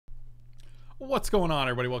What's going on,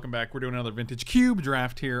 everybody? Welcome back. We're doing another vintage cube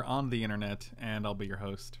draft here on the internet, and I'll be your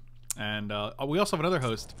host. And we also have another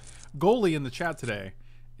host. Goalie in the chat today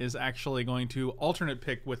is actually going to alternate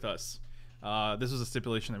pick with us. This was a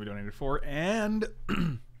stipulation that we donated for, and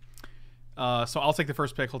so I'll take the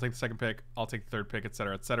first pick, he'll take the second pick, I'll take the third pick,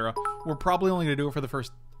 etc., etc. We're probably only going to do it for the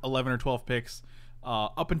first 11 or 12 picks,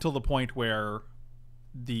 up until the point where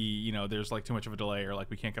there's like too much of a delay, or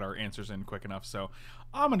like we can't get our answers in quick enough. So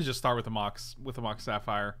I'm gonna just start with the Mox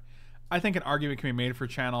Sapphire. I think an argument can be made for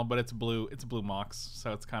channel, but it's blue Mox,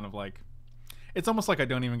 so it's kind of like, it's almost like I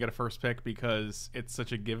don't even get a first pick because it's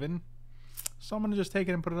such a given. So I'm gonna just take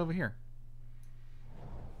it and put it over here,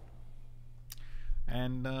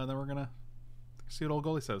 and then we're gonna see what old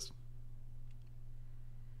goalie says.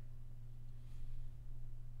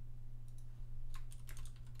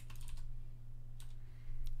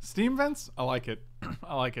 Steam vents? I like it.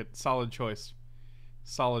 I like it. Solid choice.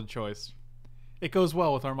 Solid choice. It goes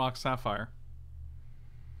well with our Mox Sapphire.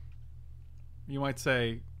 You might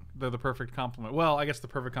say they're the perfect complement. Well, I guess the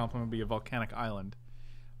perfect complement would be a volcanic island.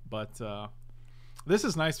 But this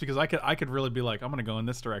is nice because I could really be like, I'm going to go in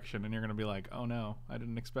this direction. And you're going to be like, oh no, I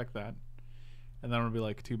didn't expect that. And then I'm going to be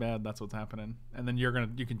like, too bad, that's what's happening. And then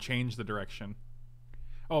you can change the direction.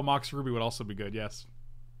 Oh, Mox Ruby would also be good, yes.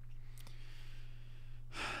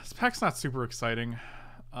 This pack's not super exciting.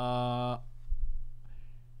 I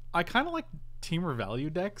kind of like teamer value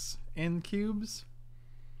decks in cubes.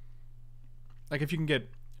 Like if you can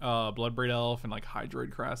get Bloodbraid Elf and like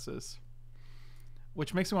Hydroid Crassus,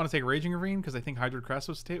 which makes me want to take Raging Ravine because I think Hydroid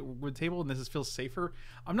Crassus would table and this feels safer.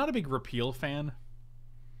 I'm not a big Repeal fan.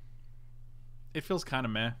 It feels kind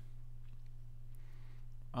of meh.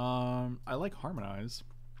 I like Harmonize,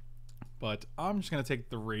 but I'm just gonna take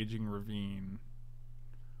the Raging Ravine.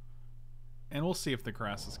 And we'll see if the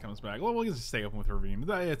Crassus comes back. Well, we'll just stay open with Ravine.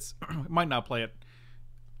 It might not play it.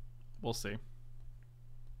 We'll see.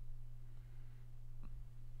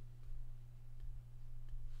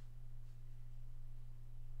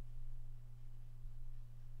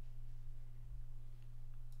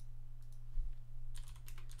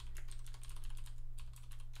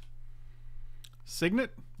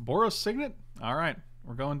 Signet? Boros Signet? Alright.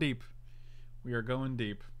 We're going deep. We are going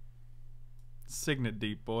deep. Signet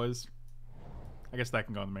deep, boys. I guess that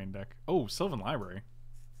can go on the main deck. Oh, Sylvan Library.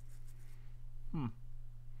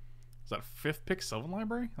 Is that a 5th pick Sylvan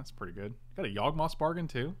Library? That's pretty good. Got a Yawgmoth Bargain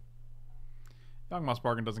too. Yawgmoth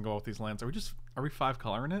Bargain doesn't go well with these lands. Are we 5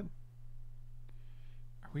 coloring it?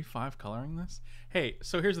 Are we 5 coloring this? Hey,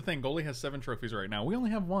 so here's the thing. Goalie has 7 trophies right now. We only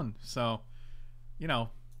have 1, so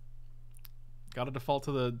gotta default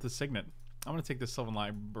to the Signet. I'm gonna take this Sylvan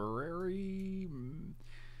Library.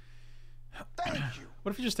 Thank you.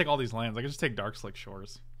 What if you just take all these lands? I could just take Darkslick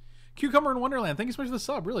Shores. Cucumber in Wonderland. Thank you so much for the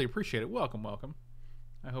sub. Really appreciate it. Welcome, welcome.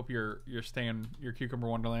 I hope your Cucumber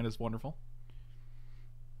Wonderland is wonderful.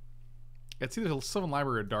 It's either Sylvan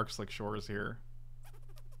Library or Darkslick Shores here.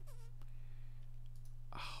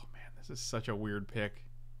 Oh man, this is such a weird pick.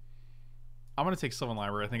 I'm gonna take Sylvan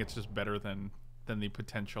Library. I think it's just better than the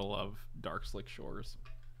potential of Darkslick Shores.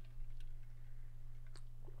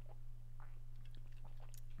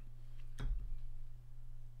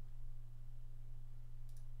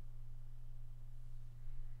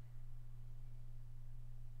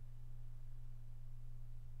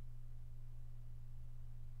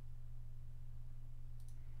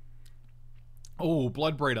 Oh,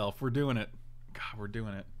 Bloodbraid Elf. We're doing it. God, we're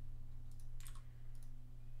doing it.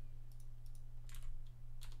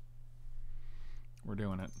 We're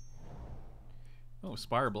doing it. Oh,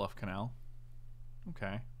 Spire Bluff Canal.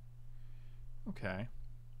 Okay. Okay.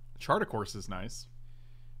 Charter Course is nice.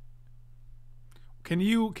 Can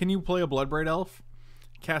you play a Bloodbraid Elf,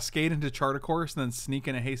 cascade into Charter Course, and then sneak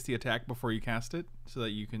in a hasty attack before you cast it so that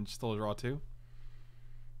you can still draw 2?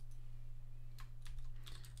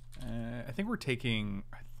 I think we're taking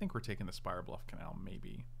the Spire Bluff Canal,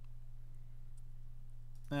 maybe.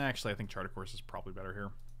 Actually, I think Charter Course is probably better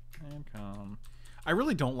here. And come. I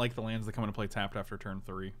really don't like the lands that come into play tapped after turn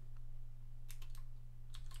 3.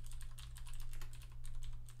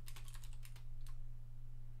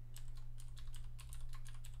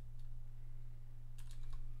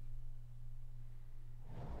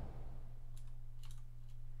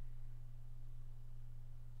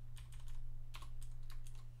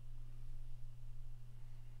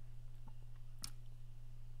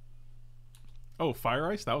 Oh,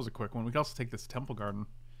 Fire Ice? That was a quick one. We could also take this Temple Garden.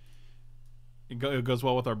 It goes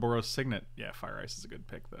well with our Boros Signet. Yeah, Fire Ice is a good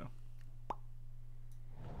pick, though.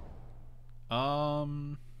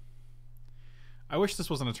 I wish this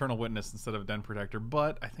was an Eternal Witness instead of Den Protector,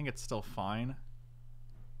 but I think it's still fine.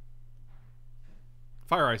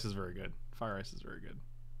 Fire Ice is very good. Fire Ice is very good.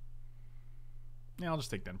 Yeah, I'll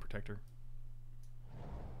just take Den Protector.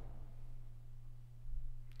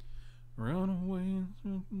 Run away,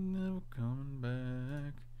 never coming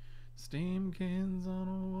back. Steam cans on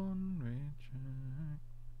a one-way track.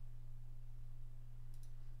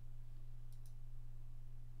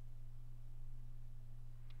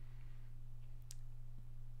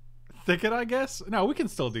 Thicket, I guess? No, we can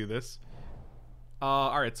still do this.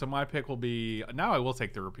 Alright, so my pick will be... Now I will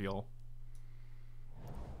take the repeal.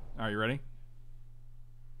 Are you ready?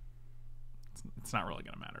 It's not really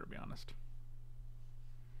going to matter, to be honest.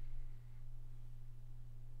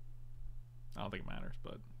 I don't think it matters,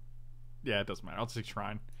 but... Yeah, it doesn't matter. I'll take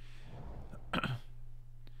Shrine. Grim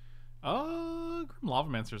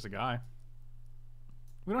Lavamancer's a guy.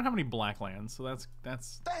 We don't have any black lands, so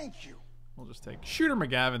that's... Thank you. We'll just take Shooter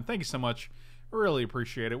McGavin. Thank you so much. Really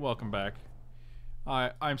appreciate it. Welcome back.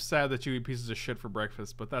 I'm sad that you eat pieces of shit for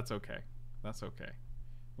breakfast, but that's okay. That's okay.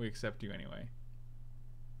 We accept you anyway.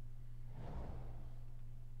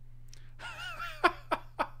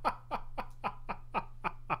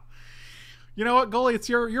 You know what, Goalie? It's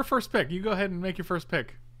your first pick. You go ahead and make your first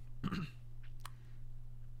pick.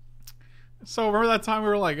 So remember that time we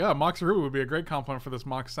were like, oh, Mox Ruby would be a great complement for this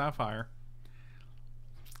Mox Sapphire.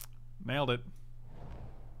 Nailed it.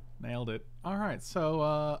 Nailed it. Alright,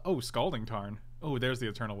 so, oh, Scalding Tarn. Oh, there's the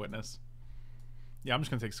Eternal Witness. Yeah, I'm just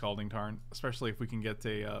going to take Scalding Tarn, especially if we can get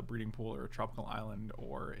a Breeding Pool or a Tropical Island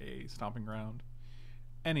or a Stomping Ground.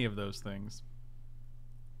 Any of those things.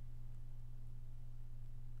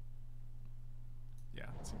 Yeah,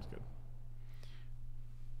 it seems good.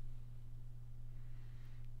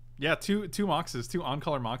 Yeah, two Moxes, two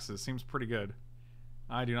on-color Moxes. Seems pretty good.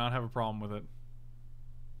 I do not have a problem with it.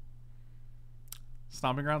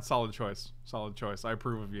 Stomping Ground, solid choice. Solid choice. I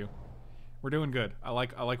approve of you. We're doing good. I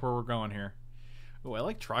like where we're going here. Oh, I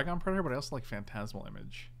like Trigon Predator, but I also like Phantasmal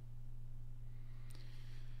Image.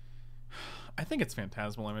 I think it's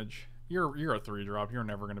Phantasmal Image. You're a 3-drop. You're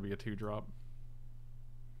never going to be a 2-drop.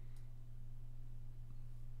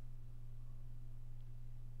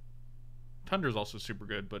 Tundra's also super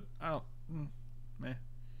good, but I don't... meh.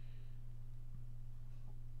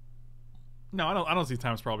 No, I don't see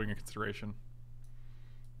Time Sprawl being a consideration.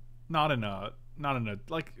 Not in a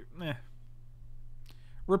like,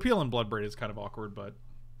 Repeal and Bloodbraid is kind of awkward, but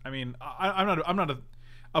I mean, I'm not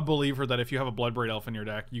a believer that if you have a Bloodbraid Elf in your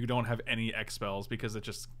deck, you don't have any X spells, because it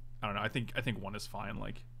just, I don't know. I think one is fine.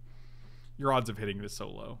 Like, your odds of hitting this so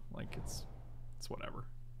low, like it's whatever.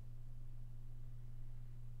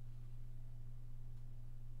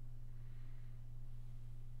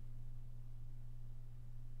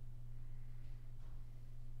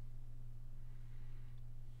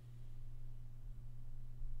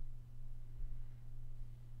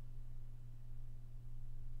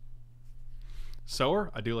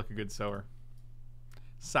 Sower? I do like a good sower.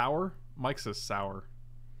 Sour? Mike says sour.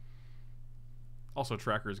 Also,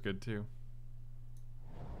 Tracker is good too.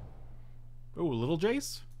 Oh, Little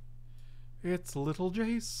Jace? It's Little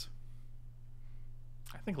Jace.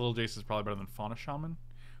 I think Little Jace is probably better than Fauna Shaman.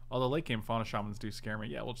 Although late game Fauna Shamans do scare me.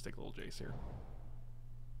 Yeah, we'll just take Little Jace here.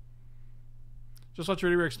 Just let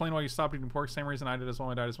you explain why you stopped eating pork. Same reason I did as well.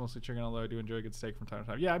 My diet is mostly chicken, although I do enjoy a good steak from time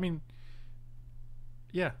to time. Yeah, I mean...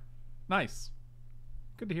 Yeah. Nice.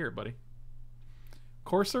 Good to hear it, buddy.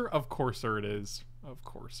 Courser? Of courser it is. Of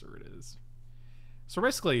courser it is. So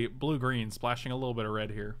basically, blue-green, splashing a little bit of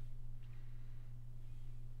red here.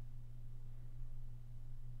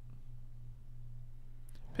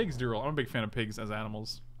 Pigs do roll. I'm a big fan of pigs as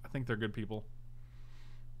animals. I think they're good people.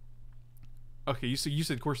 Okay, you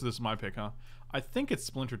said Courser, this is my pick, huh? I think it's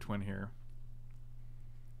Splinter Twin here.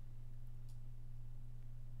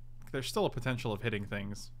 There's still a potential of hitting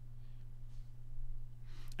things.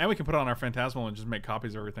 And we can put it on our Phantasmal and just make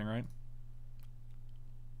copies of everything, right?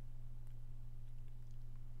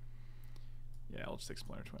 Yeah, I'll just take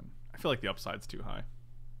Splinter Twin. I feel like the upside's too high.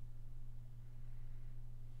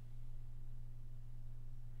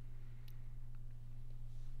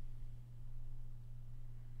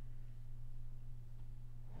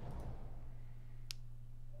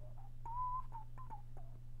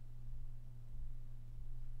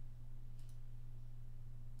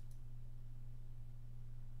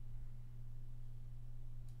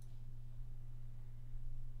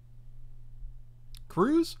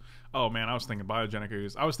 Cruise? Oh man, I was thinking Biogenic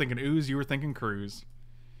Ooze. I was thinking Ooze, you were thinking Cruise.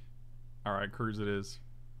 Alright, Cruise it is.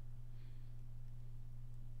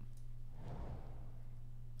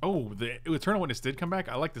 Oh, the Eternal Witness did come back?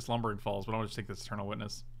 I like this Lumbering Falls, but I'll just take this Eternal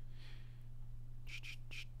Witness.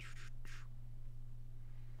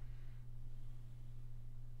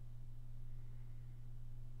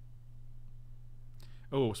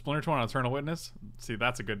 Oh, Splinter Twin on Eternal Witness? See,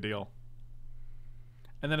 that's a good deal.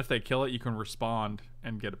 And then if they kill it, you can respond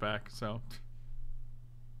and get it back, so...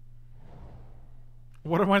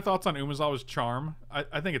 What are my thoughts on Umazawa's charm?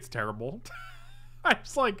 I think it's terrible. I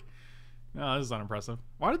just like... No, this is unimpressive.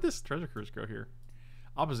 Why did this treasure cruise go here?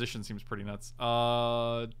 Opposition seems pretty nuts.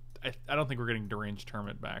 I don't think we're getting Deranged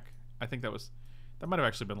Hermit back. I think that might have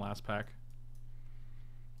actually been last pack.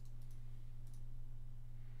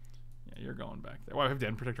 Yeah, you're going back there. Wow, I have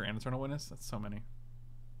Den Protector and Eternal Witness? That's so many.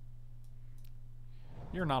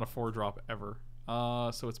 You're not a 4-drop ever.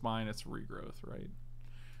 So it's mine, it's Regrowth, right?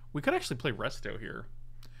 We could actually play Resto here.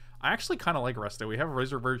 I actually kind of like Resto. We have a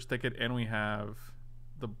Razor Verge Thicket and we have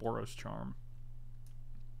the Boros Charm.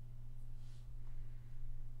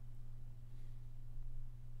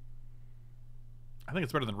 I think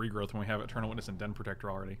it's better than Regrowth when we have Eternal Witness and Den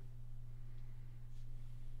Protector already.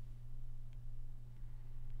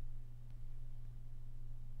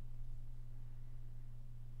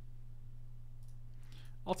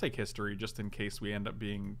 I'll take History just in case we end up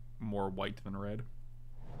being more white than red.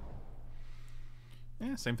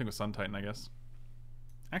 Yeah, same thing with Sun Titan, I guess.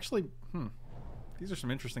 Actually, these are some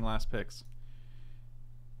interesting last picks.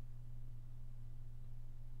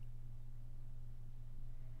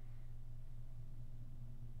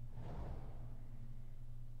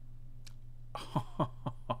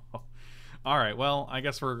 All right, well, I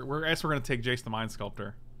guess we're gonna take Jace the Mind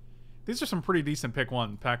Sculptor. These are some pretty decent pack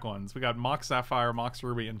ones. We got Mox Sapphire, Mox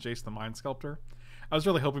Ruby, and Jace the Mind Sculptor. I was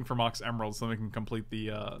really hoping for Mox Emerald so we can complete the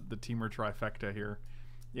Teamer trifecta here.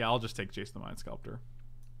 Yeah, I'll just take Jace the Mind Sculptor.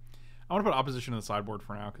 I want to put Opposition in the sideboard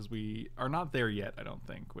for now because we are not there yet, I don't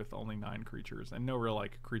think, with only 9 creatures and no real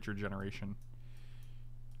like creature generation.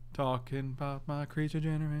 Talking about my creature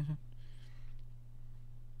generation.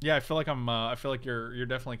 Yeah, I feel like I feel like you're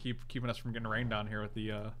definitely keeping us from getting rained on here with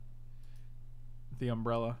the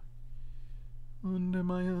umbrella. Under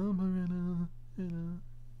my umbrella.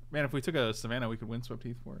 Man, if we took a Savannah, we could Windswept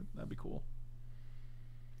Heath for it. That'd be cool.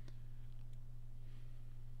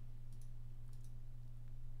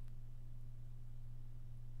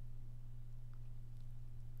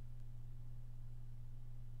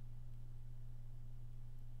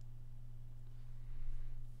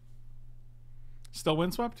 Still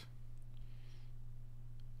Windswept?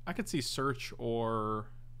 I could see Search or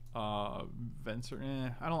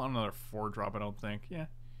Venser. I don't want another 4-drop, I don't think. Yeah.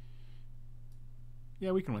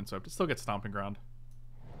 Yeah, we can Windswept. It still gets Stomping Ground.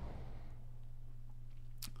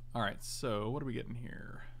 Alright, so what are we getting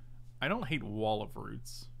here? I don't hate Wall of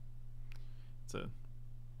Roots. I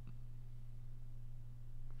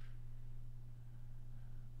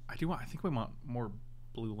think we want more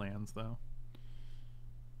blue lands though.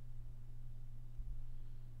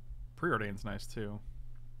 Preordain's nice too.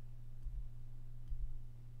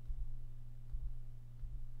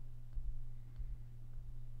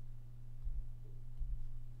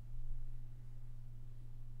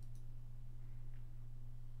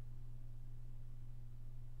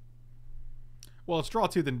 Well, it's draw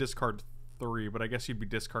 2, then discard 3, but I guess you'd be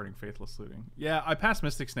discarding Faithless Looting. Yeah, I passed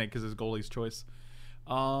Mystic Snake because it's goalie's choice.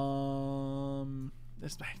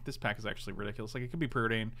 This pack is actually ridiculous. Like, it could be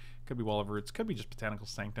Preordain, could be Wall of Roots, could be just Botanical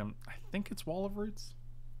Sanctum. I think it's Wall of Roots.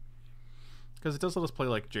 Because it does let us play,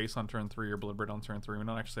 like, Jace on turn 3 or Bloodbraid on turn 3. We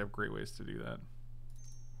don't actually have great ways to do that.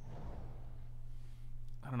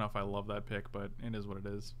 I don't know if I love that pick, but it is what it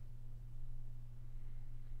is.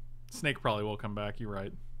 Snake probably will come back, you're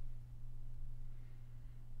right.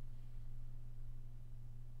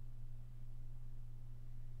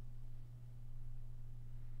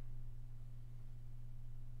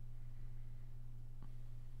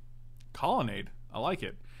 Colonnade. I like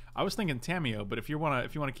it. I was thinking Tameo, but if you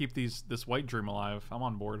wanna keep this white dream alive, I'm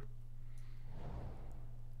on board.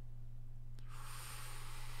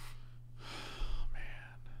 Man.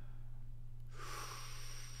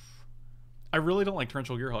 I really don't like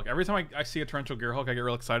Torrential Gearhulk. Every time I see a Torrential Gearhulk, I get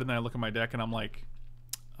real excited, and then I look at my deck and I'm like,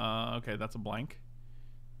 okay, that's a blank.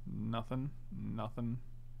 Nothing.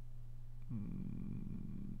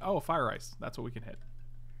 Oh, Fire Ice. That's what we can hit.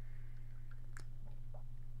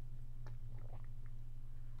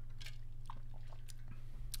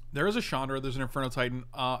 There is a Chandra, there's an Inferno Titan.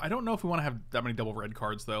 I don't know if we want to have that many double red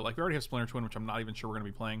cards, though. Like, we already have Splinter Twin, which I'm not even sure we're going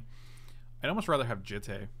to be playing. I'd almost rather have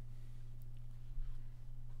Jitte.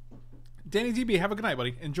 Danny DB, have a good night,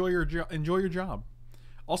 buddy. Enjoy your job.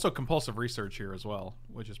 Also, Compulsive Research here as well,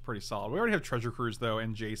 which is pretty solid. We already have Treasure Cruise, though,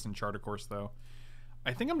 and Jace and Chart, of course, though.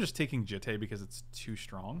 I think I'm just taking Jitte because it's too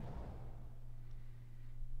strong.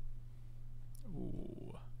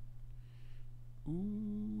 Ooh.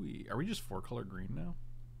 Ooh. Are we just 4-color green now?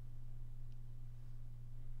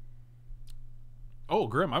 Oh,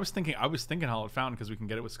 Grim. I was thinking Hallowed Fountain because we can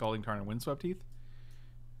get it with Scalding Tarn and Windswept Heath.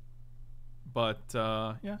 But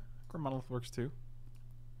yeah, Grim Monolith works too.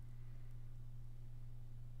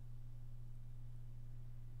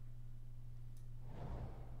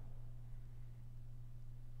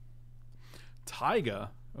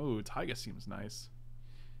 Taiga. Oh, Taiga seems nice.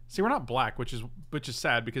 See, we're not black, which is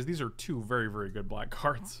sad because these are two very, very good black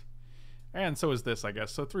cards. And so is this, I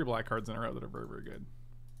guess. So 3 black cards in a row that are very, very good.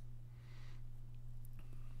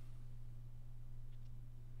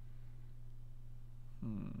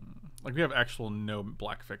 Like, we have actual no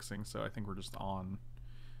black fixing, so I think we're just on.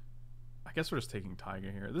 I guess we're just taking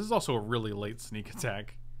Taiga here. This is also a really late sneak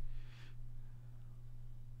attack.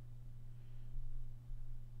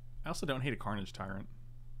 I also don't hate a Carnage Tyrant.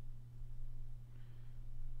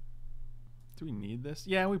 Do we need this?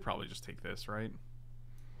 Yeah, we probably just take this, right?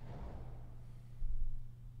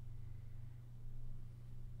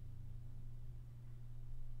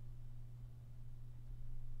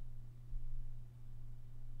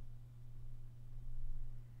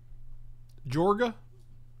 Jorga?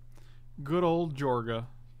 Good old Jorga.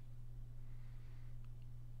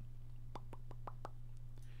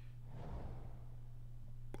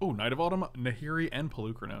 Oh, Knight of Autumn, Nahiri, and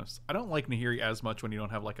Pelucranos. I don't like Nahiri as much when you don't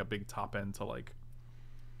have like a big top end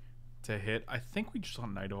to hit. I think we just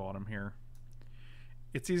want Knight of Autumn here.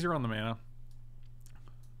 It's easier on the mana.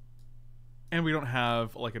 And we don't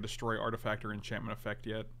have like a destroy artifact or enchantment effect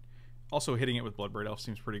yet. Also, hitting it with Bloodbraid Elf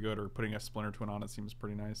seems pretty good, or putting a Splinter Twin on it seems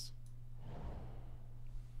pretty nice.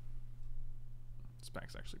 This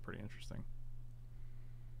pack's actually pretty interesting.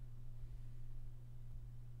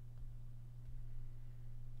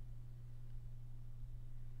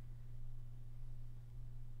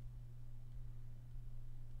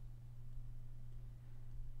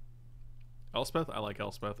 Elspeth? I like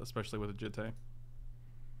Elspeth, especially with a Jitte.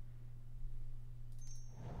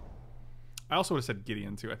 I also would have said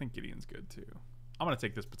Gideon too. I think Gideon's good too. I'm going to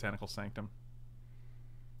take this Botanical Sanctum.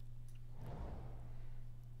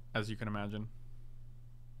 As you can imagine.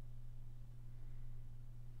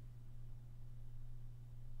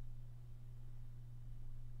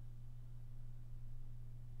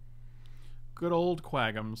 Good old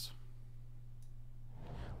Quaggums.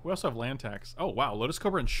 We also have land tax. Oh, wow. Lotus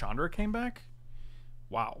Cobra and Chandra came back?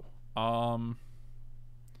 Wow.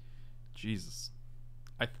 Jesus.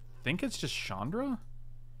 I think it's just Chandra?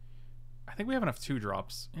 I think we have enough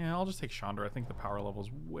 2-drops. Yeah, I'll just take Chandra. I think the power level is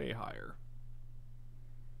way higher.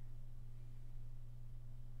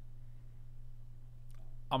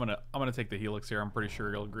 I'm gonna take the Helix here. I'm pretty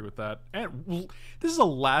sure you'll agree with that. And this is a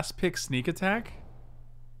last pick sneak attack?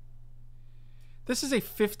 This is a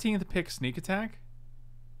 15th pick sneak attack?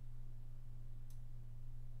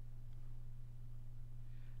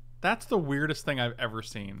 That's the weirdest thing I've ever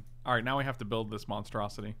seen. All right, now we have to build this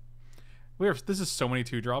monstrosity. This is so many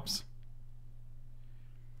 2-drops.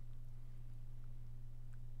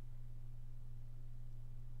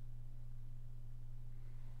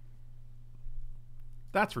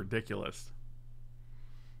 That's ridiculous.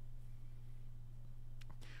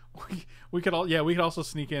 We could also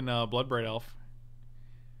sneak in Bloodbraid Elf.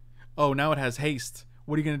 Oh, now it has haste.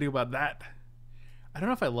 What are you gonna do about that? I don't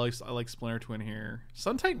know if I like Splinter Twin here.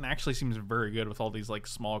 Sun Titan actually seems very good with all these like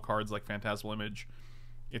small cards like Phantasmal Image,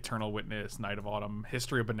 Eternal Witness, Knight of Autumn,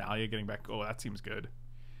 History of Benalia getting back. Oh, that seems good.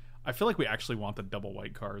 I feel like we actually want the double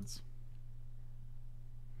white cards.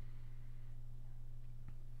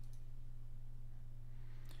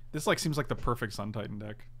 This like seems like the perfect Sun Titan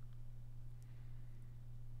deck.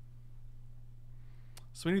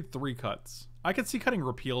 So we need 3 cuts. I could see cutting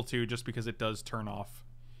Repeal too, just because it does turn off.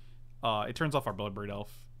 It turns off our Bloodbraid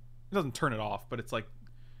Elf. It doesn't turn it off, but it's like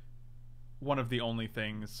one of the only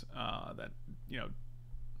things that you know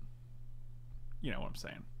what I'm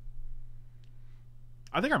saying.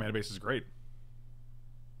 I think our mana base is great.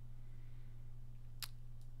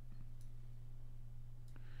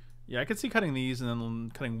 Yeah, I could see cutting these and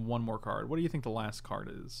then cutting one more card. What do you think the last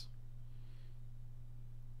card is?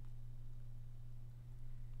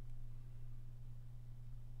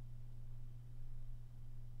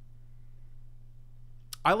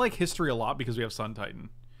 I like History a lot because we have Sun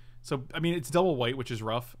Titan. So, I mean, it's double white, which is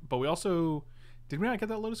rough. But we also... Did we not get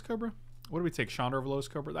that Lotus Cobra? What do we take? Chandra over Lotus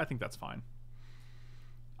Cobra? I think that's fine.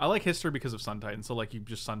 I like History because of Sun Titan. So, like, you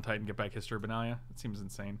just Sun Titan, get back History of Benalia. It seems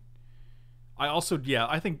insane. I also... Yeah,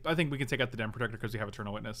 I think we can take out the Den Protector because we have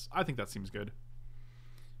Eternal Witness. I think that seems good.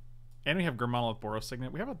 And we have Grim Monolith Boros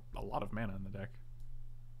Signet. We have a lot of mana in the deck.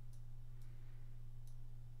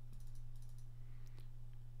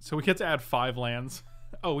 So we get to add 5 lands.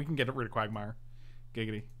 Oh, we can get rid of Quagmire.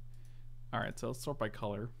 Giggity. Alright, so let's sort by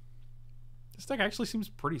color. This deck actually seems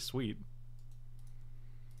pretty sweet.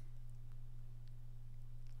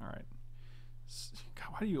 All right. God,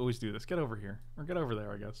 why do you always do this? Get over here. Or get over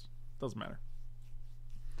there, I guess. Doesn't matter.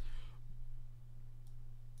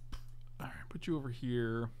 All right, put you over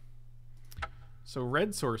here. So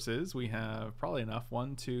red sources, we have probably enough.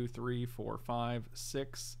 1, 2, 3, 4, 5,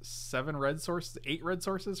 6, 7 red sources. 8 red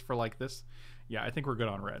sources for like this. Yeah, I think we're good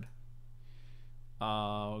on red.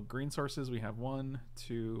 Green sources, we have 1,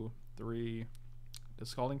 2, 3. Does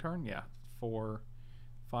Scalding turn? Yeah. 4,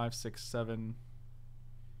 5, 6, 7,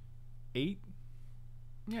 8.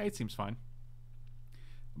 Yeah, 8 seems fine.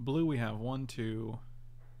 Blue, we have 1, 2,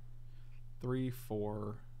 3,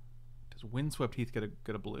 4. Does Windswept Heath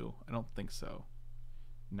get a blue? I don't think so.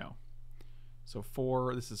 No. So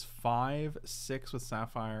 4. This is 5, 6 with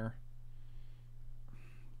Sapphire.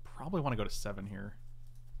 Probably want to go to 7 here.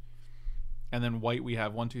 And then white, we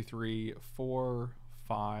have 1, 2, 3, 4,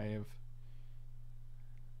 5,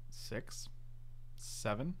 6,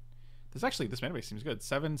 7. This mana base seems good.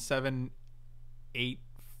 7, 7, 8,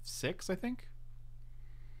 6, I think.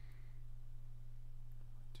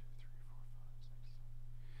 1, 2, 3, 4,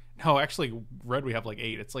 5, 6. No, actually, red we have like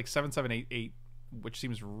 8. It's like 7, 7, 8, 8, which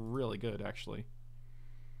seems really good, actually.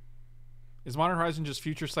 Is Modern Horizon just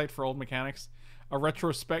future sight for old mechanics? A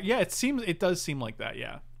retrospect? Yeah, it does seem like that,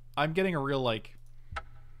 yeah. I'm getting a real, like...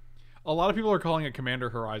 A lot of people are calling it Commander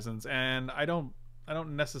Horizons, and I don't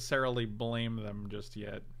necessarily blame them just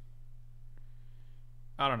yet.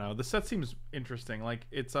 I don't know. The set seems interesting. Like,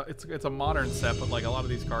 it's a modern set, but like a lot of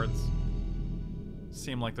these cards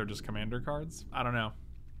seem like they're just Commander cards. I don't know.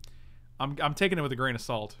 I'm taking it with a grain of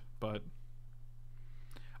salt, but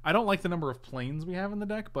I don't like the number of planes we have in the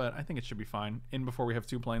deck, but I think it should be fine. In before we have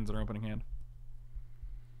 2 planes in our opening hand.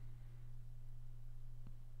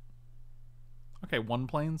 Okay, 1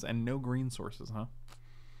 planes and no green sources, huh?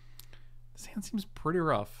 This hand seems pretty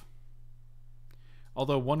rough.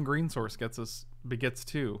 Although 1 green source begets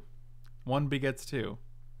 2. 1 begets 2.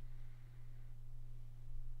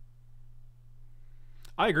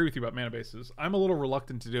 I agree with you about mana bases. I'm a little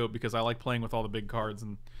reluctant to do it because I like playing with all the big cards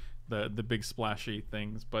and the big splashy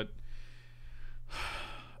things, but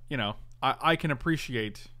you know, I can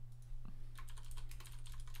appreciate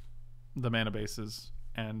the mana bases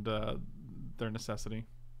and their necessity.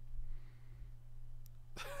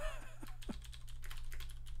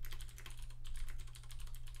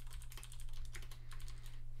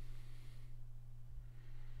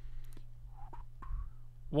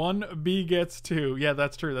 One B gets 2. Yeah,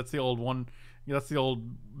 that's true. That's the old one. That's the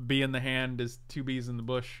old bee in the hand is 2 bees in the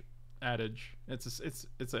bush adage. It's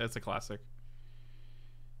a classic.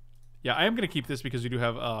 Yeah, I am gonna keep this because you do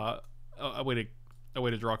have a way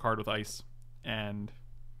to draw a card with ice, and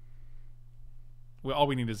all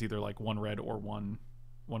we need is either like 1 red or one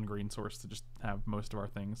green source to just have most of our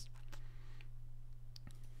things.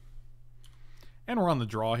 And we're on the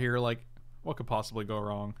draw here. Like, what could possibly go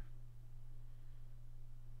wrong?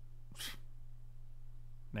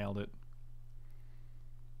 Nailed it.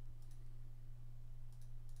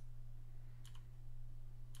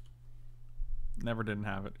 Never didn't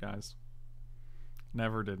have it, guys.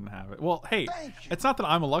 Never didn't have it. Well, hey, it's not that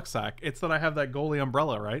I'm a luck sack. It's that I have that goalie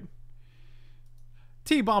umbrella, right?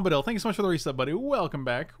 T Bombadil, thank you so much for the reset, buddy. Welcome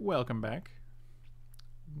back. Welcome back.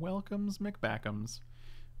 Welcomes McBackums.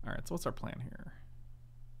 All right, so what's our plan here?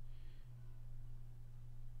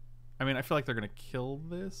 I mean, I feel like they're going to kill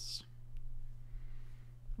this,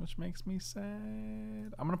 which makes me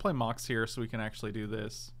sad. I'm going to play Mox here so we can actually do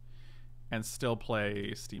this and still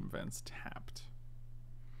play Steam Vents tapped.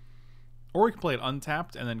 Or we can play it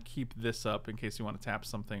untapped and then keep this up in case you want to tap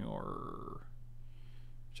something, or...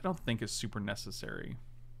 which I don't think is super necessary.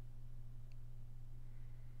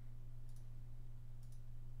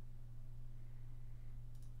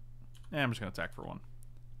 I'm just going to attack for 1.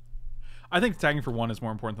 I think tagging for 1 is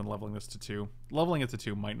more important than leveling this to 2. Leveling it to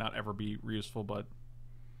 2 might not ever be useful, but...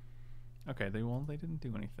 okay, they didn't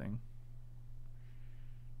do anything.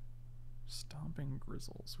 Stomping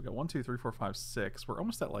Grizzles. We got 1, 2, 3, 4, 5, 6. We're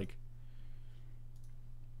almost at like...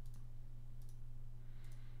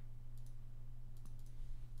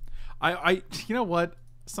 you know what?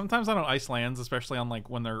 Sometimes I don't ice lands, especially on like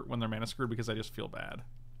when they're mana screwed, because I just feel bad.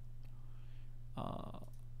 I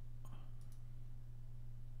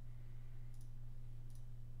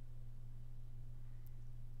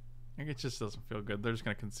think it just doesn't feel good. They're just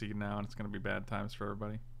gonna concede now, and it's gonna be bad times for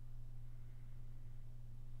everybody.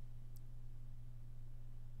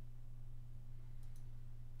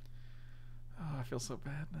 Oh, I feel so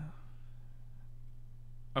bad now.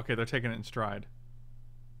 Okay, they're taking it in stride.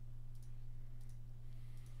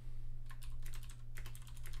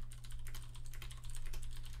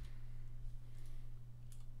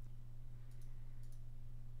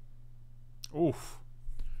 Oof.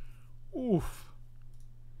 Oof.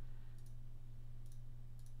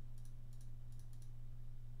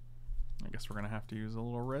 I guess we're going to have to use a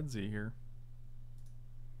little red Z here.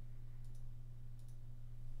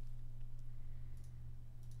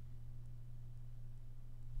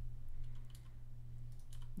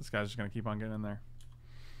 This guy's just going to keep on getting in there.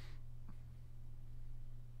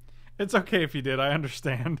 It's okay if you did. I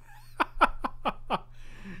understand.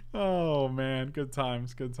 Oh, man. Good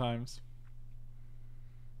times. Good times.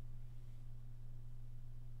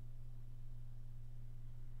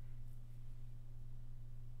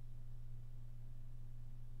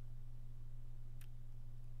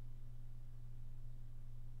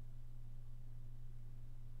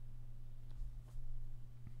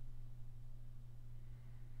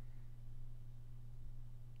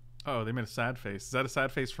 Oh, they made a sad face. Is that a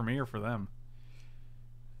sad face for me or for them?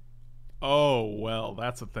 Oh, well,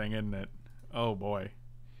 that's a thing, isn't it? Oh, boy.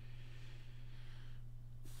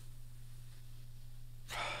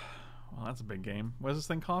 Well, that's a big game. What does this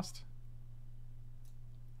thing cost?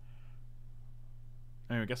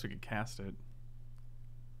 I mean, I guess we could cast it.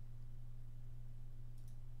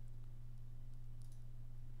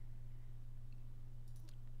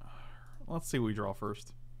 Let's see what we draw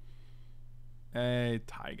first. A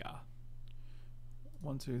Taiga.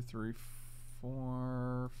 1, 2, 3,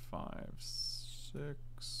 4, 5,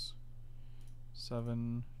 6,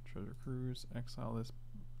 7. Treasure Cruise. Exile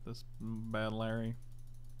this bad Larry.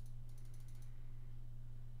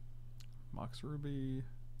 Mox Ruby.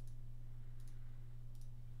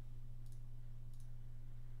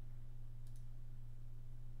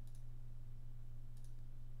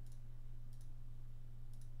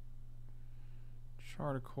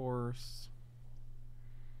 Chart a course.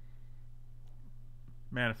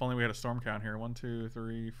 Man, if only we had a storm count here. 1, 2,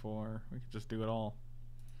 3, 4. We could just do it all.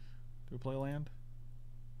 Do we play land?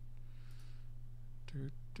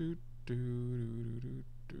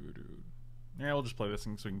 Yeah, we'll just play this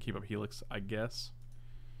thing so we can keep up Helix, I guess.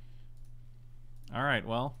 Alright,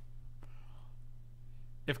 well.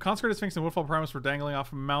 If Consecrated Sphinx and Woodfall Primus were dangling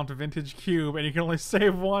off a Mount Vintage Cube and you can only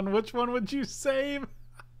save one, which one would you save?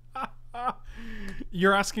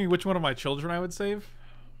 You're asking which one of my children I would save?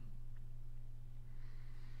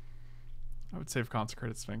 I would save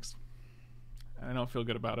Consecrated Sphinx. I don't feel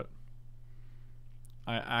good about it.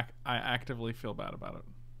 I actively feel bad about it.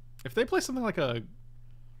 If they play something like an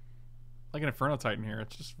Inferno Titan here,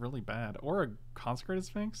 it's just really bad. Or a Consecrated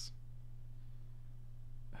Sphinx.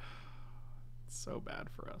 It's so bad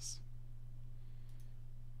for us.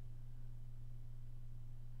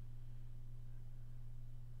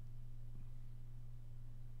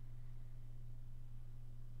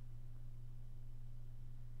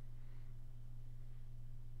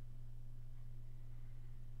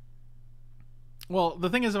 Well, the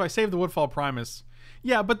thing is, if I save the Woodfall Primus,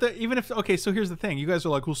 yeah, but even if, okay, so here's the thing. You guys are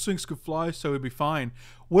like, well, Sphinx could fly, so it'd be fine.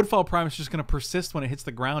 Woodfall Primus is just going to persist when it hits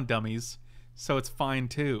the ground, dummies. So it's fine,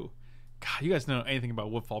 too. God, you guys don't know anything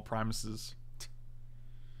about Woodfall Primuses.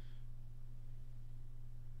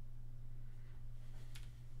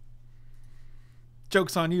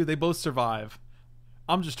 Joke's on you. They both survive.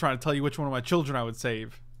 I'm just trying to tell you which one of my children I would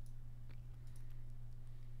save.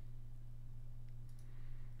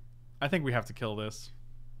 I think we have to kill this.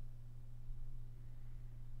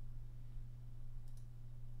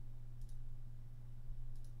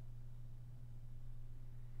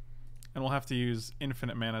 And we'll have to use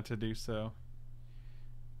infinite mana to do so.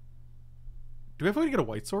 Do we have a way to get a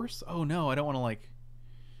white source? Oh no, I don't want to like...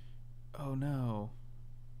 Oh no.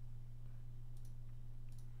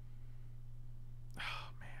 Oh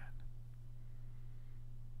man.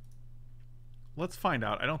 Let's find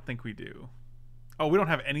out. I don't think we do. Oh, we don't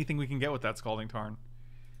have anything we can get with that Scalding Tarn.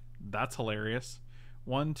 That's hilarious.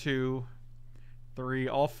 1, 2, 3.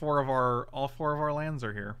 All four of our lands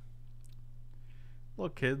are here.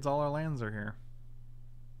 Look, kids, all our lands are here.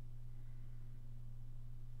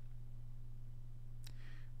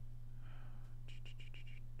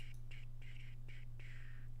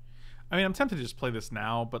 I mean, I'm tempted to just play this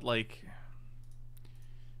now, but like...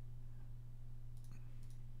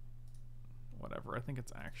 Whatever, I think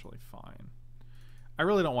it's actually fine. I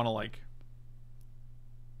really don't want to like...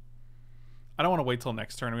 I don't want to wait till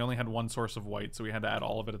next turn. We only had one source of white, so we had to add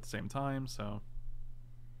all of it at the same time, so...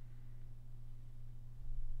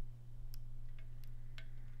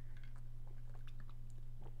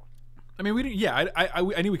 I mean, we didn't... Yeah,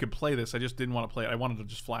 I knew we could play this. I just didn't want to play it. I wanted to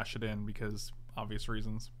just flash it in because obvious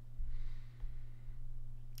reasons.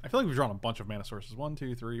 I feel like we've drawn a bunch of mana sources. 1,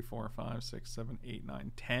 2, 3, 4, 5, 6, 7, 8,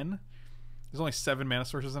 9, 10. There's only 7 mana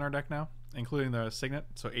sources in our deck now, including the Signet,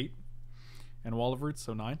 so 8. And Wall of Roots,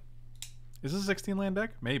 so 9. Is this a 16 land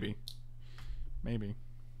deck? Maybe. Maybe.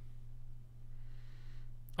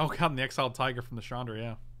 Oh god, and the Exiled Tiger from the Chandra,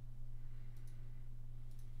 yeah.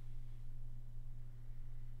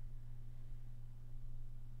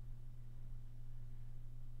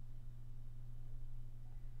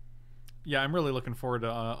 Yeah, I'm really looking forward to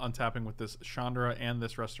untapping with this Chandra and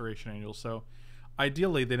this Restoration Angel. So,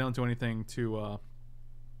 ideally, they don't do anything to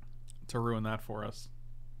ruin that for us.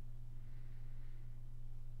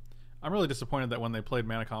 I'm really disappointed that when they played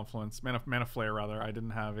Mana Confluence, Mana Flare rather, I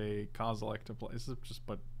didn't have a Kozilek to play. Is it just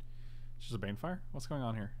a Banefire? What's going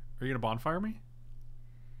on here? Are you gonna bonfire me?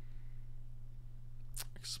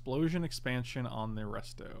 Explosion expansion on the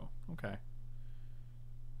Resto. Okay.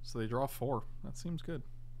 So they draw 4. That seems good.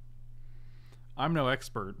 I'm no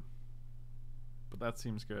expert, but that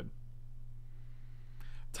seems good.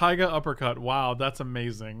 Taiga Uppercut. Wow, that's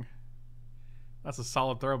amazing. That's a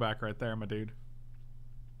solid throwback right there, my dude.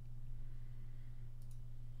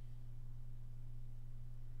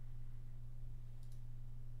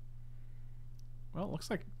 Well,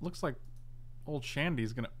 looks like old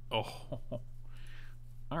Shandy's gonna. Oh,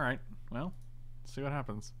 all right. Well, see what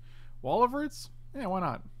happens. Wall of Roots? Yeah, why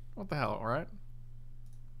not? What the hell? All right.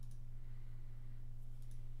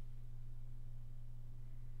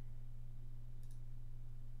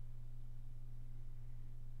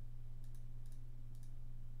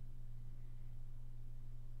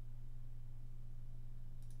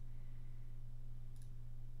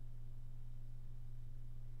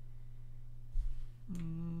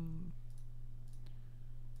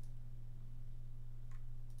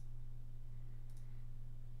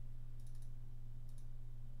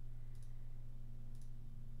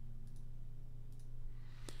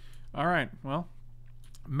 All right. Well,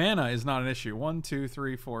 mana is not an issue. 1, 2,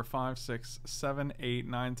 3, 4, 5, 6, 7, 8,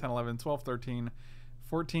 9, 10, 11, 12, 13,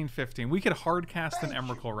 14, 15. We could hard cast an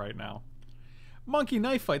Emrakul right now. Monkey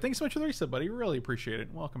Knife Fight. Thanks so much for the reset, buddy. Really appreciate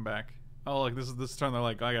it. Welcome back. Oh, look, this turn they're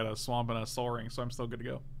like, I got a Swamp and a Soul Ring, so I'm still good to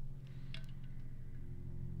go.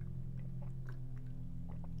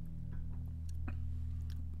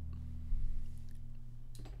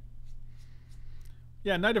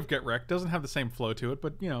 Yeah, Knight of Get Wrecked doesn't have the same flow to it,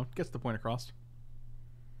 but, you know, gets the point across.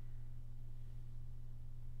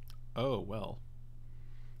 Oh, well.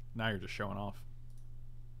 Now you're just showing off.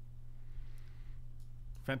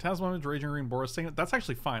 Phantasmal Image, Raging Green, Boros Signet. That's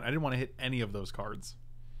actually fine. I didn't want to hit any of those cards.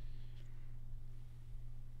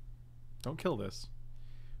 Don't kill this.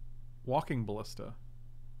 Walking Ballista.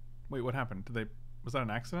 Wait, what happened? Was that an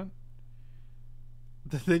accident?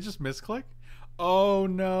 Did they just misclick? Oh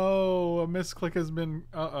no, a misclick has been...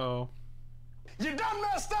 Uh-oh. You done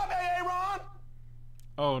messed up, Aaron!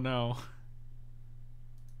 Oh no.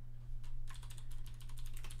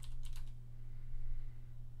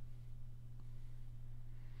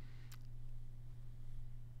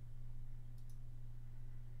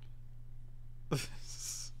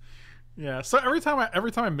 Yeah, so every time I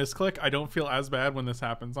misclick, I don't feel as bad when this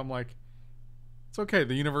happens. I'm like, it's okay,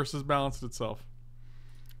 the universe has balanced itself.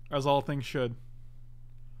 As all things should.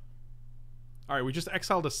 Alright, we just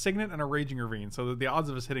exiled a Signet and a Raging Ravine, so the odds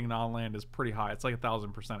of us hitting non-land is pretty high. It's like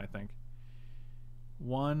 1,000%, I think.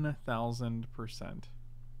 1,000%.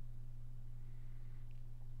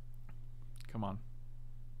 Come on.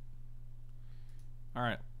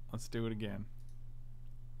 Alright, let's do it again.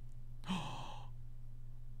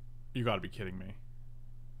 You gotta be kidding me.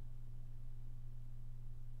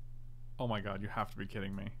 Oh my god, you have to be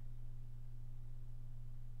kidding me.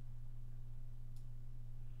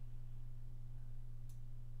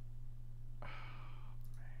 Oh,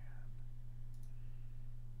 man.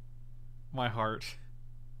 My heart.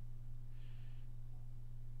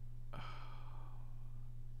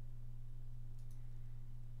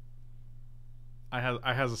 I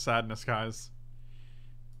has a sadness, guys.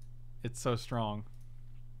 It's so strong.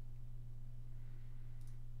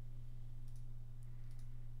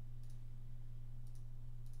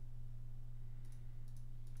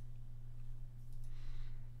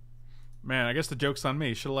 Man, I guess the joke's on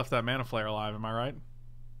me. Should have left that Mana Flare alive, am I right?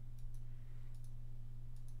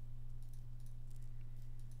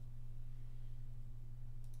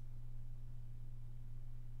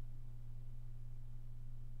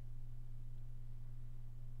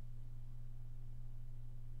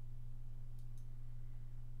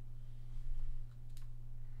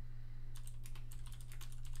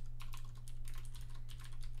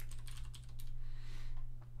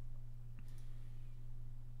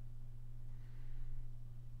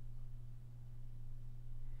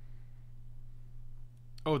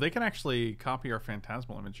 Oh, they can actually copy our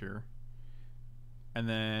Phantasmal Image here. And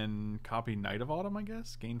then copy Night of Autumn, I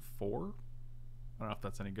guess? Gain 4? I don't know if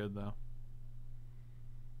that's any good, though.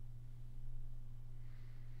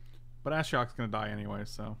 But Ashiok's gonna die anyway,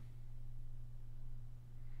 so.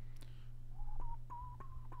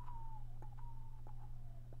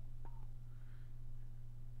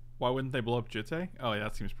 Why wouldn't they blow up Jitte? Oh, yeah,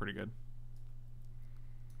 that seems pretty good.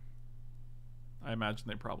 I imagine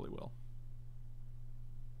they probably will.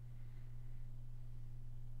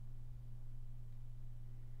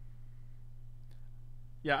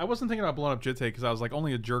 Yeah, I wasn't thinking about blowing up Jitte because I was like,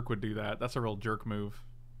 only a jerk would do that. That's a real jerk move.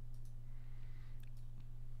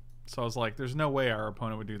 So I was like, there's no way our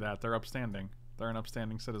opponent would do that. They're upstanding. They're an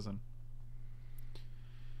upstanding citizen.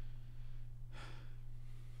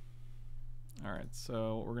 Alright,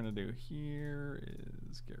 so what we're going to do here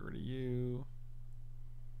is get rid of you.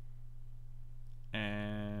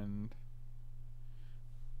 And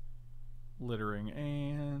littering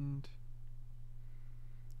and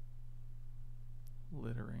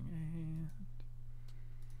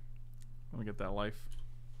let me get that life.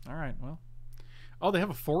 Alright, well. Oh, they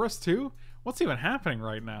have a forest too? What's even happening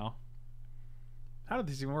right now? How did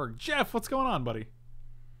these even work? Jeff, what's going on, buddy?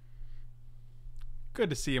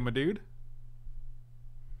 Good to see you, my dude.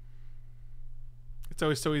 It's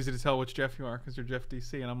always so easy to tell which Jeff you are because you're Jeff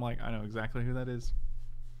DC, and I'm like, I know exactly who that is.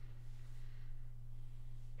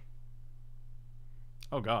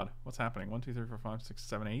 Oh god, what's happening? 1, 2, 3, 4, 5, 6,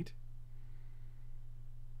 7, 8.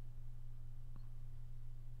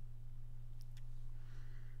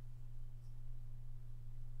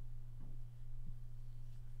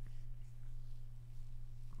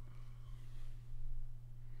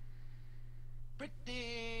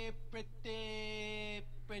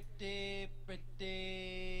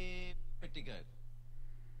 Pretty good.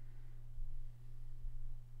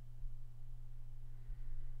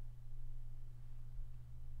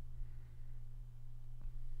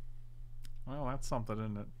 Well, that's something,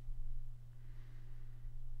 isn't it?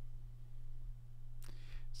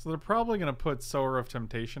 So they're probably going to put Sower of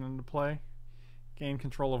Temptation into play. Gain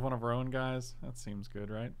control of one of our own guys. That seems good,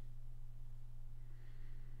 right?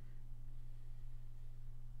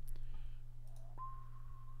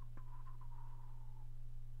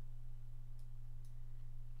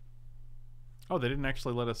 Oh, they didn't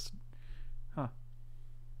actually let us... Huh.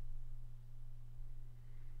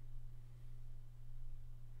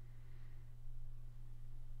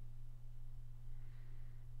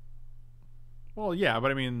 Well, yeah,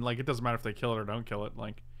 but I mean, like, it doesn't matter if they kill it or don't kill it.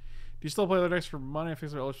 Like, do you still play other decks for money? I think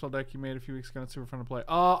it's an eligible deck you made a few weeks ago. It's super fun to play.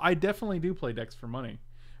 I definitely do play decks for money.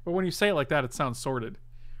 But when you say it like that, it sounds sordid.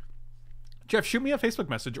 Jeff, shoot me a Facebook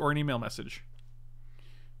message or an email message.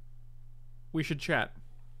 We should chat.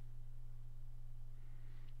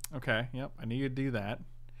 Okay, yep, I need you to do that.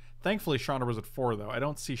 Thankfully, Chandra was at 4, though. I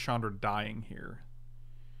don't see Chandra dying here.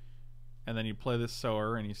 And then you play this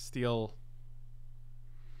Sower, and you steal...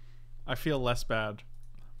 I feel less bad.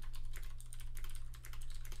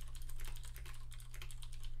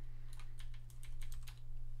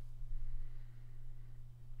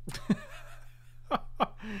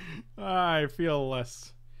 I feel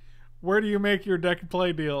less. Where do you make your deck and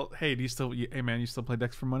play deal? Hey, do you still... Hey, man, you still play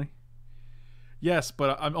decks for money? Yes,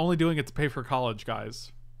 but I'm only doing it to pay for college,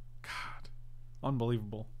 guys. God,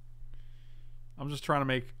 unbelievable. I'm just trying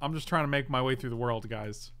to make my way through the world,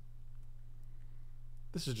 guys.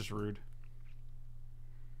 This is just rude.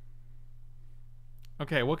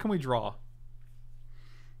 Okay, what can we draw?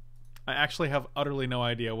 I actually have utterly no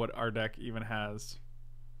idea what our deck even has.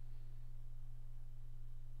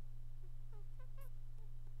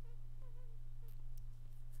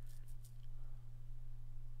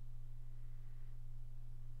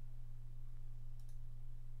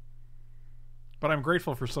 But I'm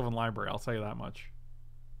grateful for Sylvan Library, I'll tell you that much.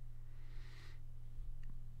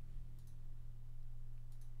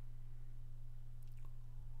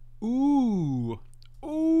 Ooh.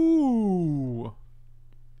 Ooh.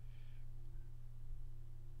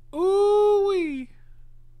 Ooh-wee.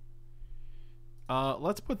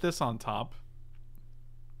 Let's put this on top.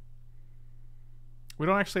 We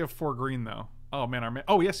don't actually have 4 green, though. Oh, man.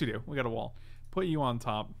 Oh, yes, you do. We got a wall. Put you on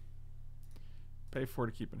top. Pay 4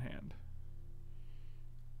 to keep in hand.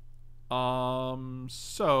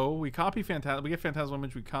 So we copy Phantasm. We get Phantasm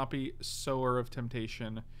Image. We copy Sower of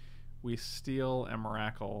Temptation. We steal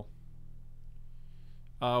Emrakul.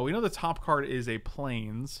 We know the top card is a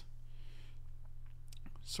Plains.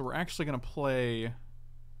 So we're actually going to play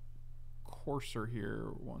Courser here.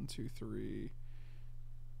 1, 2, 3.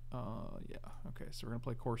 Yeah. Okay, so we're going to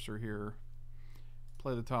play Courser here.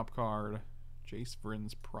 Play the top card. Jace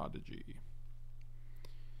Vryn's Prodigy.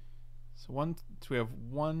 So we have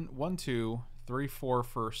 1, 2, 3, 4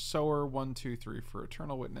 for Sower, 1, 2, 3 for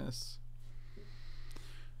Eternal Witness.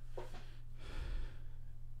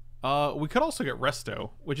 We could also get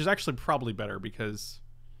Resto, which is actually probably better because...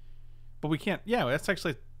 But we can't... Yeah, that's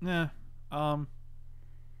actually... Yeah.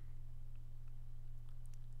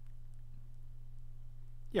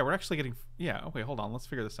 Yeah, we're actually getting... Yeah, okay, hold on. Let's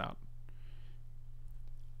figure this out.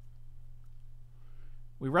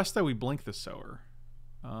 We Resto, we blink the Sower.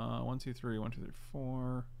 1, 2, 3, 1, 2, 3,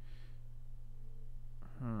 4.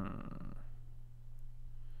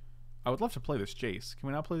 I would love to play this Jace. Can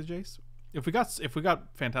we not play the Jace? If we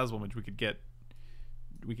got Phantasmal Image, we could get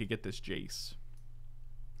this Jace.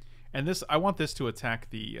 And this, I want this to attack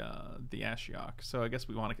the Ashiok. So I guess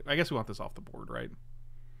we want this off the board, right?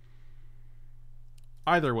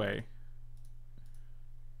 Either way,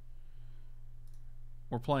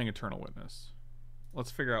 we're playing Eternal Witness. Let's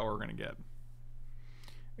figure out what we're gonna get.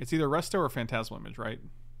 It's either Resto or Phantasmal Image, right?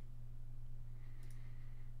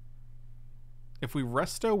 If we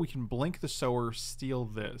Resto, we can blink the Sower, steal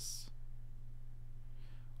this.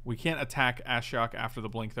 We can't attack Ashiok after the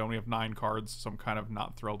blink, though. We have 9 cards, so I'm kind of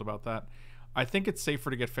not thrilled about that. I think it's safer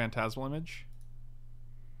to get Phantasmal Image.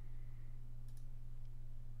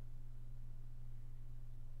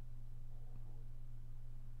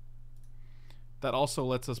 That also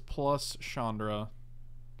lets us plus Chandra,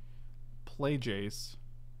 play Jace.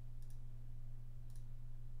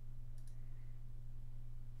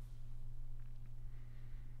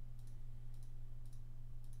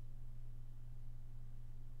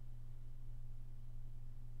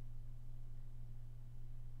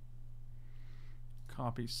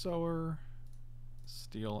 Copy Sower,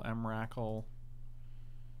 steal Emrakul.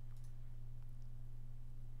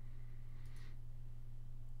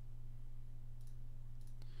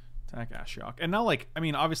 Attack Ashiok. And now, like, I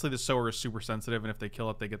mean, obviously the Sower is super sensitive, and if they kill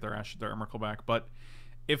it, they get their Emrakul back. But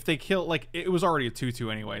if they kill, like, it was already a 2/2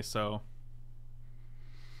 anyway, so...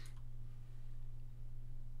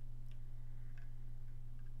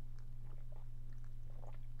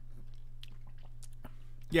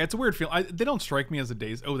 Yeah, it's a weird feeling. They don't strike me as a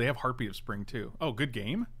Daze. Oh, they have Heartbeat of Spring, too. Oh, good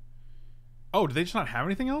game. Oh, did they just not have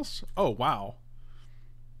anything else? Oh, wow.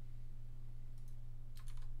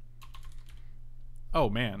 Oh,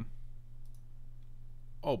 man.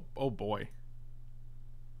 Oh boy.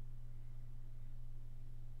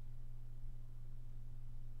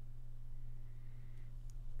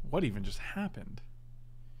 What even just happened?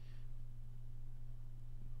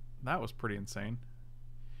 That was pretty insane.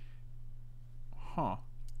 Huh.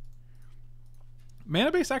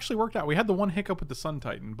 Mana base actually worked out. We had the one hiccup with the Sun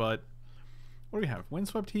Titan, but what do we have?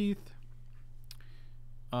 Windswept Heath.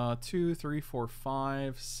 2, 3, 4,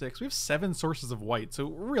 5, 6. We have 7 sources of white. So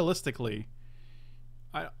realistically,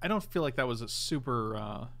 I don't feel like that was a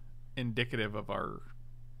super indicative of our...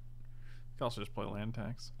 We could also just play land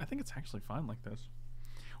tax. I think it's actually fine like this.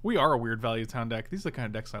 We are a weird value town deck. These are the kind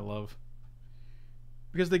of decks I love.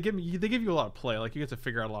 Because they give you a lot of play. Like, you get to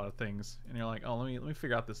figure out a lot of things. And you're like, oh, let me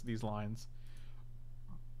figure out these lines.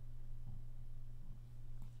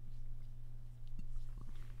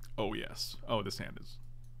 Oh, yes. Oh, this hand is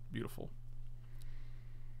beautiful.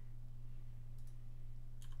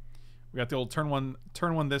 We got the old turn one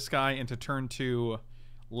this guy into turn 2,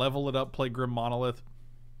 level it up, play Grim Monolith.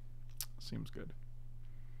 Seems good.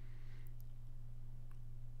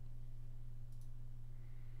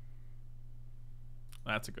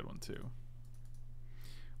 That's a good one too.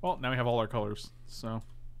 Well, now we have all our colors, so.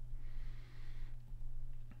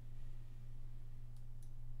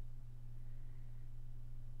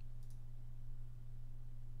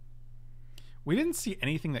 We didn't see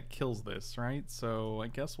anything that kills this, right? So I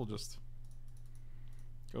guess we'll just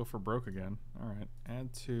go for broke again. All right,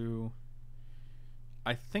 add to...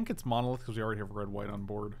 I think it's Monolith because we already have red-white on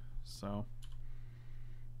board, so...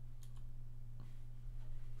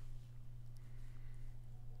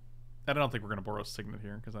 I don't think we're going to Boros Signet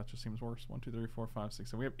here because that just seems worse. 1, 2, 3, 4, 5, 6,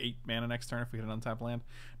 7. We have 8 mana next turn if we hit an untapped land.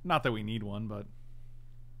 Not that we need one, but...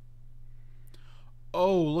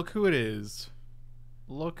 Oh, look who it is.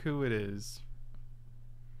 Look who it is.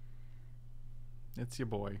 It's your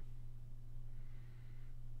boy.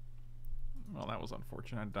 Well, that was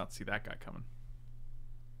unfortunate. I did not see that guy coming.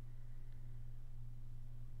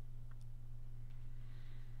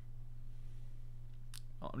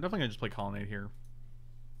 Well, I'm definitely going to just play Colonnade here.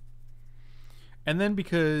 And then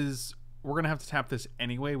because we're going to have to tap this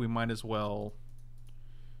anyway, we might as well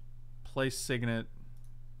play Signet,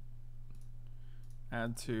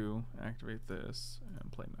 add 2, activate this,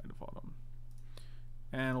 and play Night of Autumn.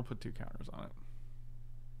 And we'll put 2 counters on it.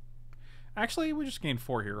 Actually, we just gained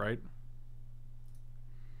 4 here, right?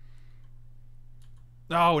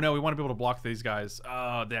 Oh no, we want to be able to block these guys.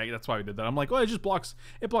 Yeah, that's why we did that. I'm like, well, it blocks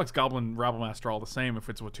Goblin Rabblemaster all the same if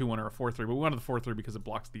it's a 2-1 or a 4-3, but we wanted the 4-3 because it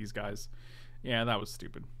blocks these guys. Yeah, that was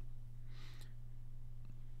stupid.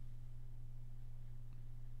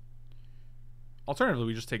 Alternatively,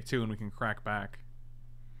 we just take 2 and we can crack back.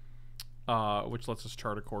 Which lets us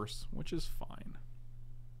chart a course, which is fine.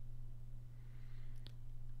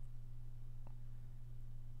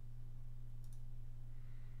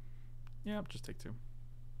 Yep, just take 2.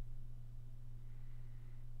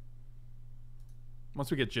 Once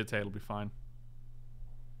we get Jitte, it'll be fine.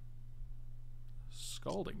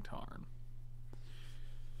 Scalding Tarn.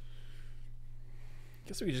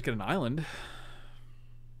 Guess we could just get an island.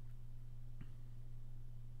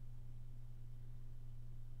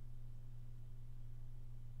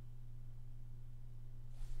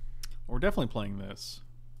 We're definitely playing this.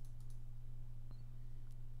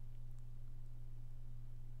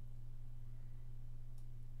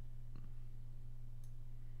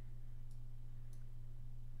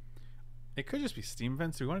 It could just be Steam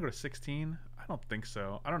Vents. Do we want to go to 16? I don't think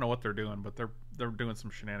so. I don't know what they're doing, but they're doing some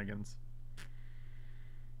shenanigans.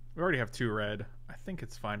 We already have 2 red. I think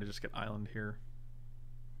it's fine to just get island here.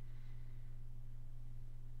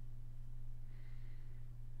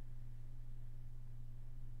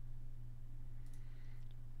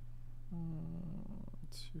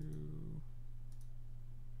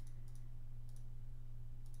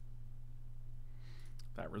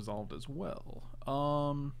 That resolved as well.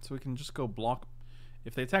 So we can just go block.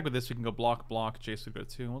 If they attack with this, we can go block, Jace would go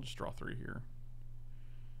 2. We'll just draw 3 here.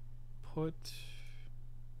 Put...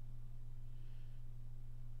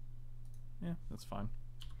 Yeah, that's fine.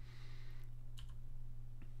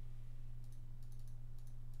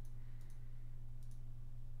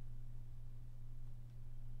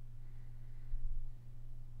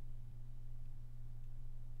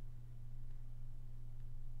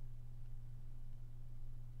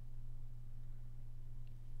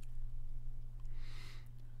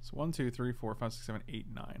 So 1, 2, 3, 4, 5, 6, 7, 8,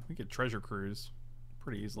 9. We get Treasure Cruise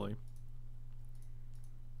pretty easily.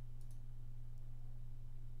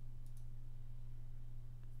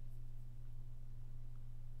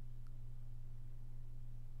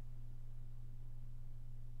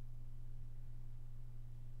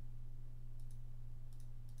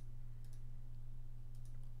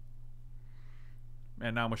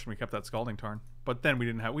 And now I'm wishing we kept that Scalding Tarn. But then we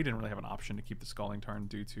didn't really have an option to keep the Scalding Tarn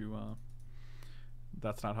due to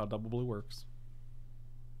that's not how double blue works.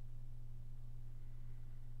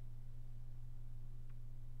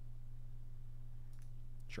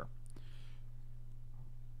 Sure.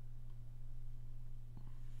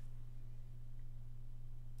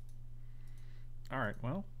 Alright,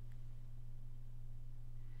 well.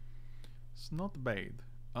 It's not bad.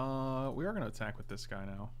 We are going to attack with this guy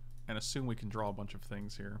now. And assume we can draw a bunch of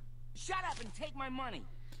things here. Shut up and take my money.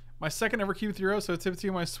 My second ever cube 3-0, so tip to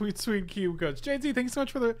you, my sweet, sweet cube coach. JZ, thanks so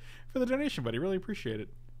much for the donation, buddy. Really appreciate it.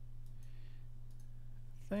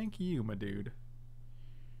 Thank you, my dude.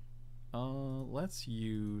 Let's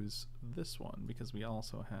use this one because we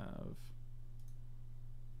also have...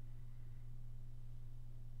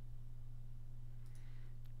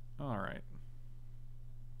 Alright.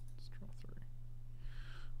 Let's draw 3.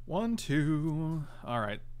 1, 2.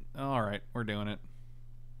 Alright. Alright, we're doing it.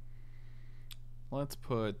 Let's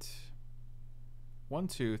put 1,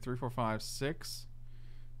 2, 3, 4, 5, 6.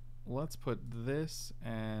 Let's put this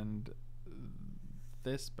and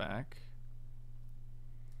this back.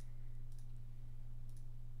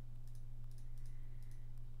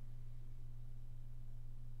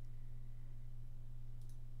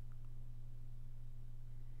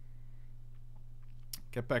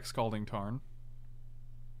 Get back Scalding Tarn.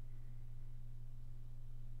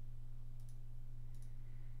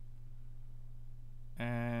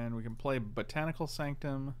 And we can play Botanical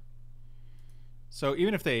Sanctum. So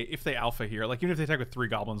even if they alpha here, like even if they attack with 3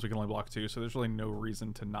 goblins, we can only block 2. So there's really no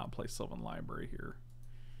reason to not play Sylvan Library here.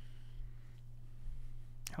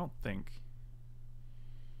 I don't think.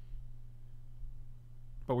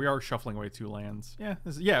 But we are shuffling away 2 lands. Yeah,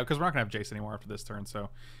 yeah, because we're not gonna have Jace anymore after this turn. So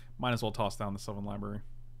might as well toss down the Sylvan Library.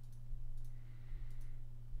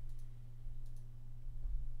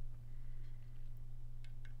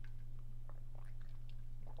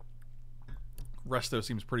 Resto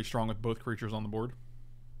seems pretty strong with both creatures on the board.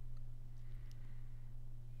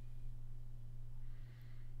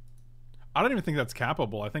 I don't even think that's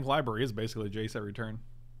capable. I think Library is basically Jace every turn.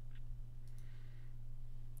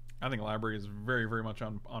 I think Library is very, very much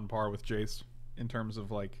on par with Jace in terms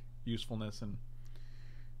of like usefulness and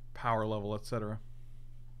power level, etc.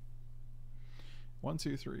 1,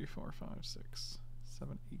 2, 3, 4, 5, 6,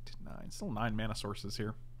 7, 8, 9. 9. Still 9 mana sources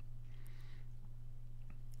here.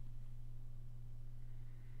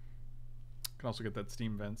 Can also get that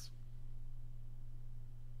Steam Vents.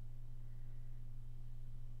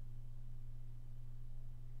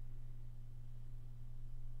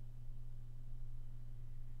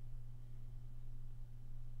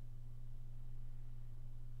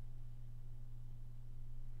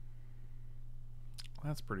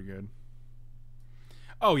 That's pretty good.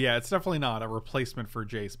 Oh yeah, it's definitely not a replacement for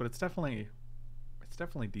Jace, but it's definitely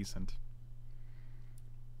decent.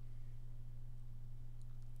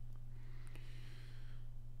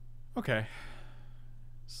 Okay.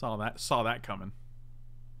 Saw that coming.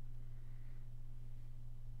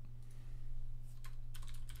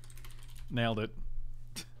 Nailed it.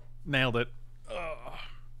 Nailed it. Ugh.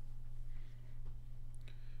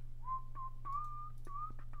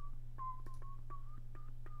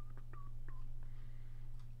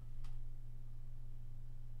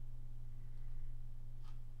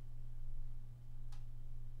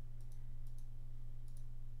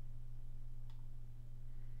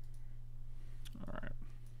 All right.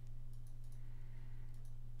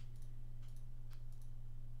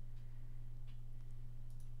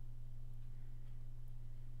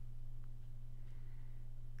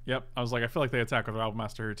 Yep, I was like, I feel like they attack with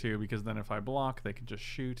Valvemaster here too, because then if I block, they can just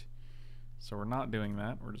shoot. So we're not doing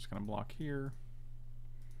that. We're just going to block here.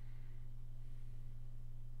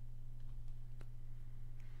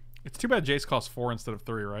 It's too bad Jace costs 4 instead of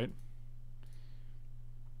 3, right?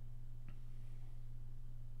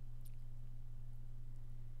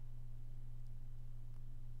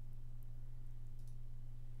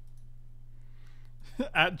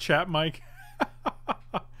 At chat, Mike.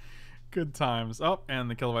 Good times. Oh, and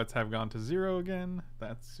the kilobytes have gone to 0 again.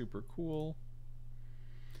 That's super cool.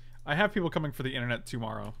 I have people coming for the internet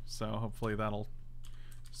tomorrow, so hopefully that'll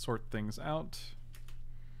sort things out.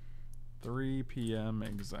 3 p.m.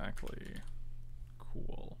 exactly.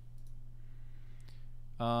 Cool.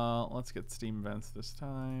 Let's get Steam Vents this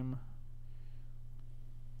time.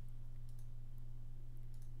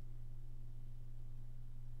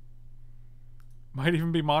 Might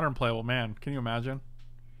even be modern playable. Man, can you imagine?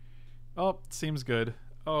 Oh, seems good.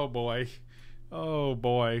 Oh boy. Oh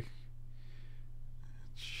boy.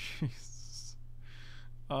 Jeez.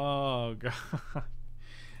 Oh god.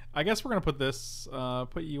 I guess we're gonna put this,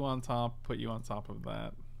 put you on top of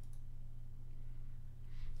that.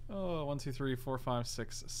 Oh, 1, 2, 3, 4, 5,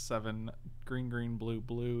 6, 7. Green, green, blue,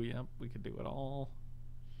 blue. Yep, we could do it all.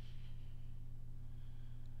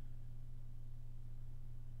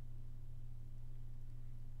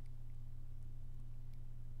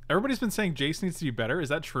 Everybody's been saying Jace needs to be better. Is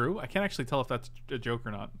that true? I can't actually tell if that's a joke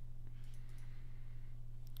or not.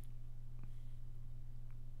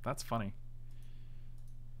 That's funny.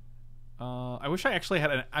 I wish I actually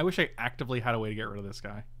had I wish I actively had a way to get rid of this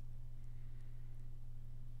guy.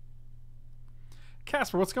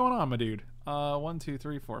 Casper, what's going on, my dude? 1, 2,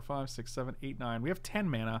 3, 4, 5, 6, 7, 8, 9. We have 10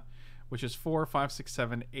 mana, which is 4, 5, 6,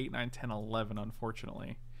 7, 8, 9, 10, 11,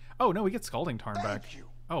 unfortunately. Oh, no, we get Scalding Tarn back.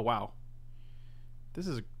 Oh, wow. This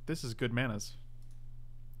is good manas.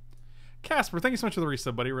 Casper, thank you so much for the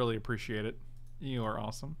resub, buddy. Really appreciate it. You are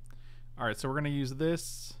awesome. All right, so we're going to use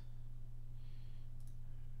this.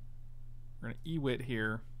 We're going to E-Wit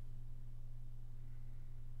here.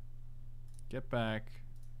 Get back.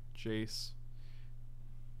 Jace.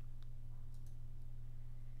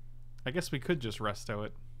 I guess we could just resto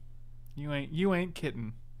it. You ain't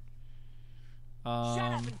kidding. Shut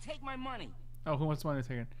up and take my money. Oh, who wants money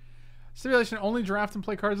taken? Stipulation, only draft and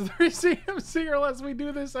play cards with 3 CMC or less. We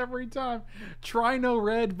do this every time. Try no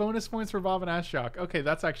red, bonus points for Bob and Ashok. Okay,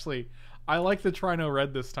 that's actually, I like the try no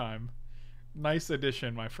red this time. Nice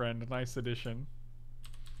addition, my friend. Nice addition.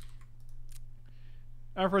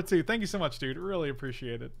 Effort 2, thank you so much, dude. Really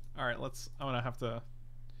appreciate it. All right, I'm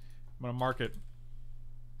gonna mark it.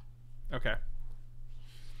 Okay.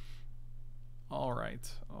 All right.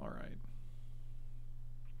 All right.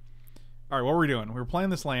 All right, what were we doing? We were playing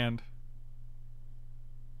this land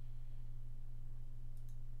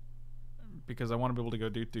because I want to be able to go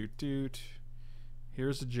doot, doot, doot.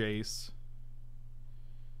 Here's a Jace.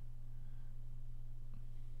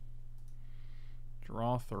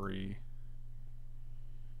 Draw 3.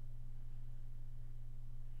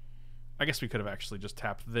 I guess we could have actually just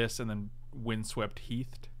tapped this and then Windswept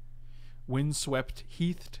Heathed. Windswept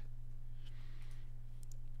Heathed.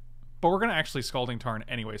 But we're going to actually Scalding Tarn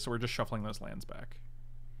anyway, so we're just shuffling those lands back.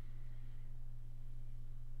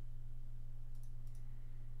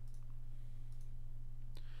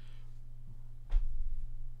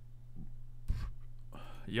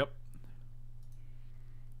 Yep.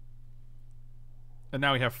 And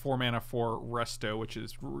now we have 4 mana for Resto, which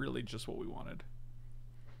is really just what we wanted.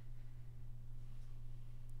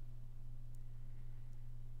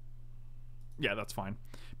 Yeah, that's fine.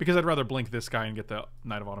 Because I'd rather blink this guy and get the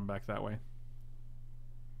Knight of Autumn back that way.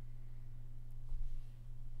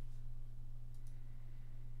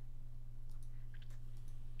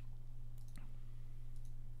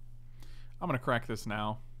 I'm going to crack this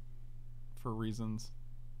now for reasons.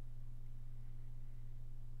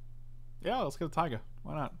 Yeah, let's get a Taiga.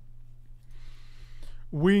 Why not?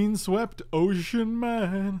 Windswept ocean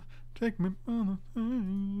man, take me on the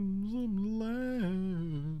things of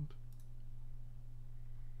land.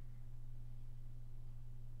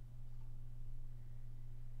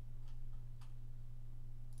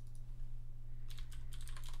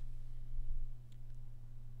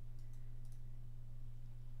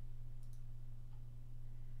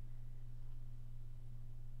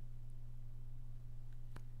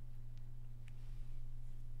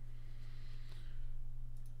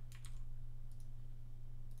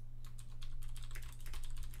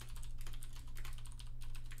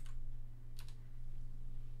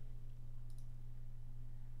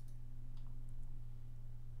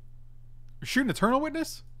 You're shooting Eternal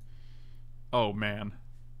Witness? Oh, man.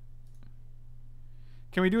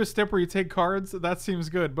 Can we do a step where you take cards? That seems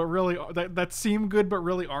good, but really... That seem good, but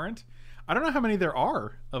really aren't? I don't know how many there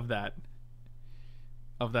are of that.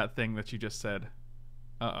 Of that thing that you just said.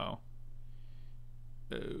 Uh-oh.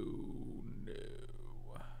 Oh, no.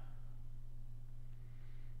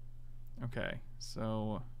 Okay,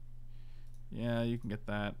 so... Yeah, you can get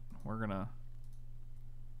that. We're gonna...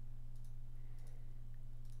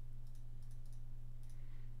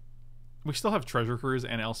 We still have Treasure Cruise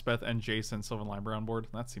and Elspeth and Jason Sylvan Library on board.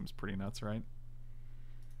 That seems pretty nuts, right?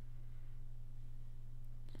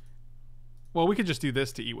 Well, we could just do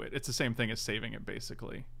this to Ewit. It's the same thing as saving it,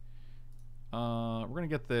 basically. We're going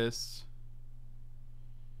to get this.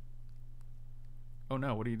 Oh,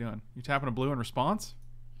 no. What are you doing? You tapping a blue in response?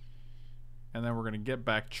 And then we're going to get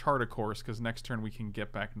back Chart a Course, because next turn we can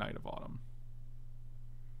get back Knight of Autumn.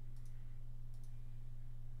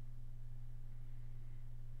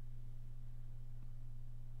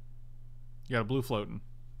 You got a blue floating.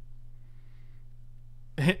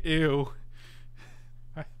 Ew.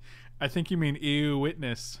 I think you mean ew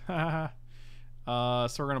witness. So we're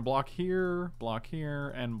going to block here,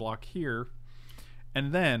 and block here.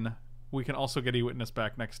 And then we can also get E-Witness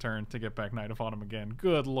back next turn to get back Knight of Autumn again.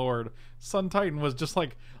 Good lord. Sun Titan was just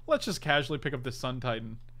like, let's just casually pick up this Sun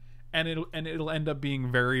Titan. And it'll end up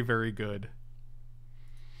being very, very good.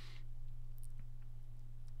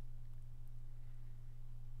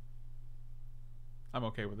 I'm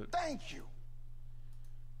okay with it. Thank you.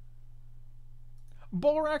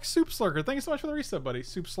 Bolrac Soup Slurker, thank you so much for the reset, buddy.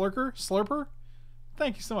 Soup Slurker? Slurper?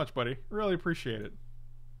 Thank you so much, buddy. Really appreciate it.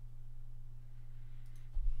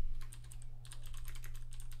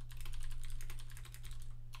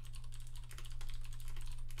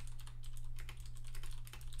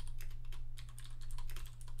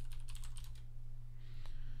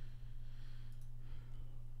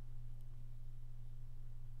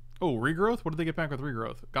 Oh, Regrowth? What did they get back with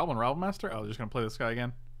Regrowth? Goblin Rabblemaster? Oh, they're just going to play this guy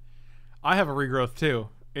again. I have a Regrowth too.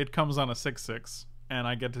 It comes on a 6/6, and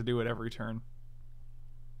I get to do it every turn.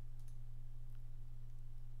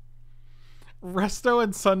 Resto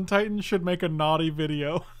and Sun Titan should make a naughty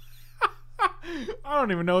video. I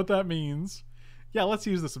don't even know what that means. Yeah, let's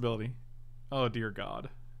use this ability. Oh, dear God.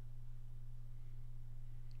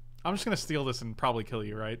 I'm just going to steal this and probably kill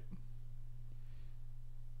you, right?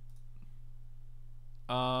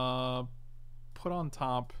 Put on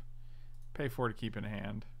top, pay 4 to keep in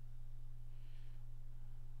hand.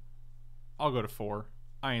 I'll go to 4.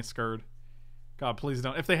 I ain't scared. God, please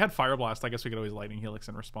don't. If they had Fire Blast, I guess we could always Lightning Helix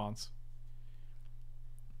in response.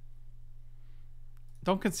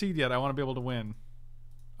 Don't concede yet. I want to be able to win.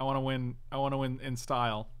 I want to win. I want to win in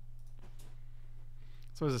style.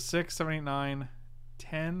 So is it 6, 7, 8, 9,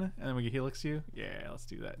 10, and then we can Helix you? Yeah, let's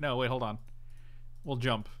do that. No, wait, hold on. We'll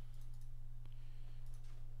jump.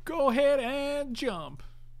 Go ahead and jump.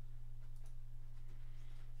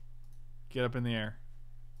 Get up in the air.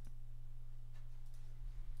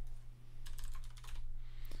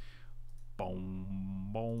 Boom,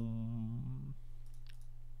 boom.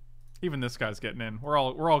 Even this guy's getting in. We're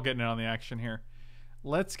all getting in on the action here.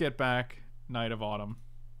 Let's get back Knight of Autumn.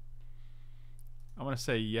 I'm gonna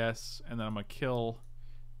say yes, and then I'm gonna kill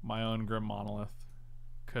my own Grim Monolith,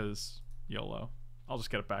 cause YOLO. I'll just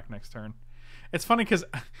get it back next turn. It's funny because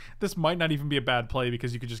this might not even be a bad play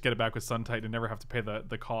because you could just get it back with Sun Titan and never have to pay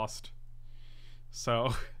the cost.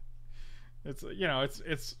 So it's, you know,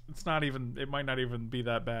 it's not even, it might not even be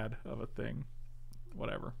that bad of a thing.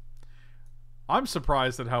 Whatever. I'm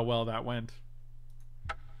surprised at how well that went.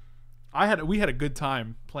 We had a good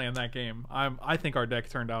time playing that game. I think our deck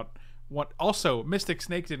turned out. What? Also, Mystic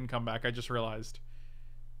Snake didn't come back. I just realized.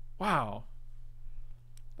 Wow.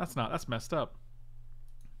 That's messed up.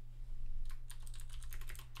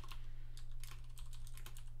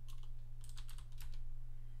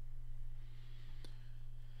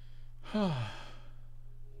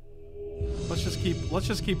 Let's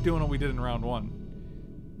just keep doing what we did in round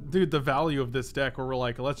 1. Dude, the value of this deck where we're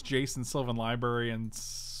like, let's Jason, Sylvan Library, and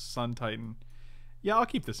Sun Titan. Yeah, I'll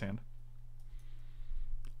keep this hand.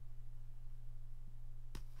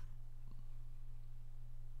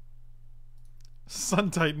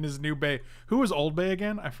 Sun Titan is New Bay. Who was Old Bay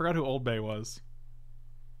again? I forgot who Old Bay was.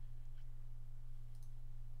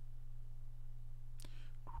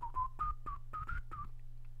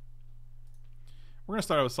 We're going to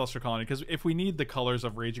start out with Celestial Colony, because if we need the colors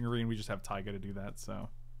of Raging Arena, we just have Taiga to do that, so.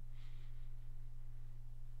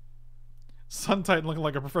 Sun Titan looking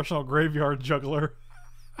like a professional graveyard juggler.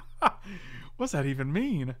 What's that even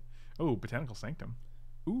mean? Oh, Botanical Sanctum.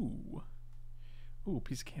 Ooh. Ooh,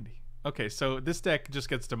 piece of candy. Okay, so this deck just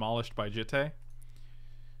gets demolished by Jitte.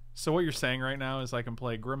 So what you're saying right now is I can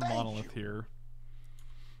play Grim Monolith here.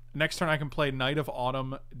 Next turn I can play Knight of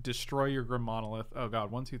Autumn, destroy your Grim Monolith. Oh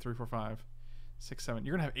god, 1, 2, 3, 4, 5, 6, 7.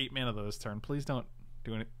 You're gonna have 8 mana this turn. Please don't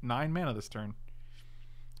do it. 9 mana this turn.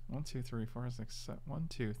 1, 2, 3, 4, 6, 7. 1,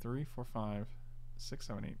 2, 3, 4, 5, 6,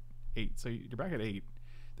 7, 8. 8. So you're back at 8.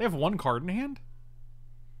 They have 1 card in hand?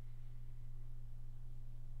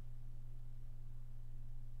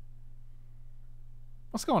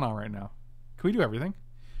 What's going on right now? Can we do everything?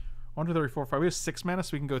 1, 2, 3, 4, 5. We have 6 mana, so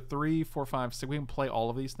we can go 3, 4, 5, 6. We can play all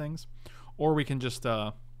of these things. Or we can just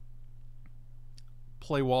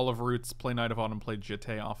play Wall of Roots, play Knight of Autumn, play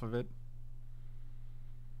Jitte off of it.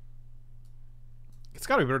 It's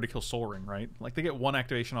gotta be better to kill Soul Ring, right? Like, they get 1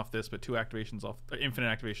 activation off this, but 2 activations off... infinite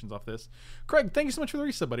activations off this. Craig, thank you so much for the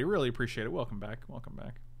reset, buddy. Really appreciate it. Welcome back. Welcome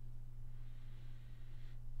back.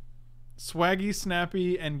 Swaggy,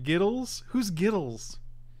 Snappy, and Giddles? Who's Giddles?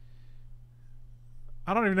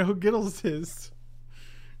 I don't even know who Giddles is.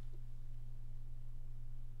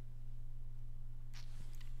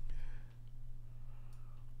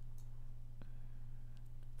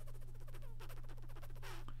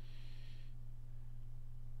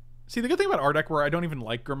 See, the good thing about our deck, where I don't even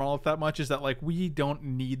like Grim Monolith that much, is that like we don't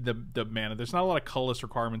need the mana. There's not a lot of colorless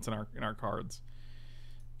requirements in our cards.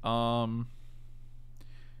 So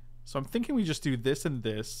I'm thinking we just do this and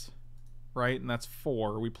this, right? And that's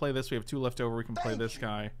 4. We play this. We have 2 left over. We can play this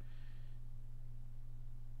guy.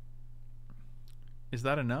 Is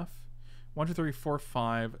that enough? 1, 2, 3, 4,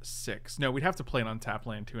 5, 6. No, we'd have to play an untapped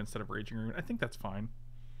land too instead of Raging Rune. I think that's fine.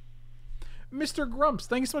 Mr. Grumps,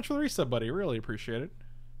 thank you so much for the resub, buddy. Really appreciate it.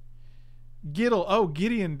 Giddle. Oh,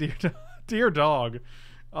 Gideon, dear dog.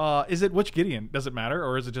 Is it which Gideon? Does it matter,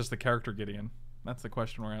 or is it just the character Gideon? That's the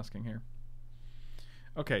question we're asking here.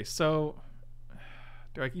 Okay, so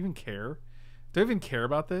do I even care? Do I even care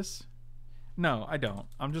about this? No, I don't.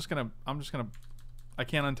 I'm just gonna I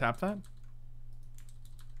can't untap that?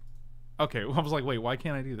 Okay, I was like, wait, why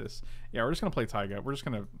can't I do this? Yeah, we're just gonna play Taiga. We're just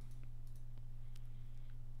gonna...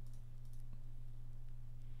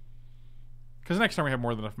 Because next turn we have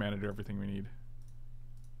more than enough mana to do everything we need.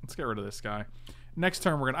 Let's get rid of this guy. Next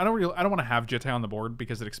turn we're gonna... I don't want to have Jitte on the board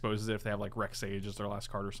because it exposes it if they have like Rex Sage as their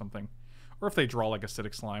last card or something. Or if they draw like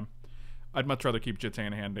Acidic Slime. I'd much rather keep Jitte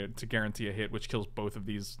in hand to guarantee a hit, which kills both of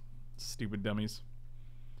these stupid dummies.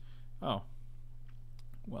 Oh.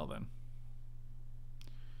 Well then.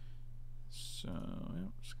 So, yeah,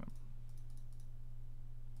 I'm just gonna...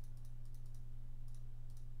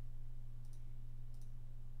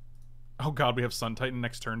 Oh god, we have Sun Titan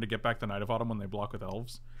next turn to get back the Knight of Autumn when they block with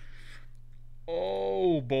elves.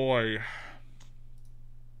 Oh boy.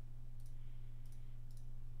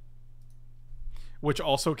 Which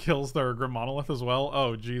also kills their Grim Monolith as well.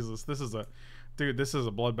 Oh Jesus, this is a... Dude, this is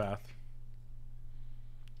a bloodbath.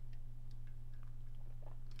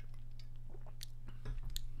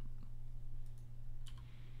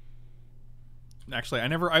 Actually,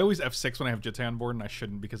 I always F6 when I have Jitte on board, and I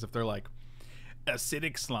shouldn't, because if they're like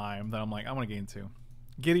Acidic Slime, then I'm like, I want to gain 2.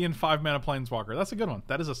 Gideon, 5 mana Planeswalker. That's a good one.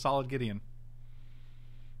 That is a solid Gideon.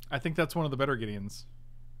 I think that's one of the better Gideons.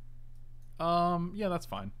 Yeah, that's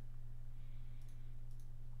fine.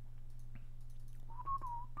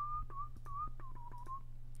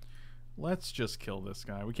 Let's just kill this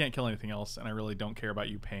guy. We can't kill anything else, and I really don't care about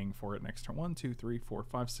you paying for it next turn. 1, 2, 3, 4,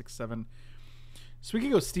 5, 6, 7. So we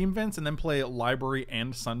could go Steam Vents and then play Library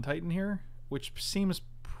and Sun Titan here, which seems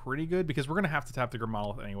pretty good because we're going to have to tap the Grim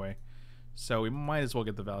Monolith anyway. So we might as well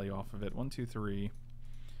get the value off of it. 1, 2, 3,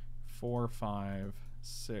 4, 5,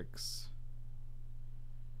 6.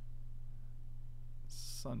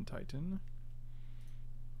 Sun Titan.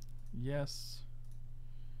 Yes.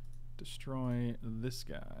 Destroy this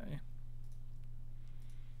guy.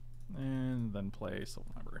 And then play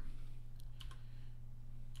Sylvan Library.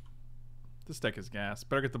 This deck is gas.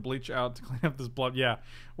 Better get the bleach out to clean up this blood. Yeah,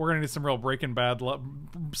 we're gonna need some real Breaking Bad,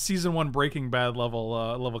 season 1 Breaking Bad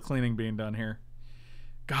level cleaning being done here.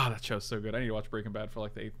 God, that show's so good. I need to watch Breaking Bad for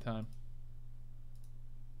like the 8th time.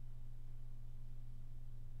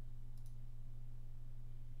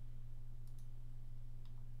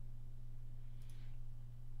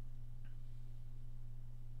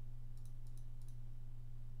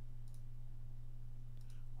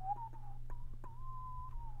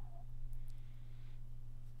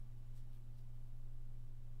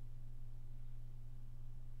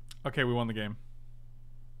 Okay, we won the game.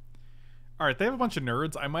 Alright, they have a bunch of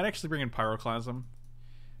nerds. I might actually bring in Pyroclasm.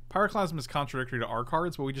 Pyroclasm is contradictory to our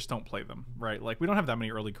cards, but we just don't play them, right? Like, we don't have that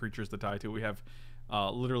many early creatures to tie to. We have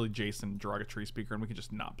literally Jason, Derogatory Speaker, and we can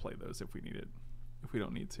just not play those if we need it. If we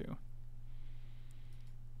don't need to.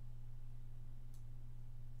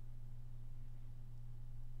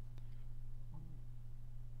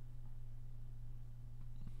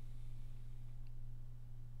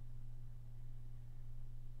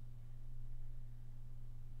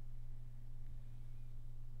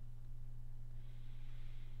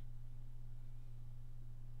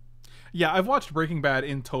 Yeah, I've watched Breaking Bad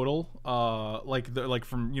in total, like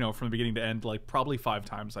from from the beginning to end, like probably 5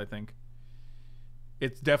 times. I think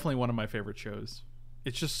it's definitely one of my favorite shows.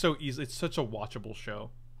 It's just so easy. It's such a watchable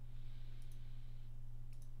show.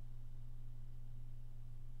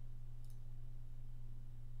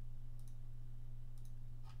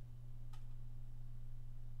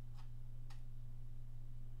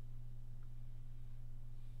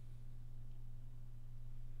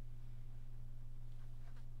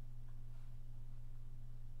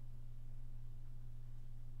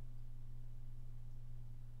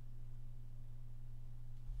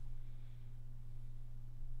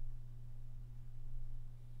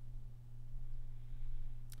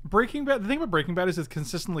 Breaking Bad. The thing about Breaking Bad is it's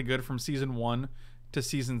consistently good from season 1 to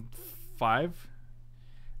season 5,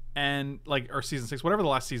 and or season 6, whatever the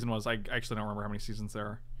last season was. I actually don't remember how many seasons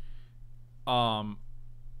there are.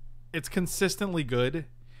 It's consistently good,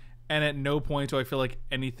 and at no point do I feel like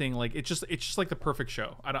anything it's just like the perfect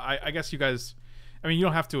show. I guess you guys, I mean, you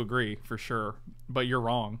don't have to agree for sure, but you're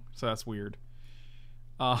wrong, so that's weird.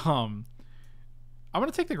 I'm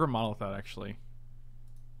gonna take the Grim Monolith out actually.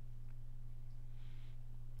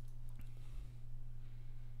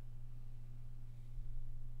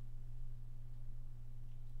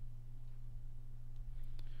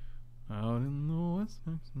 Out in the West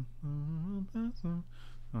Texas,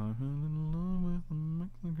 I'm in love with a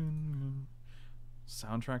Mexican.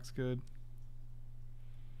 Soundtrack's good.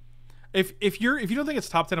 If you don't think it's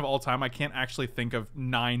top 10 of all time, I can't actually think of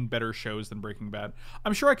 9 better shows than Breaking Bad.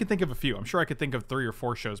 I'm sure I could think of a few. I'm sure I could think of 3 or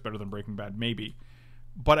 4 shows better than Breaking Bad, maybe.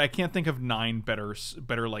 But I can't think of 9 better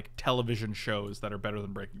like television shows that are better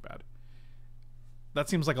than Breaking Bad. That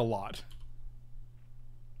seems like a lot.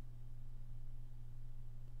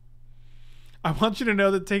 I want you to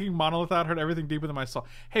know that taking Monolith out hurt everything deeper than my soul.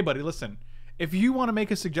 Hey, buddy, listen. If you want to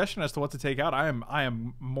make a suggestion as to what to take out, I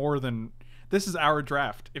am more than... This is our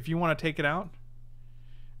draft. If you want to take it out,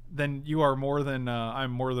 then you are more than...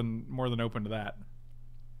 I'm more than open to that.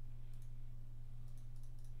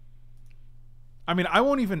 I mean,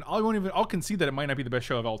 I'll concede that it might not be the best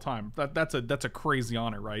show of all time. That's a crazy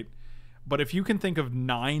honor, right? But if you can think of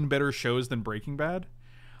 9 better shows than Breaking Bad...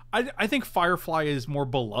 I think Firefly is more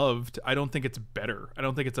beloved. I don't think it's better. I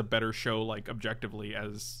don't think it's a better show, like, objectively,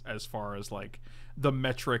 as far as, like, the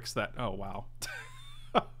metrics that... Oh, wow.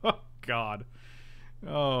 Oh, God.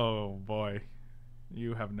 Oh, boy.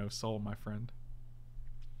 You have no soul, my friend.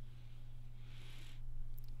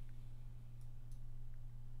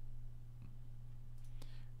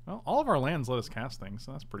 Well, all of our lands let us cast things,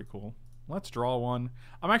 so that's pretty cool. Let's draw one.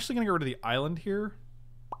 I'm actually going to get rid of the island here,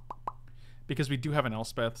 because we do have an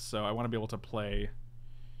Elspeth, so I want to be able to play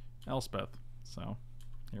Elspeth. So,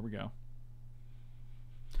 here we go.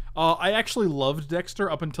 I actually loved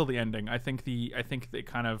Dexter up until the ending. I think they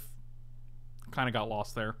kind of got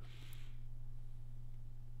lost there.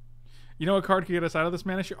 You know what card could get us out of this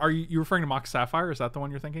man issue? Are you referring to Mox Sapphire? Is that the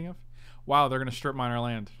one you're thinking of? Wow, they're gonna strip mine our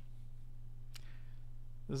land.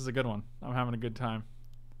 This is a good one. I'm having a good time.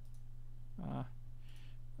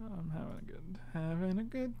 I'm having a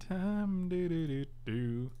good time. Do do do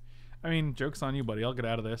do. I mean, joke's on you, buddy. I'll get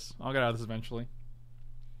out of this. I'll get out of this eventually.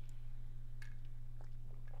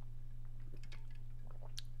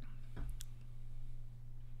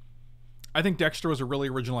 I think Dexter was a really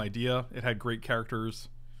original idea. It had great characters.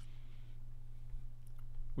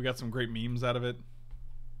 We got some great memes out of it.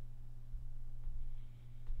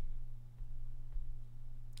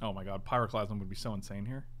 Oh my god, Pyroclasm would be so insane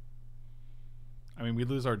here. I mean, we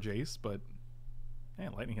lose our Jace, but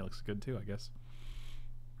man, Lightning Heal looks good too, I guess.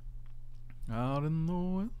 Out in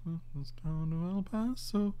the west town of El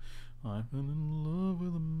Paso, I fell in love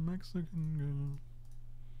with a Mexican girl.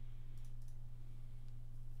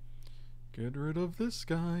 Get rid of this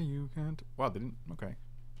guy, you can't. Wow, they didn't. Okay.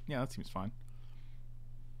 Yeah, that seems fine.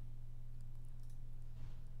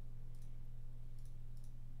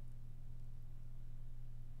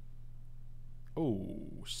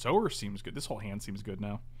 Oh, Sower seems good. This whole hand seems good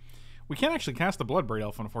now. We can't actually cast the Bloodbraid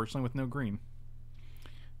Elf, unfortunately, with no green.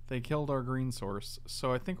 They killed our green source.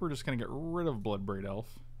 So I think we're just going to get rid of Bloodbraid Elf.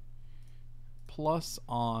 Plus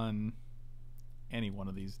on any one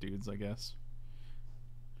of these dudes, I guess.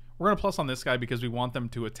 We're going to plus on this guy because we want them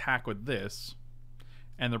to attack with this.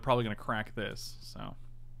 And they're probably going to crack this, so...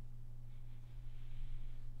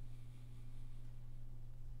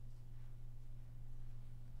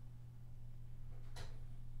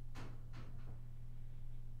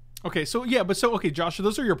 Okay, so yeah, but so okay, Josh,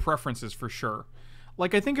 those are your preferences for sure.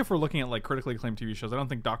 Like, I think if we're looking at like critically acclaimed TV shows, I don't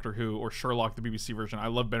think Doctor Who or Sherlock, the BBC version, I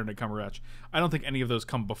love Benedict Cumberbatch. I don't think any of those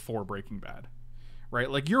come before Breaking Bad,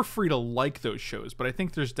 right? Like, you're free to like those shows, but I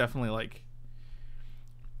think there's definitely like,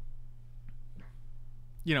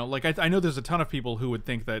 you know, like I know there's a ton of people who would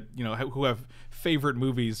think that, you know, who have favorite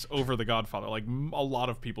movies over The Godfather. Like, a lot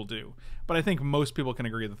of people do, but I think most people can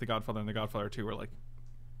agree that The Godfather and The Godfather 2 are like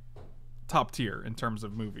top tier in terms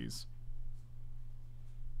of movies.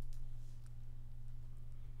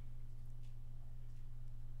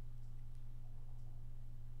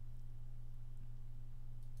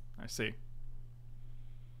 I see.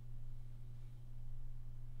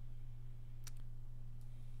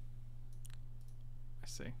 I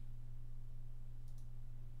see.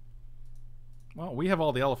 Well, we have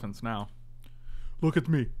all the elephants now. Look at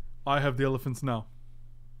me. I have the elephants now.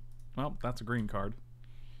 Well, that's a green card.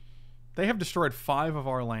 They have destroyed 5 of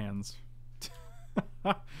our lands.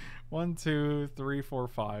 1, 2, 3, 4,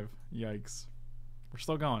 5. Yikes. We're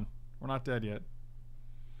still going. We're not dead yet.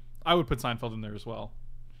 I would put Seinfeld in there as well.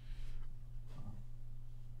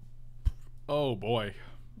 Oh boy.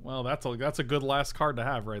 Well, that's a good last card to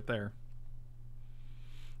have right there.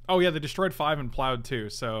 Oh yeah, they destroyed 5 and plowed 2,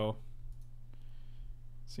 so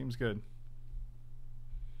seems good.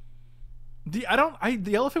 The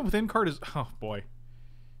Elephant Within card is, oh boy.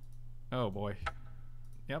 Oh boy.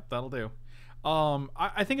 Yep, that'll do.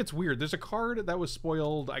 I think it's weird. There's a card that was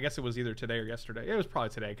spoiled. I guess it was either today or yesterday. It was probably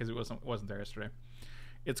today because it wasn't there yesterday.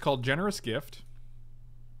 It's called Generous Gift,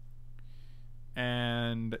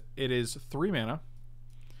 and it is 3 mana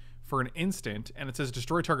for an instant, and it says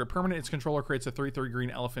destroy target permanent. Its controller creates a 3/3 green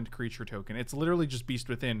elephant creature token. It's literally just Beast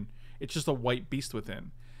Within. It's just a white Beast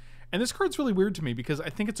Within. And this card's really weird to me because I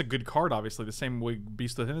think it's a good card, obviously, the same way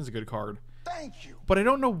Beast Within is a good card. Thank you. But I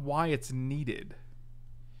don't know why it's needed.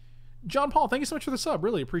 John Paul, thank you so much for the sub.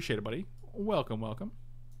 Really appreciate it, buddy. Welcome, welcome.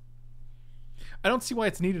 I don't see why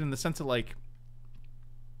it's needed in the sense that, like,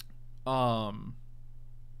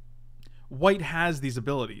 white has these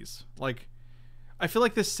abilities. Like, I feel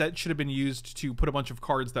like this set should have been used to put a bunch of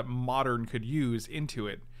cards that Modern could use into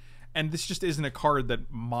it. And this just isn't a card that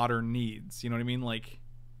Modern needs. You know what I mean? Like,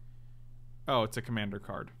 oh, it's a commander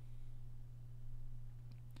card.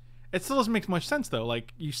 It still doesn't make much sense, though.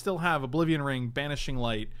 Like, you still have Oblivion Ring, Banishing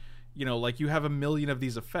Light. You know, like, you have a million of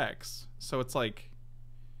these effects. So it's like,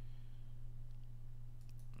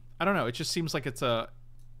 I don't know. It just seems like it's a,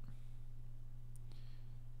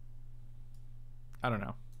 I don't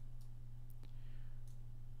know.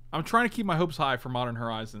 I'm trying to keep my hopes high for Modern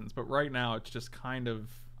Horizons, but right now it's just kind of,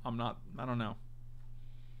 I don't know.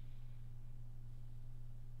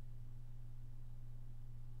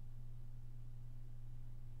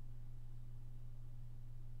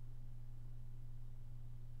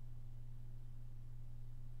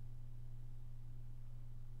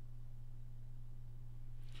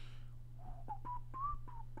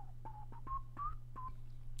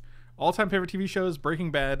 All-time favorite TV shows: Breaking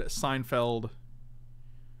Bad, Seinfeld.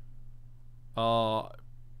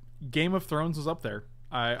 Game of Thrones was up there.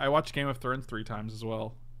 I watched Game of Thrones 3 times as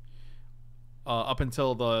well. Up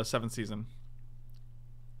until the 7th season.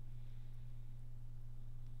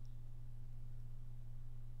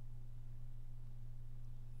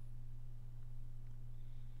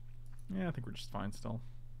 Yeah, I think we're just fine still.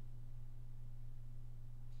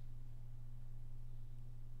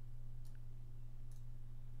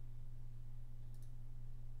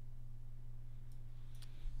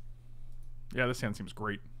 Yeah, this hand seems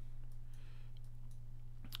great.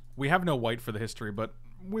 We have no white for the history, but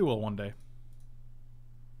we will one day.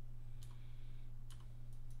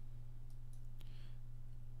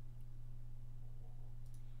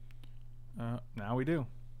 Now we do.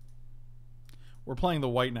 We're playing the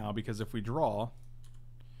white now because if we draw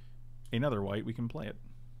another white, we can play it.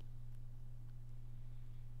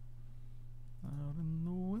 Out in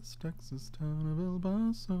the West Texas town of El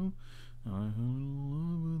Paso, I fell in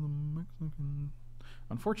love with a Mexican.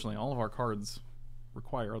 Unfortunately, all of our cards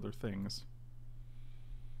require other things.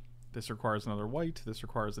 This requires another white. This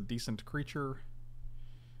requires a decent creature.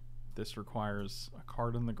 This requires a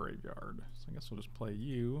card in the graveyard. So I guess we'll just play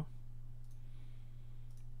you.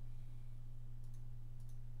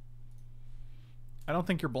 I don't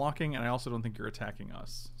think you're blocking, and I also don't think you're attacking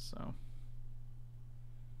us, so.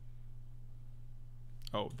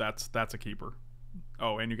 Oh, that's a keeper.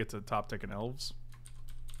 Oh, and you get to top tick an elves.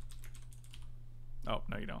 Oh,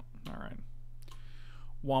 no you don't. Alright.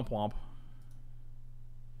 Womp womp.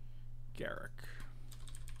 Garrick.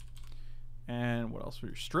 And what else for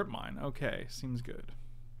your strip mine? Okay, seems good.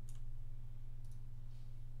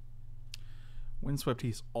 Windswept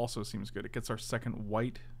Heath also seems good. It gets our second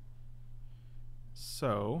white.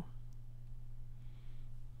 So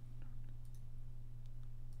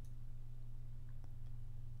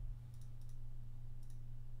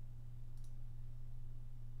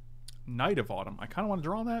Night of Autumn. I kind of want to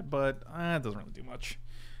draw that, but it doesn't really do much.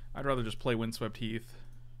 I'd rather just play Windswept Heath.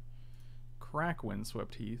 Crack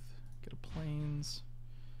Windswept Heath. Get a Plains.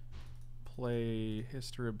 Play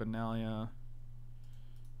History of Benalia.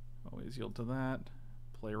 Always yield to that.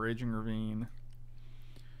 Play Raging Ravine.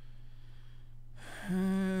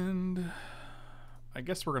 And I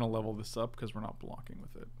guess we're going to level this up because we're not blocking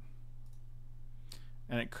with it.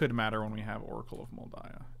 And it could matter when we have Oracle of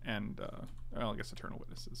Moldiah. And, well, I guess Eternal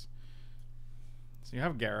Witnesses. So you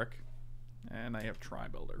have Garrick. And I have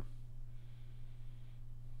Tri-Builder.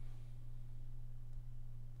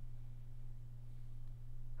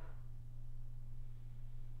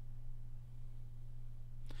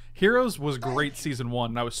 Heroes was great season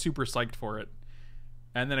 1, and I was super psyched for it.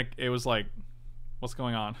 And then it was like, what's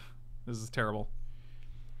going on? This is terrible.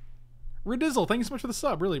 Ridizzle, thank you so much for the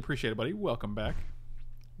sub. Really appreciate it, buddy. Welcome back.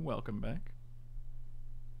 Welcome back.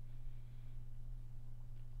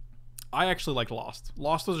 I actually liked Lost.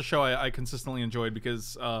 Lost was a show I consistently enjoyed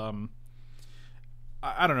because, I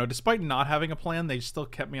don't know, despite not having a plan, they still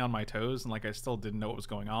kept me on my toes, and like I still didn't know what was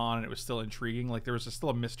going on, and it was still intriguing. Like there was still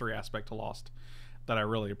a mystery aspect to Lost that I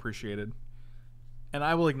really appreciated. And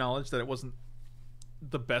I will acknowledge that it wasn't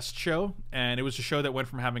the best show, and it was a show that went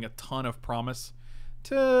from having a ton of promise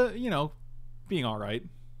to, you know, being all right.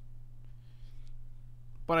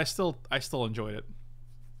 But I still enjoyed it.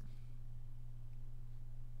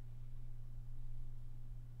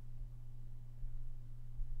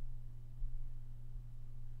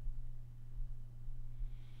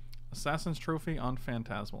 Assassin's Trophy on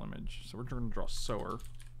Phantasmal Image. So we're going to draw Sower.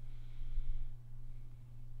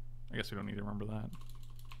 I guess we don't need to remember that.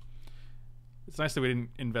 It's nice that we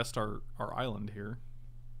didn't invest our island here.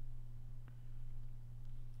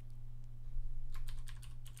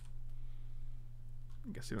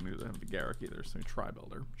 I guess you don't need to have the Garrick either, so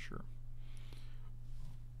Tri-Builder, sure.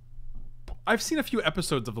 I've seen a few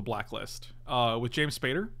episodes of The Blacklist with James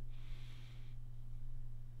Spader.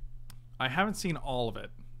 I haven't seen all of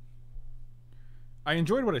it. I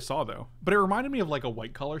enjoyed what I saw, though. But it reminded me of like a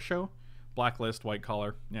white collar show. Blacklist, white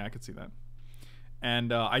collar. Yeah, I could see that.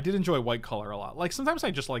 And I did enjoy White Collar a lot. Like sometimes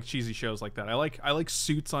I just like cheesy shows like that. I like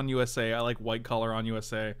Suits on USA. I like White Collar on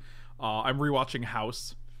USA. I'm rewatching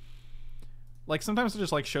House. Like sometimes I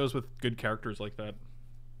just like shows with good characters like that.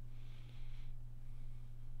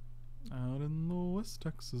 Out in the West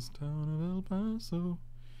Texas town of El Paso.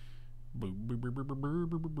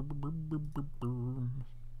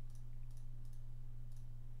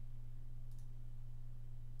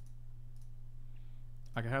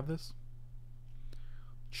 I can have this.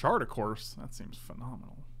 Chart, of course. That seems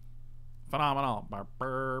phenomenal. Phenomenal.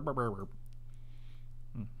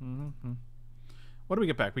 What do we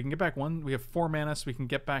get back? We can get back one. We have 4 mana, so we can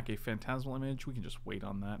get back a Phantasmal Image. We can just wait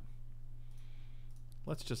on that.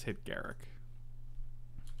 Let's just hit Garrick.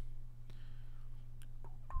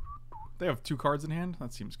 They have 2 cards in hand.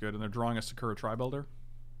 That seems good. And they're drawing a Sakura Tri-Builder.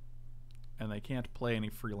 And they can't play any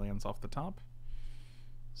free lands off the top.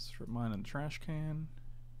 Strip mine in the trash can.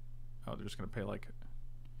 Oh, they're just going to pay like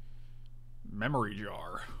Memory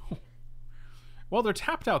Jar. Well, they're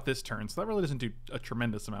tapped out this turn, so that really doesn't do a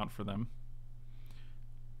tremendous amount for them.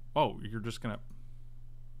 Oh, you're just going to...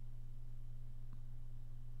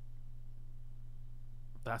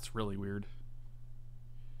 That's really weird.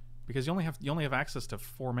 Because you only have access to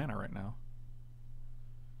 4 mana right now.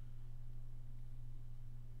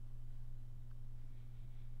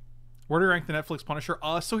 Where do you rank the Netflix Punisher?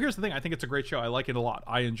 So here's the thing. I think it's a great show. I like it a lot.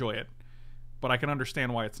 I enjoy it. But I can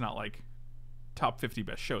understand why it's not like top 50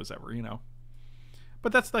 best shows ever, you know.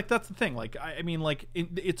 But that's the thing. Like I mean, like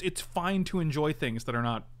it's fine to enjoy things that are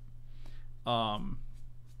not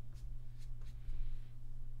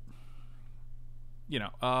you know,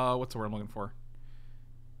 what's the word I'm looking for?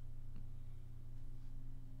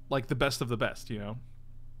 Like the best of the best, you know.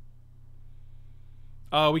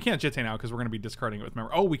 We can't Jitte now because we're going to be discarding it with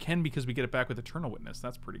memory. Oh, we can because we get it back with Eternal Witness.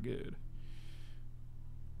 That's pretty good.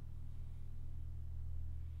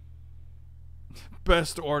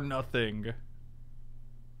 Best or nothing.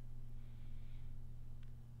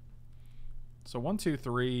 So 1, 2,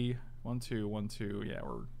 3, 1, 2, 1, 2. Yeah,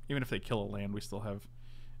 we're even if they kill a land, we still have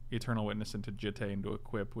Eternal Witness into Jitte into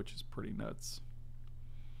equip, which is pretty nuts.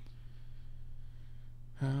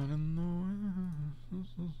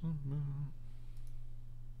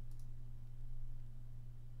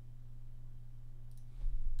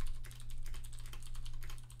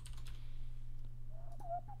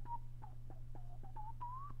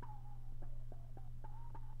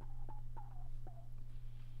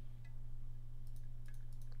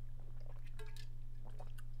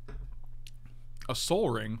 A Soul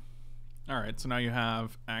Ring. All right, so now you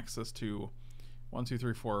have access to 1, 2,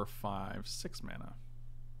 3, 4, 5, 6 mana.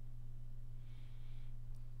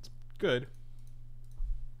 It's good.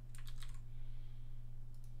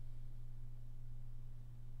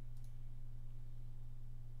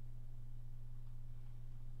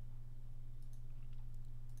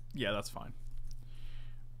 Yeah, that's fine.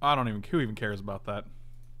 I don't even... Who even cares about that?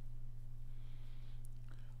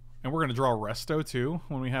 And we're going to draw Resto, too,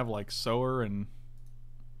 when we have, like, Sower and...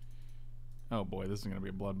 Oh, boy, this is going to be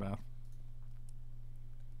a bloodbath.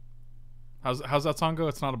 How's that song go?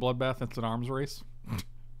 It's not a bloodbath, it's an arms race?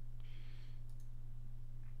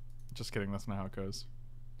 Just kidding, that's not how it goes.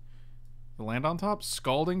 The land on top?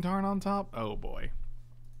 Scalding Tarn on top? Oh, boy.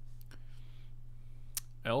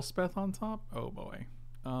 Elspeth on top? Oh, boy.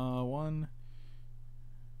 1...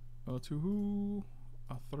 a 2...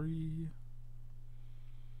 a 3...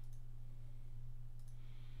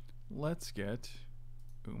 Let's get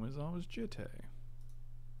Umezawa's Jitte.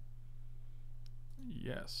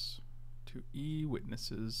 Yes. To E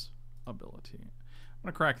Witness's ability. I'm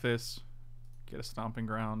going to crack this. Get a Stomping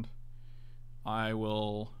Ground. I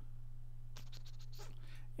will...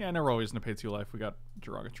 Yeah, never always going to pay 2 life. We got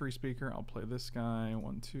Jiraga Tree Speaker. I'll play this guy.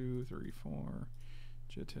 1, 2, 3, 4.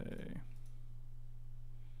 Jitte.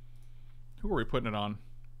 Who are we putting it on?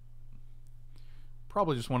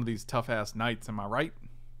 Probably just one of these tough-ass knights, am I right?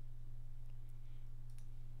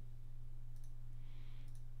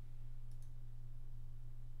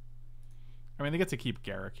 I mean, they get to keep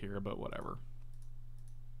Garrick here, but whatever.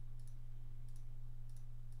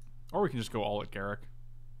 Or we can just go all at Garrick.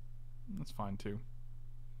 That's fine, too.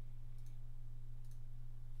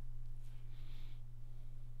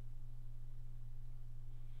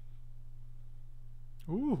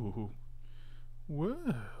 Ooh. Whoa.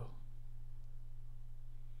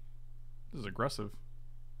 This is aggressive.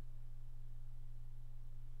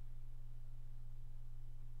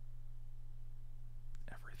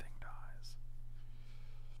 Everything dies.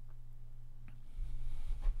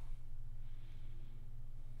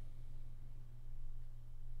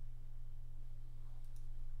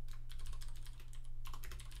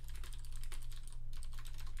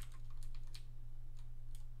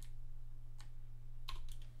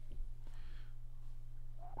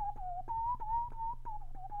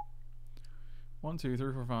 One, two,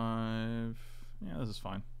 three, four, five. Yeah, this is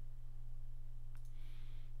fine.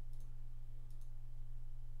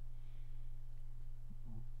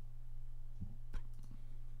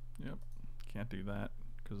 Yep, can't do that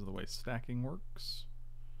because of the way stacking works.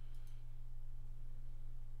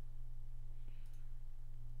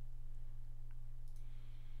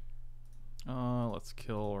 Let's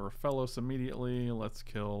kill Orphelos immediately. Let's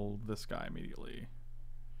kill this guy immediately.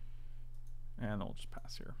 And then we'll just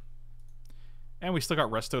pass here. And we still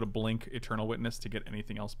got Resto to blink Eternal Witness to get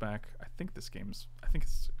anything else back. I think this game's... I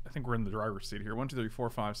think we're in the driver's seat here. 1, 2, 3, 4,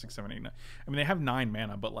 5, 6, 7, 8, 9. I mean, they have 9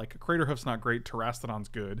 mana, but like Craterhoof's not great. Terastodon's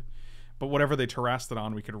good. But whatever they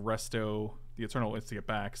Terastodon, we could Resto the Eternal Witness to get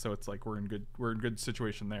back. So it's like we're in good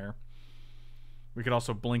situation there. We could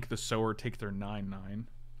also blink the Sower, take their 9/9.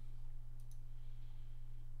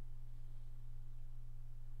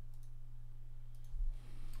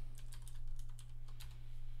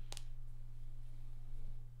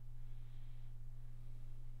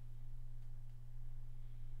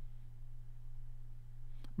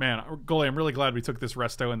 Man, Goalie, I'm really glad we took this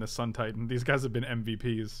Resto and this Sun Titan. These guys have been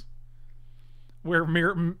MVPs.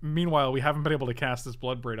 Meanwhile, we haven't been able to cast this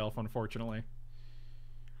Bloodbraid Elf, unfortunately.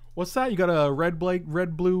 What's that? You got a red,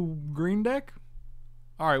 blue, green deck?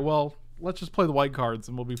 Alright, well, let's just play the white cards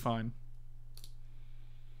and we'll be fine.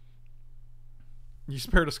 You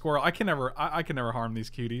spared a squirrel. I can never harm these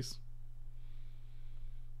cuties.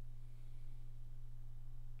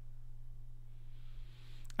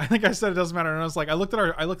 I think I said it doesn't matter, and I was like, I looked at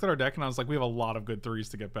our deck, and I was like, we have a lot of good 3s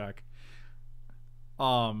to get back.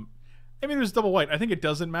 I mean, it was double white. I think it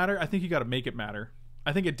doesn't matter. I think you got to make it matter.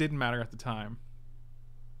 I think it didn't matter at the time.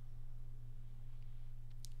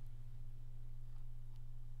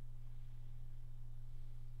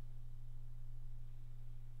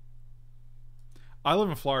 I live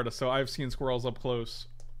in Florida, so I've seen squirrels up close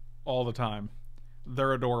all the time.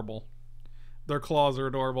 They're adorable. Their claws are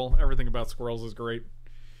adorable. Everything about squirrels is great.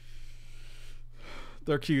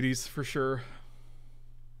 They're cuties, for sure.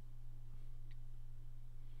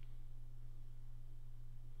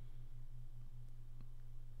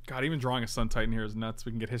 God, even drawing a Sun Titan here is nuts.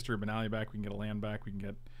 We can get History of Benalia back. We can get a land back. We can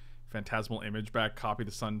get Phantasmal Image back. Copy the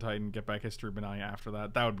Sun Titan. Get back History of Benalia after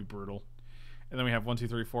that. That would be brutal. And then we have 1, 2,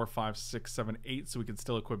 3, 4, 5, 6, 7, 8. So we can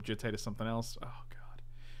still equip Jitte to something else. Oh, God.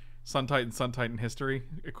 Sun Titan History.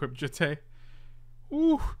 Equip Jitte.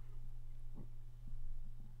 Ooh.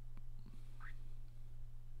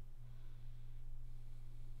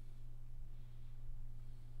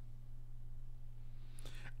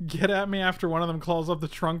 Get at me after one of them claws up the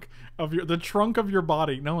trunk of your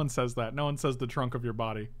body. No one says that. No one says the trunk of your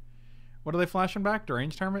body. What are they flashing back?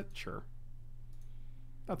 Deranged Hermit? Sure.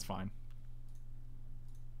 That's fine.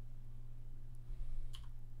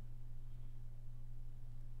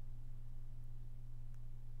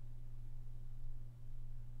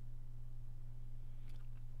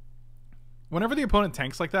 Whenever the opponent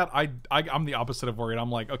tanks like that, I'm the opposite of worried. I'm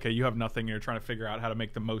like, okay, you have nothing. You're trying to figure out how to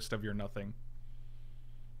make the most of your nothing.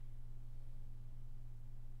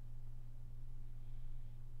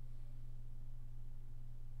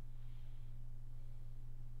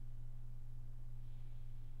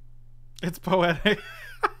 It's poetic.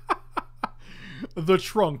 The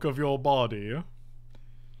trunk of your body.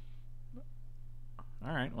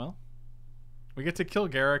 Alright, well. We get to kill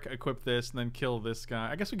Garrick, equip this, and then kill this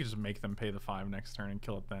guy. I guess we could just make them pay the 5 next turn and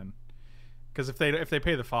kill it then. Because if they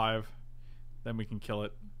pay the 5, then we can kill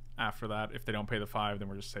it after that. If they don't pay the 5, then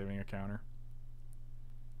we're just saving a counter.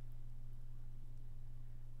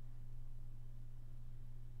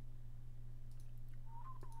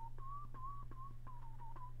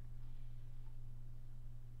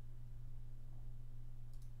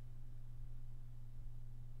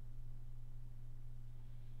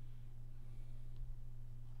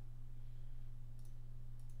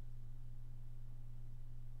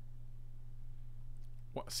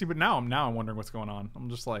 See, but now I'm wondering what's going on. I'm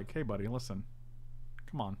just like, hey, buddy, listen.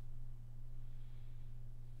 Come on.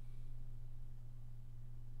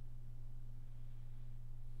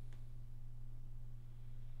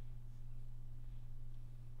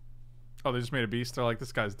 Oh, they just made a beast? They're like,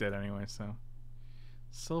 this guy's dead anyway, so.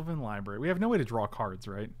 Sylvan Library. We have no way to draw cards,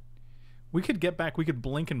 right? We could get back, we could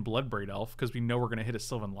blink and Bloodbraid Elf, because we know we're going to hit a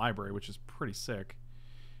Sylvan Library, which is pretty sick.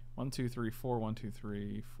 1, 2, 3, 4, 1, 2,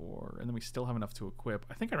 3, 4. And then we still have enough to equip.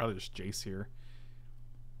 I think I'd rather just Jace here.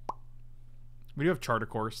 We do have Charter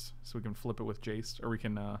Course, so we can flip it with Jace. Or we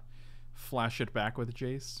can flash it back with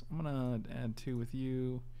Jace. I'm going to add 2 with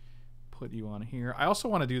you. Put you on here. I also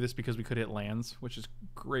want to do this because we could hit lands, which is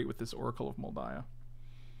great with this Oracle of Moldiah.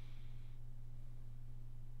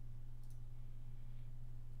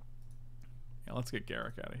 Yeah, let's get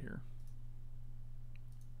Garrick out of here.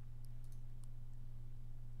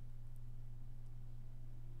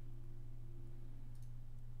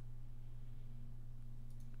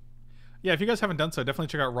 Yeah, if you guys haven't done so, definitely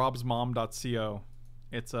check out robsmom.co.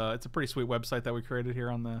 It's a pretty sweet website that we created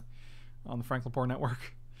here on the Frank Lepore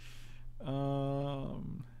network.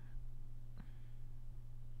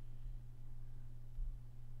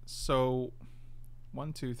 So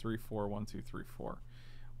 1, 2, 3, 4, 1, 2, 3, 4.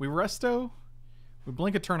 We resto, we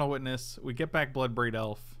blink Eternal Witness, we get back Bloodbraid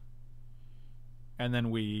Elf, and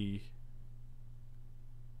then we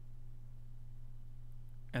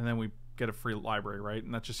get a free library, right?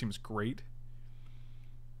 And that just seems great.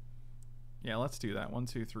 Yeah, let's do that. 1,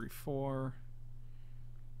 2, 3, 4.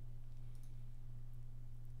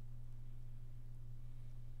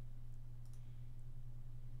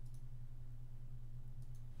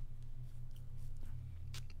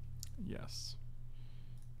 Yes.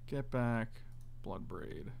 Get back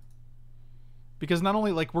Bloodbraid. Because not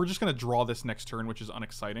only, like, we're just going to draw this next turn, which is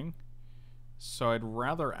unexciting. So I'd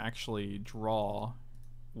rather actually draw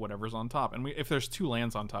whatever's on top. And if there's 2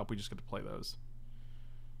 lands on top, we just get to play those.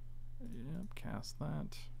 Yep, cast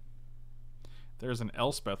that. There's an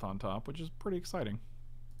Elspeth on top, which is pretty exciting.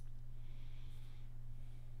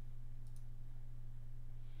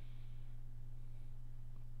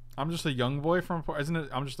 I'm just a young boy from a poor... Isn't it?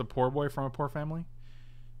 I'm just a poor boy from a poor family.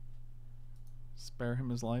 Spare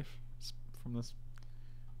him his life from this...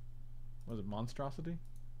 Was it monstrosity?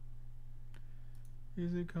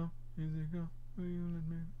 Easy come, easy go. Will you let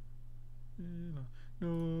me?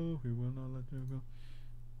 No, he will not let you go.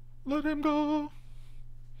 Let him go.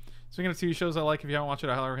 Speaking of TV shows I like, if you haven't watched it,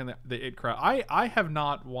 I highly recommend the It Crowd. I have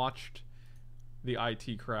not watched the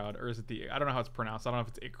IT Crowd, or is it the... I don't know how it's pronounced. I don't know if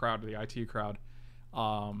it's It Crowd or the IT Crowd.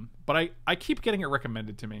 But I keep getting it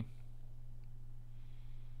recommended to me.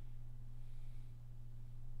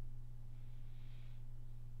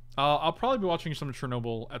 I'll probably be watching some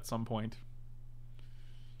Chernobyl at some point.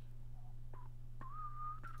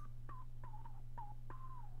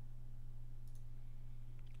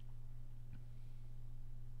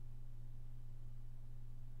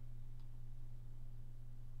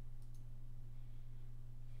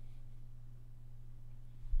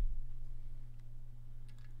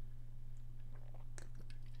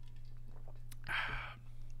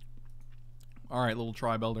 All right, little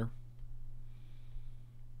tri-builder.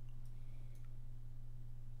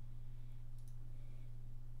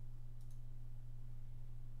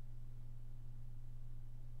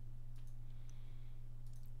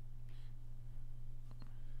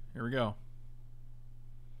 Here we go.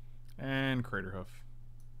 And Craterhoof.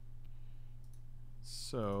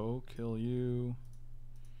 So, kill you.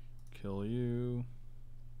 Kill you.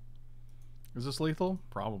 Is this lethal?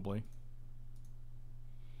 Probably.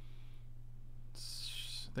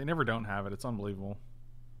 They never don't have it. It's unbelievable.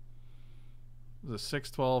 This is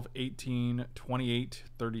 6, 12, 18, 28,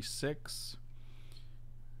 36.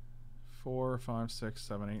 4, 5, 6,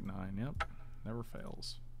 7, 8, 9. Yep. Never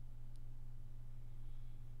fails.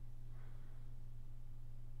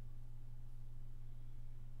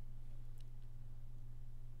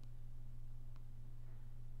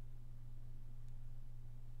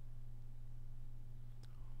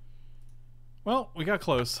 Well, we got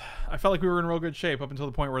close. I felt like we were in real good shape up until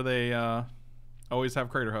the point where they always have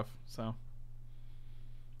Craterhoof. So,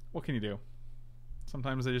 what can you do?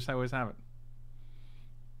 Sometimes they just always have it.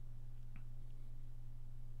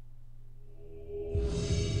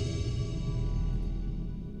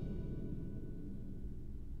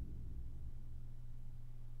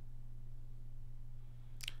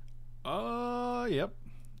 Yep.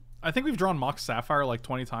 I think we've drawn Mox Sapphire like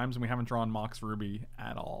 20 times, and we haven't drawn Mox Ruby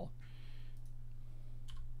at all.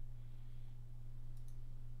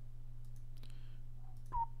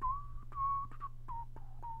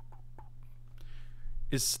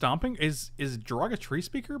 Is Stomping... Is Draga Tree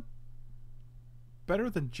Speaker better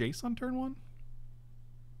than Jace on turn 1?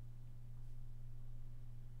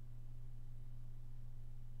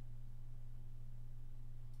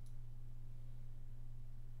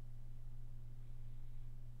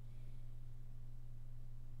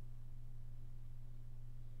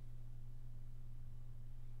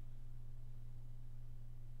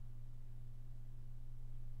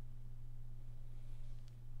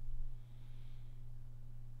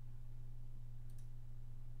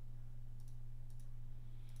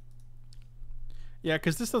 Yeah,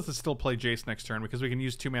 because this doesn't still play Jace next turn, because we can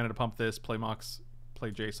use 2 mana to pump this, play Mox,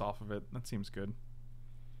 play Jace off of it. That seems good.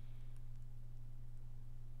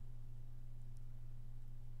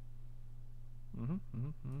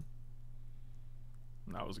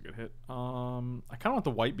 That was a good hit. I kind of want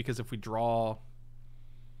the white, because if we draw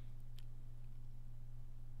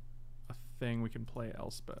a thing, we can play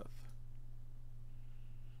Elspeth.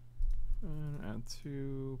 And add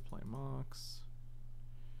 2, play Mox,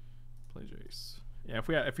 play Jace. Yeah,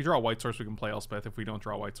 if we draw a white source, we can play Elspeth. If we don't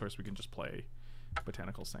draw a white source, we can just play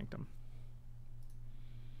Botanical Sanctum.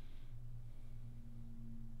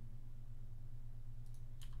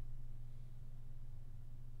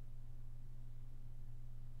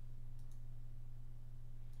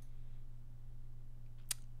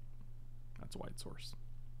 That's a white source.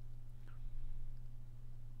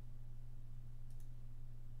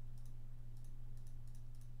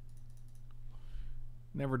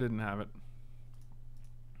 Never didn't have it.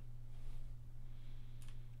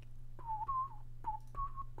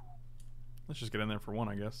 Let's just get in there for 1,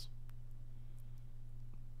 I guess.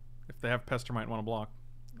 If they have Pestermite and want to block,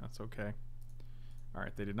 that's okay.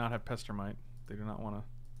 Alright, they did not have Pestermite. They do not want to...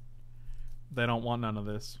 They don't want none of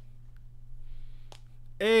this.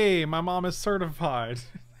 Hey, my mom is certified.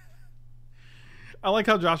 I like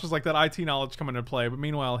how Josh was like, that IT knowledge come into play, but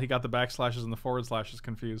meanwhile, he got the backslashes and the forward slashes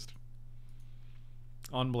confused.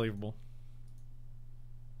 Unbelievable.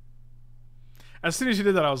 As soon as you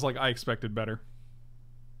did that, I was like, I expected better.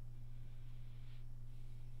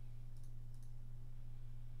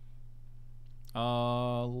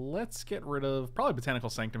 Let's get rid of probably Botanical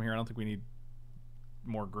Sanctum here. I don't think we need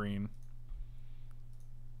more green.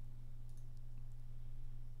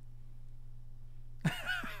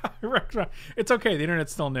 It's okay. The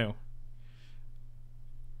internet's still new.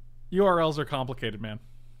 URLs are complicated, man.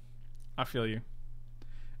 I feel you.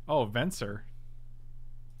 Oh, Venser.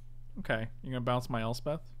 Okay, you're gonna bounce my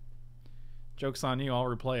Elspeth? Joke's on you, I'll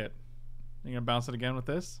replay it. You're gonna bounce it again with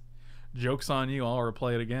this? Joke's on you, I'll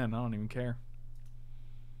replay it again. I don't even care.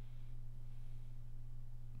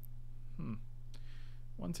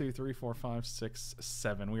 1, 2, 3, 4, 5, 6,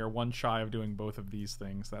 7. We are one shy of doing both of these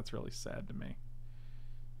things. That's really sad to me.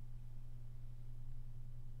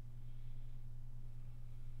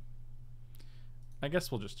 I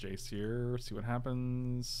guess we'll just Jace here. See what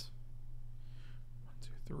happens. 1, 2,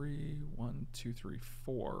 3. 1, 2, 3,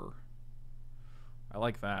 4. I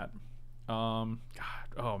like that. God.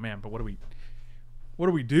 Oh man. But what do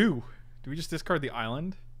we do? Do we just discard the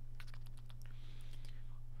island?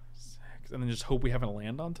 6, and then just hope we have a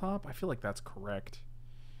land on top? I feel like that's correct.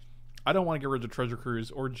 I don't want to get rid of Treasure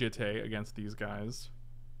Cruise or Jitte against these guys.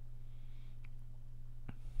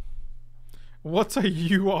 What's a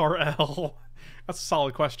URL? That's a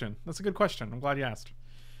solid question. That's a good question. I'm glad you asked.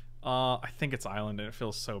 I think it's island, and it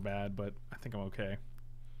feels so bad, but I think I'm okay.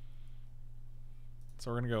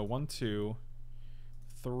 So we're gonna go 1, 2,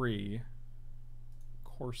 3.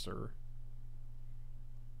 Courser.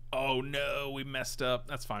 Oh no, we messed up.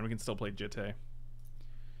 That's fine. We can still play Jitte.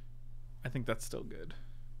 I think that's still good.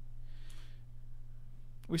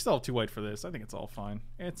 We still have 2 white for this. I think it's all fine.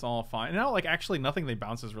 It's all fine. And now, like, actually, nothing they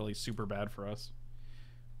bounce is really super bad for us.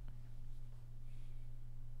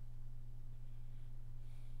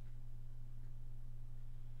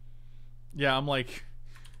 Yeah, I'm like,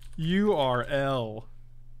 URL.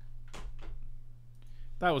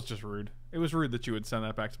 That was just rude. It was rude that you would send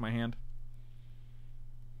that back to my hand.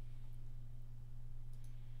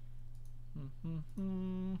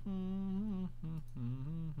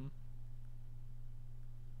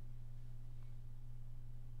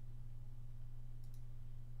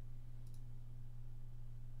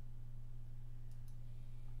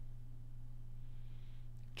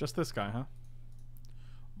 Just this guy, huh?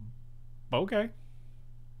 Okay.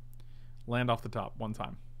 Land off the top one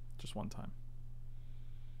time. Just one time.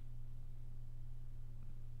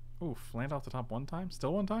 Oof, land off the top one time?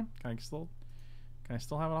 Still one time? Can I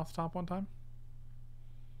still have it off the top one time?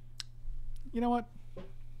 You know what?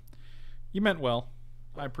 You meant well.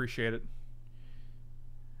 I appreciate it.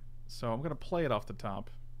 So I'm going to play it off the top.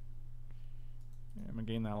 I'm going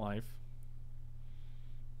to gain that life.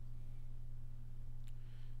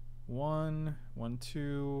 1, 1,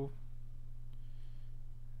 2.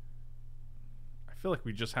 I feel like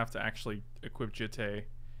we just have to actually equip Jitte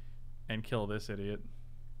and kill this idiot.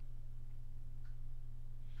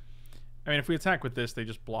 I mean, if we attack with this, they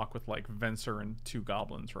just block with, like, Venser and 2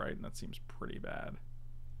 goblins, right? And that seems pretty bad.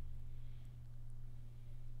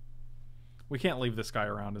 We can't leave this guy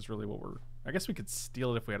around is really what we're... I guess we could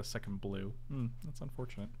steal it if we had a second blue. That's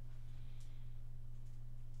unfortunate.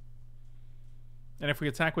 And if we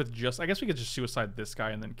attack with just... I guess we could just suicide this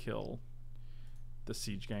guy and then kill the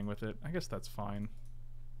siege gang with it. I guess that's fine.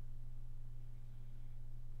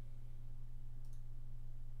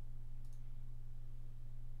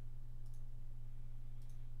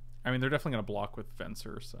 I mean, they're definitely going to block with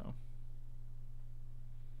Venser, so...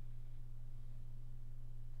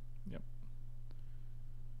 Yep.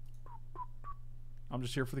 I'm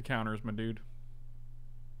just here for the counters, my dude.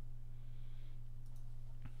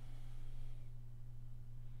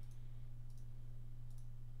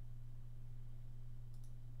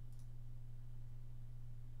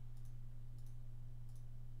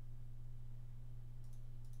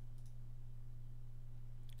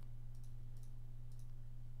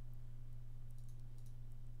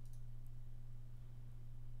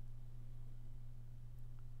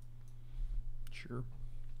 Sure.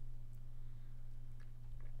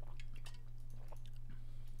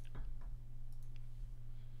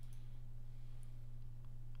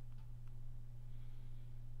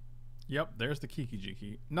 Yep, there's the Kiki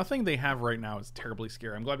Jiki. Nothing they have right now is terribly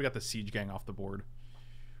scary. I'm glad we got the Siege Gang off the board.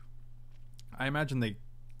 I imagine they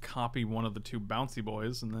copy one of the 2 bouncy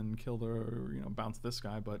boys and then kill the, you know, bounce this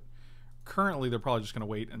guy, but currently they're probably just going to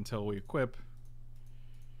wait until we equip.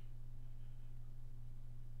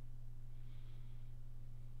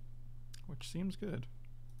 which seems good.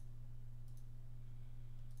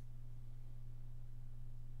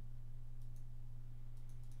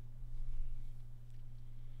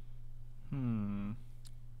 Could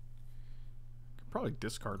probably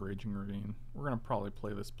discard Raging Ravine. We're gonna probably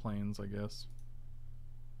play this Plains, I guess.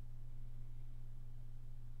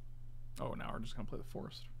 Oh, now we're just gonna play the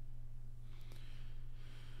Forest.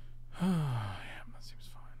 Yeah, that seems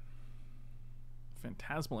fine.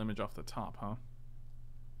 Phantasmal Image off the top, huh?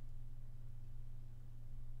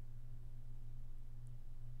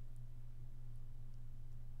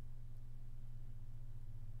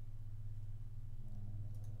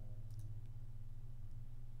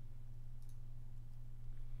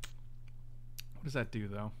 What does that do,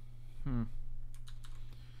 though?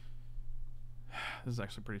 This is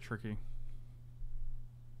actually pretty tricky.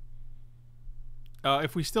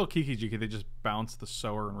 If we still Kiki Jiki, they just bounce the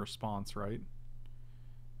Sower in response, right?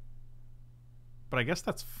 But I guess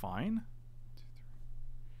that's fine.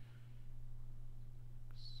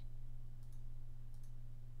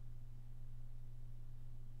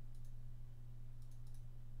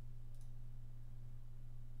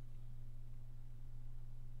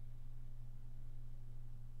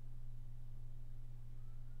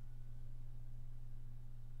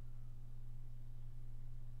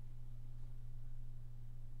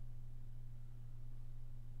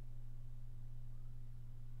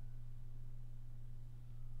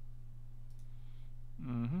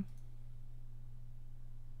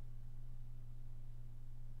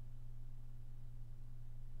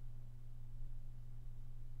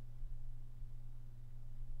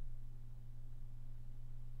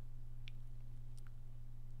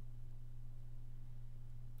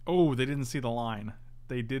 Oh, they didn't see the line.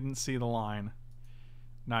 They didn't see the line.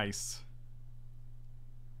 Nice.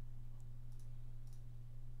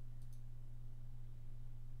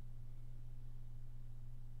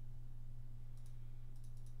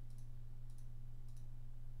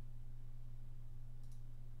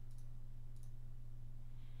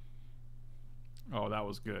 Oh, that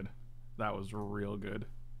was good. That was real good.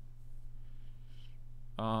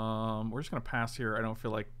 We're just gonna pass here. I don't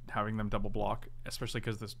feel like having them double block, especially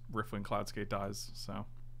because this Riftwing Cloudskate dies. So,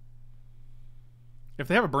 if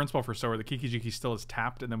they have a burn spell for Sower, the Kiki Jiki still is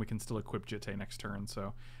tapped, and then we can still equip Jitte next turn.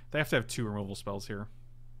 So, they have to have 2 removal spells here.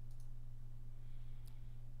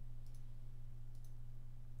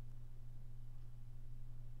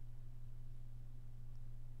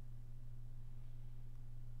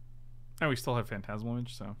 And we still have Phantasmal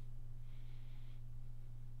Image, so.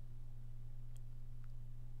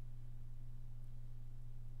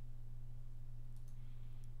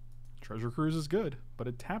 Treasure Cruise is good, but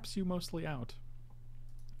it taps you mostly out.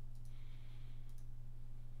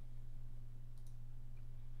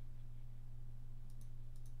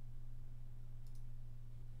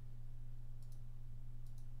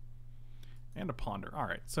 And a Ponder.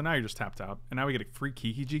 Alright, so now you're just tapped out. And now we get a free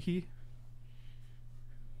Kiki Jiki.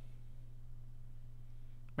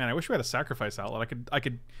 Man, I wish we had a Sacrifice outlet. I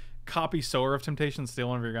could copy Sower of Temptation, steal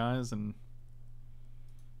one of your guys, and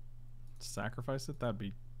sacrifice it. That'd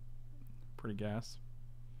be pretty gas.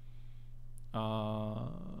 Yeah,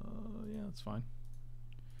 that's fine.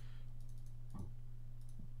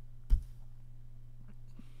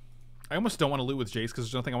 I almost don't want to loot with Jace because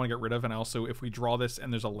there's nothing I want to get rid of, and also if we draw this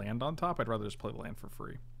and there's a land on top, I'd rather just play the land for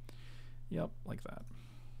free. Yep, like that.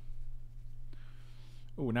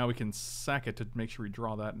 Oh, now we can sack it to make sure we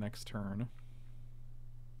draw that next turn.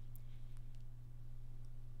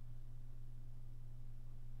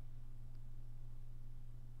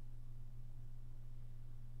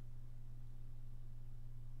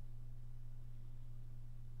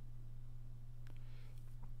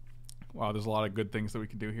 Wow, there's a lot of good things that we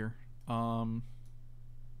can do here.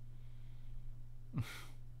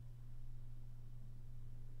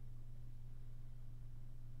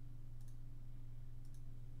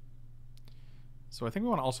 So I think we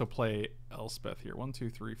want to also play Elspeth here. 1, 2,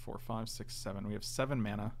 3, 4, 5, 6, 7. We have 7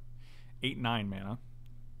 mana. 8, 9 mana.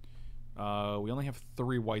 We only have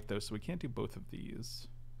 3 white, though, so we can't do both of these.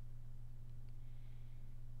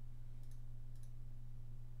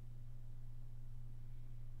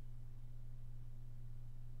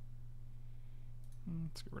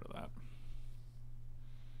 Let's get rid of that.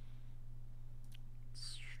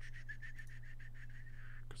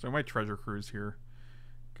 Because I might Treasure Cruise here.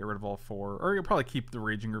 Get rid of all 4. Or you'll probably keep the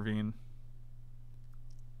Raging Ravine.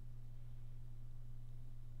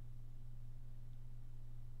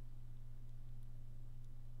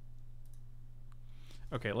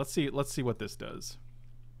 Okay, let's see what this does.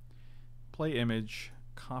 Play Image,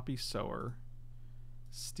 copy Sower,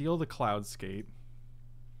 steal the Cloudskate,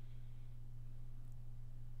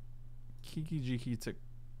 Kiki Jiki to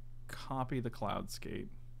copy the Cloud Skate.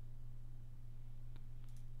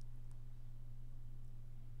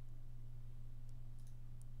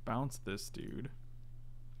 Bounce this dude.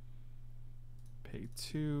 Pay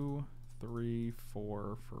 2, 3,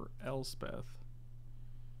 4 for Elspeth.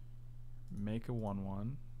 Make a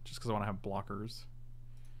 1/1 just because I want to have blockers.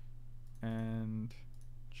 And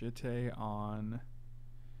Jitte on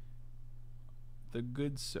the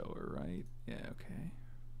Good Sower, right? Yeah, okay.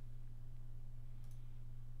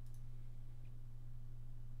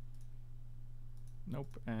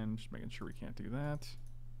 Nope, and just making sure we can't do that.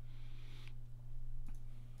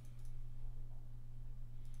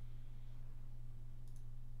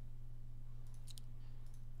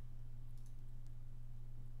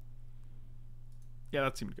 Yeah,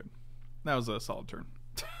 that seemed good. That was a solid turn.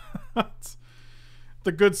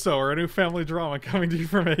 The Good Sower, a new family drama coming to you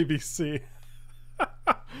from ABC.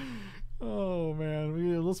 Oh,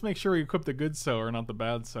 man. Let's make sure we equip the Good Sower, not the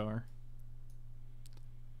Bad Sower.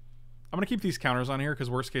 I'm going to keep these counters on here because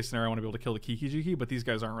worst case scenario, I want to be able to kill the Kiki Jiki, but these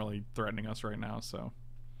guys aren't really threatening us right now, so.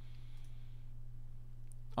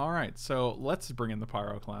 Alright, so let's bring in the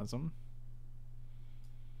Pyroclasm.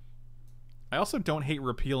 I also don't hate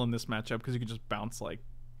Repeal in this matchup because you can just bounce, like,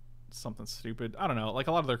 something stupid. I don't know. Like,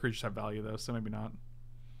 a lot of their creatures have value, though, so maybe not.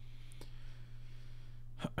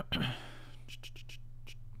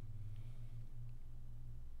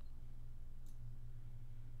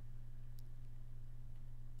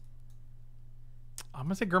 I'm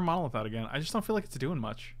gonna say Grim Monolith out again. I just don't feel like it's doing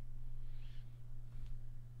much.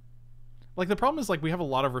 Like, the problem is, like, we have a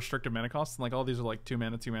lot of restricted mana costs, and, like, all these are, like, 2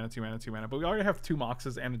 mana, 2 mana, 2 mana, 2 mana, but we already have 2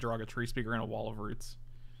 Moxes and a Draga Tree Speaker and a Wall of Roots.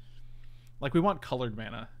 Like, we want colored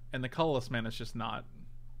mana, and the colorless mana is just not.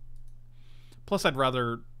 Plus, I'd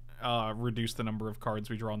rather reduce the number of cards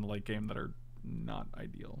we draw in the late game that are not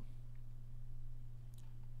ideal.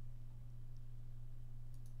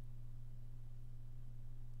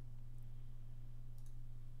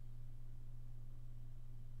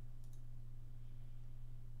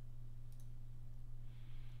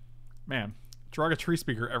 Man, Draga Tree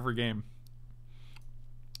Speaker every game.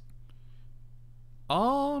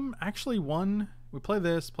 Actually we play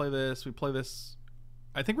this, we play this.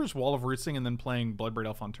 I think we're just Wall of Rootsing and then playing Bloodbraid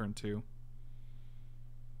Elf on turn 2.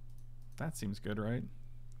 That seems good, right?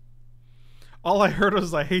 All I heard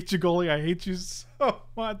was, I hate you, goalie, I hate you so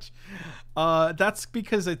much. That's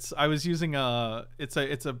because I was using it's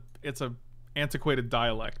a antiquated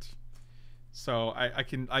dialect. So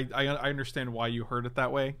I understand why you heard it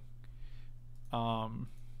that way.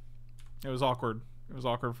 It was awkward. It was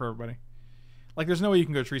awkward for everybody. Like, there's no way you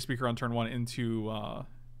can go Tree Speaker on turn 1 into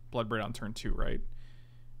Bloodbraid on turn 2, right?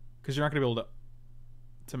 Because you're not going to be able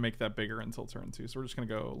to make that bigger until turn 2. So we're just going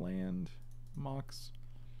to go land, Mox,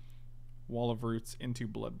 Wall of Roots into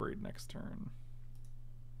Bloodbraid next turn.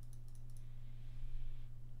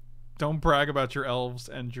 Don't brag about your elves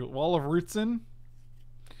and Wall of Rootsin'.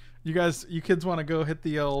 You kids want to go hit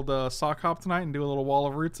the old sock hop tonight and do a little Wall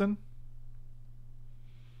of Rootsin'?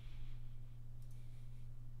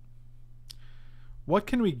 What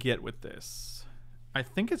can we get with this? I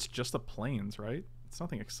think it's just a Plains, right? It's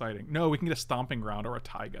nothing exciting. No, we can get a Stomping Ground or a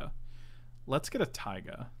Taiga. Let's get a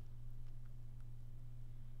Taiga.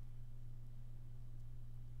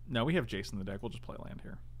 No, we have Jace in the deck. We'll just play land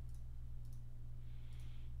here.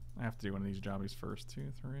 I have to do one of these jobbies first.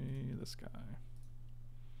 2, 3, this guy.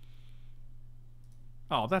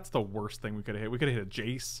 Oh, that's the worst thing we could have hit. We could have hit a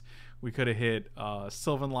Jace. We could have hit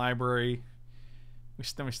Sylvan Library. We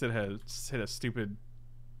still hit a stupid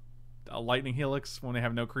Lightning Helix when they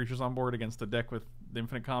have no creatures on board against the deck with the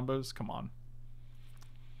infinite combos. Come on.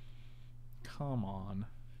 Come on.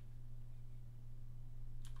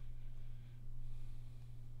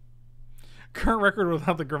 Current record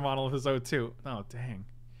without the Grim Monolith is 0-2. Oh, dang.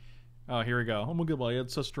 Oh, here we go. I'm going to get my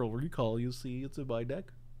Ancestral Recall. You see, it's in my deck.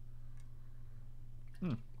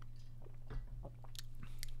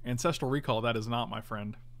 Ancestral Recall, that is not, my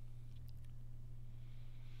friend.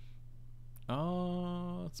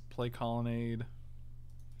 Let's play Colonnade.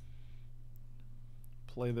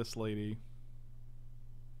 Play this lady.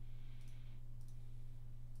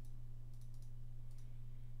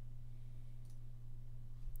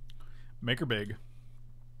 Make her big.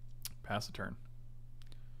 Pass the turn.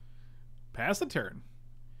 Pass the turn.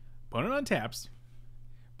 Opponent untaps.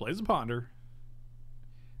 Plays a Ponder.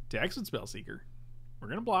 Attacks with Spellseeker. We're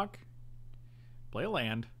going to block. Play a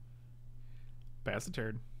land. Pass the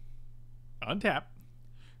turn. Untap.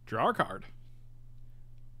 Draw a card.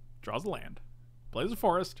 Draws a land. Plays a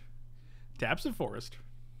forest. Taps a forest.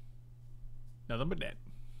 Nothing but dead.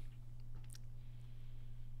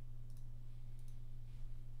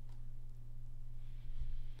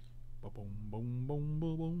 Boom, boom, boom,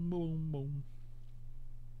 boom, boom, boom, boom.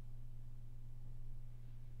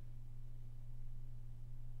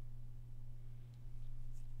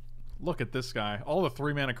 Look at this guy. All the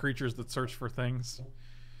 3-mana creatures that search for things.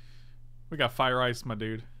 We got Fire Ice, my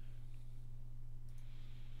dude.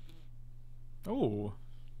 Oh.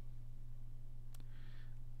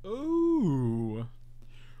 Ooh.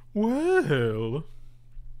 Well.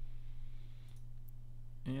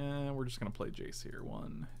 Yeah, we're just going to play Jace here.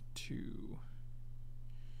 1, 2.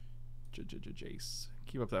 Jace.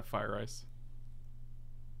 Keep up that Fire Ice.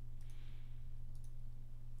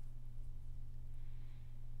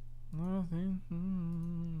 Nothing.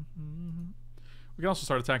 We can also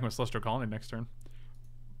start attacking with Celestial Colony next turn.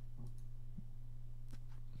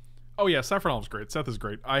 Oh yeah, Saffron Olive's great. Seth is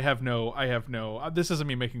great. This isn't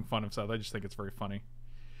me making fun of Seth. I just think it's very funny.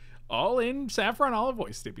 All in Saffron Olive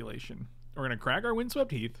voice stipulation. We're gonna crack our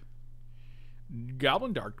Windswept Heath.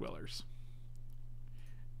 Goblin Dark Dwellers.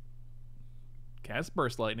 Cast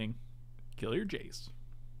Burst Lightning. Kill your Jace.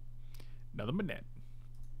 Another Manette.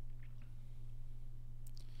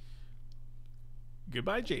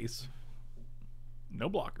 Goodbye, Jace. No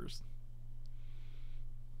blockers.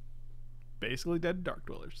 Basically dead Dark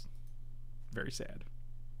Dwellers. Very sad.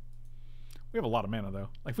 We have a lot of mana, though.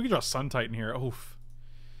 Like, if we could draw Sun Titan here, oof.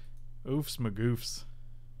 Oofs magoofs.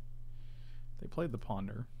 They played the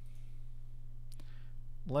Ponder.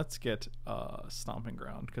 Let's get Stomping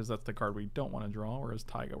Ground, because that's the card we don't want to draw, whereas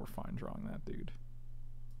Taiga, we're fine drawing that dude.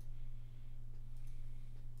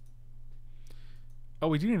 Oh,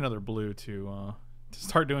 we do need another blue to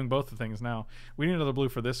start doing both the things now. We need another blue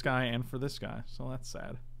for this guy and for this guy, so that's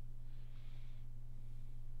sad.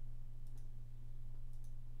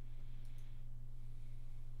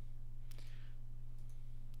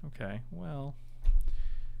 Okay, well,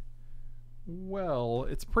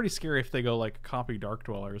 it's pretty scary if they go like copy Dark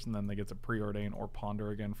Dwellers and then they get to Preordain or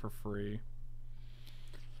Ponder again for free.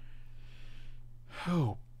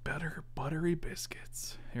 Oh, better buttery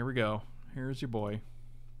biscuits. Here we go. Here's your boy.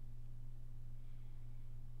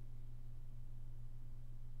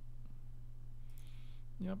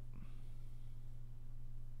 Yep.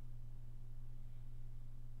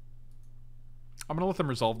 I'm going to let them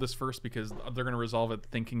resolve this first because they're going to resolve it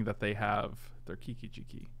thinking that they have their Kiki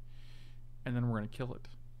Jiki. And then we're going to kill it.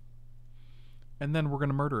 And then we're going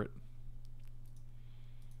to murder it.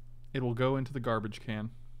 It will go into the garbage can.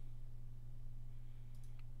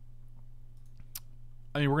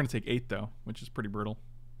 I mean, we're going to take 8 though, which is pretty brutal.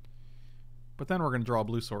 But then we're going to draw a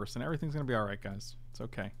blue source and everything's going to be alright, guys. It's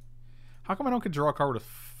okay. How come I don't get to draw a card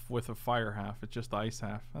with a fire half? It's just the ice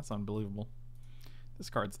half. That's unbelievable. This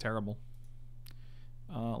card's terrible.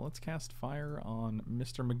 Let's cast fire on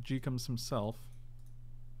Mr. McGeekums himself.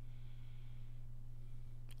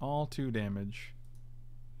 All 2 damage.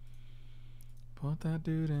 Put that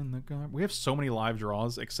dude in the garbage. We have so many live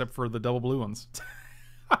draws except for the double blue ones.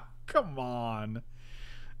 Come on.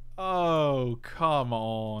 Oh, come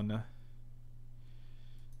on.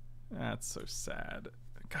 That's so sad.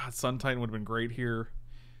 God, Sun Titan would have been great here.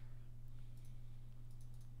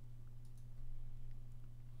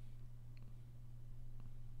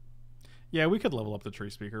 Yeah, we could level up the Tree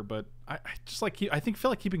Speaker, but I just like feel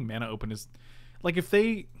like keeping mana open is like if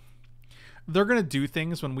they're gonna do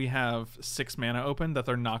things when we have 6 mana open that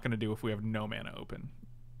they're not gonna do if we have no mana open.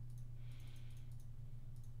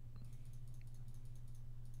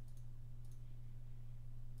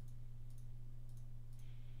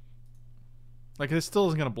 Like this still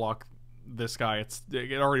isn't gonna block this guy.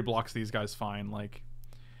 It already blocks these guys fine. Like.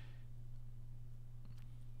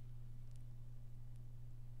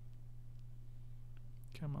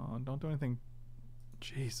 Come on, don't do anything.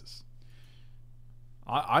 Jesus.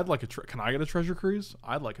 I'd like can I get a Treasure Cruise?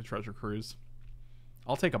 I'd like a Treasure Cruise.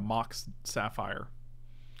 I'll take a Mox Sapphire.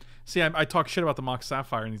 See, I talk shit about the Mox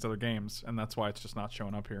Sapphire in these other games, and that's why it's just not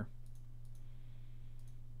showing up here.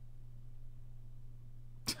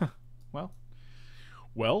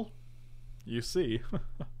 Well, you see.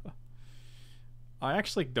 I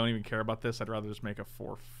actually don't even care about this. I'd rather just make a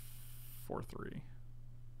 4/3.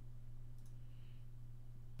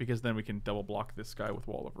 Because then we can double block this guy with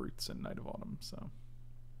Wall of Roots and Night of Autumn, so.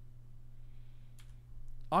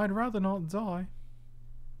 I'd rather not die.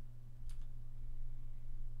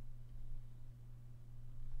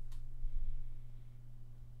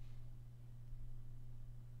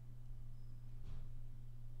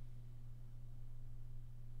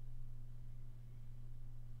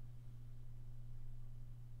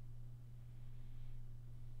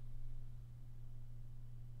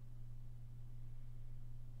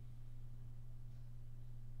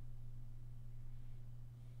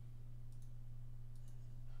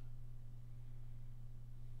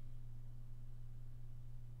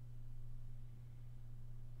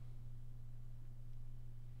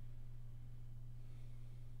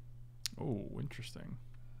 Oh, interesting.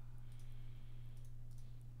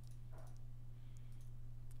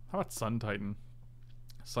 How about Sun Titan?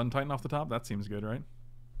 Sun Titan off the top? That seems good, right?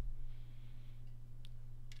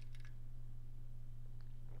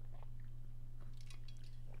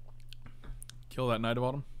 Kill that Knight of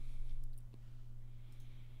Autumn.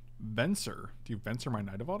 Venser. Do you Venser my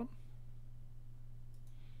Knight of Autumn?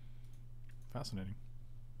 Fascinating.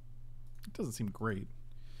 It doesn't seem great.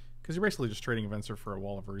 Because you're basically just trading a Venser for a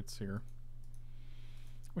Wall of Roots here.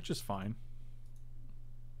 Which is fine.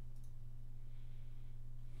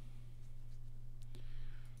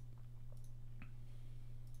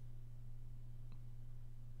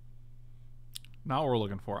 Not what we're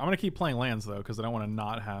looking for. I'm going to keep playing lands, though, because I don't want to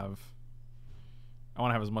not have... I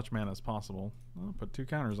want to have as much mana as possible. I'll put 2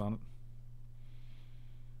 counters on it.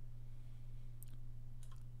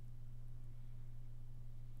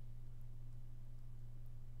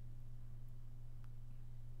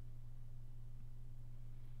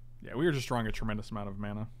 Yeah, we are just drawing a tremendous amount of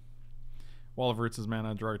mana. Wall of Roots is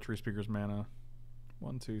mana, Draw Tree Speaker's mana.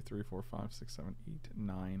 1, 2, 3, 4, 5, 6, 7, 8,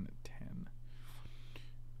 9, 10.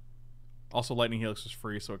 Also, Lightning Helix is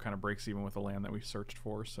free, so it kind of breaks even with the land that we searched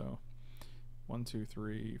for, so... 1, 2,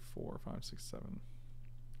 3, 4, 5, 6, 7.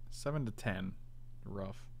 7 to 10.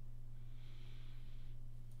 Rough.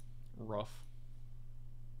 Rough.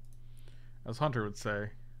 As Hunter would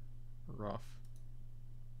say, rough.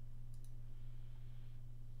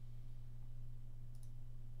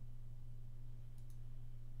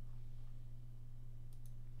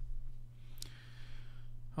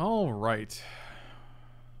 All right.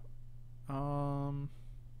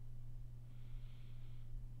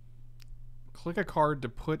 Click a card to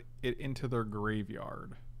put it into their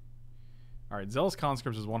graveyard. All right, Zealous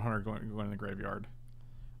Conscripts is 100 going in the graveyard.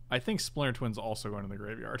 I think Splinter Twin's also going to the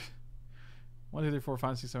graveyard. 1, 2, 3, 4,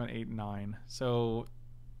 5, 6, 7, 8, 9. So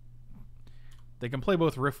they can play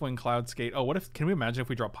both Riftwing, Cloudskate. Oh, what if? Can we imagine if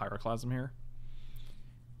we draw Pyroclasm here?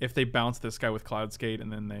 If they bounce this guy with Cloudskate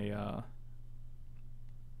and then they. All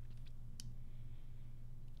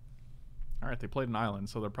right, they played an island,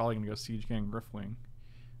 so they're probably gonna go Siege Gang Riftwing.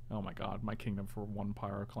 Oh my god, my kingdom for 1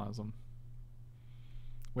 Pyroclasm.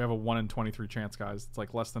 We have a 1 in 23 chance, guys. It's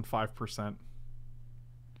like less than 5%.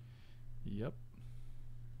 Yep.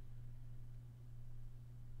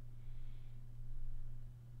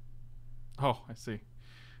 Oh, I see.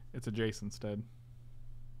 It's a Jace instead.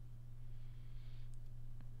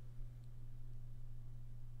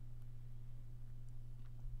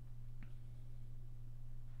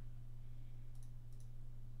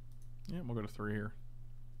 Yeah, we'll go to 3 here.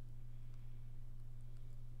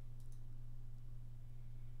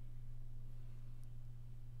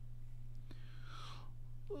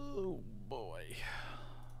 Oh boy.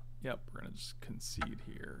 Yep, we're gonna just concede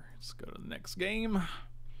here. Let's go to the next game.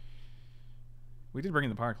 We did bring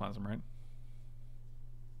in the Pyroclasm, right?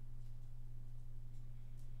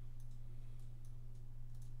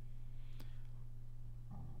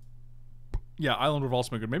 Yeah, Island would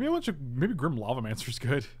also be good. Maybe maybe Grim Lavamancer's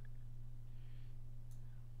good.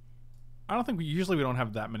 I don't think we don't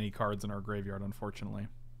have that many cards in our graveyard, unfortunately.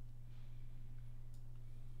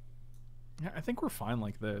 Yeah, I think we're fine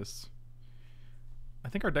like this. I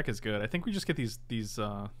think our deck is good. I think we just get these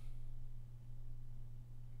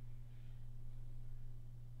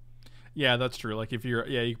Yeah, that's true. Like if you're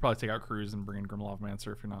you could probably take out Cruise and bring in Grim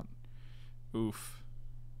Lavamancer if you're not. Oof.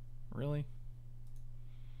 Really?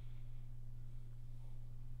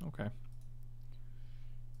 Okay.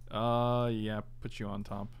 Yeah, put you on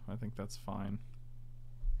top. I think that's fine.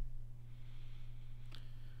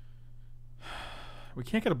 We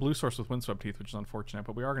can't get a blue source with Windswept Teeth, which is unfortunate,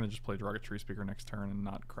 but we are going to just play Draga Tree Speaker next turn and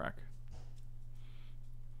not crack.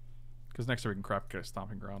 Because next turn we can crap get a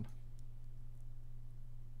Stomping Ground.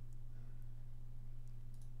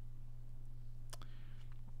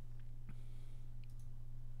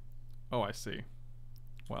 Oh, I see.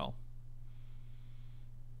 Well,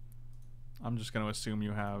 I'm just going to assume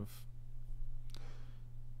you have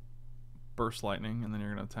Burst Lightning, and then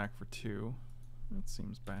you're going to attack for 2. That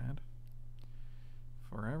seems bad.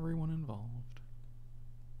 For everyone involved.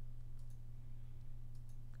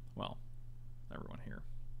 Well, everyone here.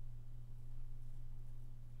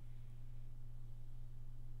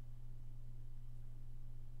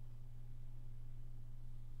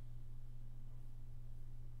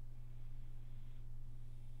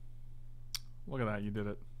 Look at that, you did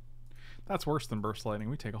it. That's worse than Burst Lightning.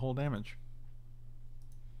 We take a whole damage.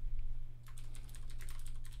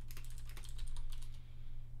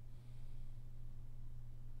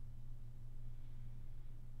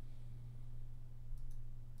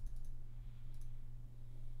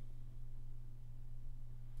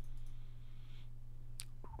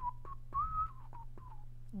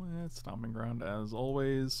 With Stomping Ground as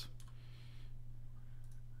always.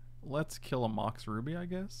 Let's kill a Mox Ruby, I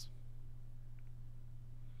guess.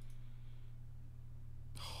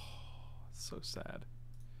 Oh, so sad.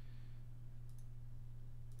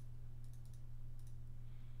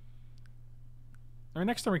 I mean,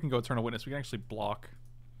 next time we can go Eternal Witness. We can actually block.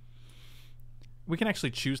 We can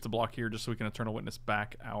actually choose to block here just so we can Eternal Witness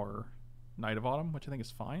back our Knight of Autumn, which I think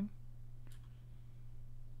is fine.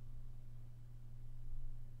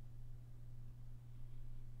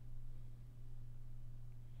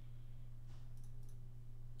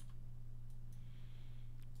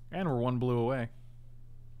 And we're 1 blue away.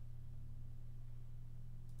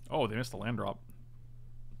 Oh, they missed the land drop.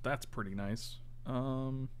 That's pretty nice.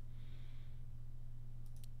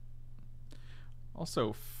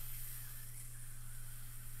 Also,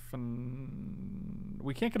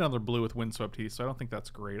 we can't get another blue with Windswept Heath, so I don't think that's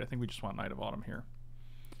great. I think we just want Knight of Autumn here.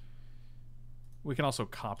 We can also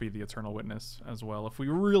copy the Eternal Witness as well if we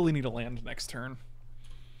really need a land next turn.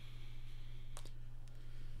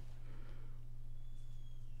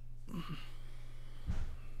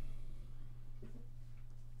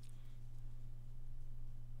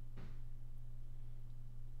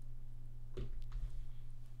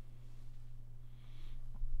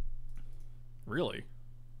 Really?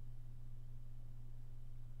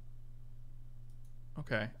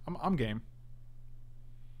 Okay, I'm game.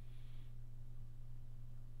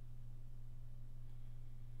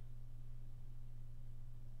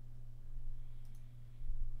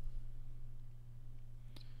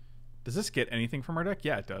 Does this get anything from our deck?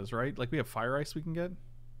 Yeah, it does, right? Like, we have Fire Ice we can get.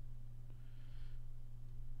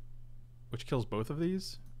 Which kills both of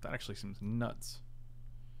these? That actually seems nuts.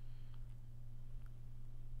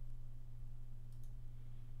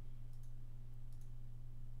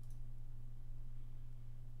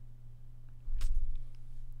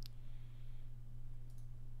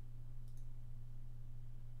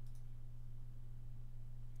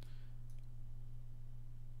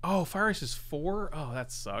 Oh, Fire Ice is 4? Oh,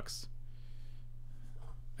 that sucks.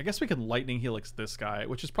 I guess we can Lightning Helix this guy,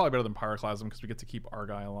 which is probably better than Pyroclasm because we get to keep our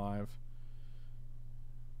guy alive.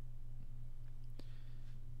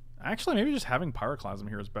 Actually, maybe just having Pyroclasm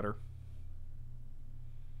here is better.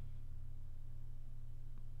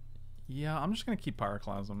 Yeah, I'm just going to keep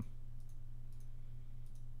Pyroclasm.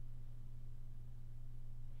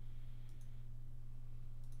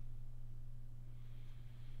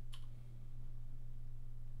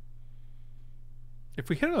 If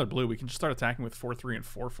we hit another blue, we can just start attacking with 4-3 and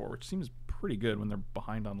 4-4, which seems pretty good when they're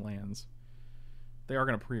behind on lands. They are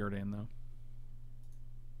going to preordain, though.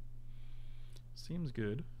 Seems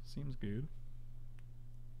good. Seems good.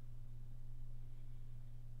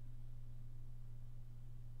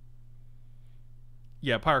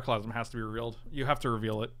 Yeah, Pyroclasm has to be revealed. You have to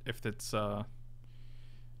reveal it if it's, you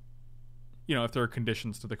know, if there are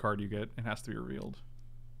conditions to the card you get, it has to be revealed.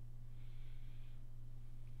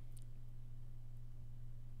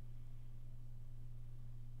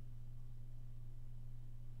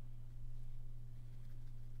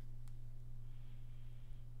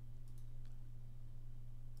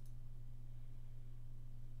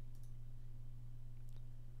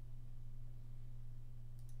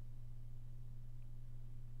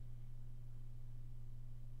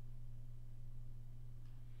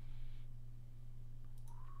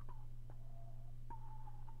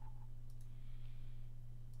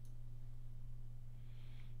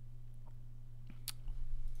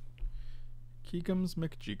 Keekums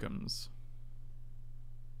McJeekums.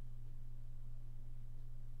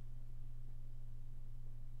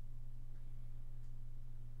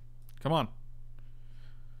 Come on.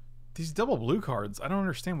 These double blue cards, I don't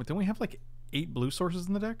understand. Don't we have like 8 blue sources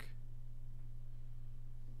in the deck?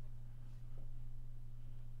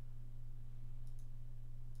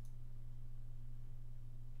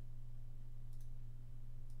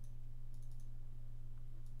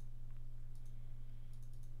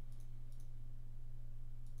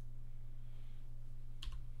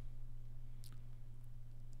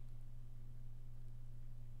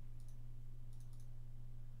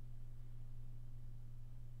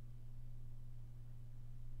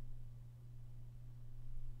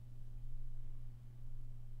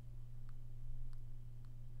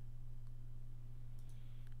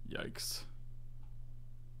 Yikes.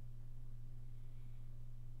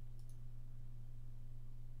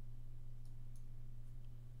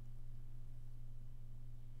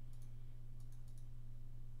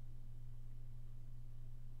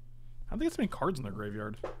 How'd they get so many cards in their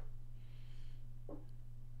graveyard?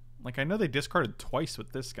 Like, I know they discarded twice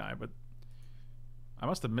with this guy, but I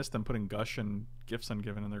must have missed them putting Gush and Gifts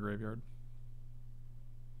Ungiven in their graveyard.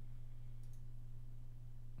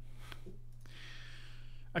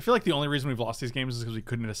 I feel like the only reason we've lost these games is because we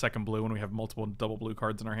couldn't hit a second blue when we have multiple double blue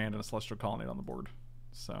cards in our hand and a Celestial Colonnade on the board.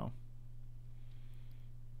 So...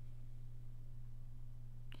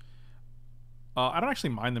 I don't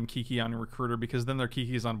actually mind them Kiki on Recruiter because then their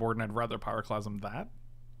Kiki's on board and I'd rather Pyroclasm that.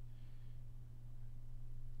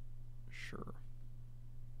 Sure.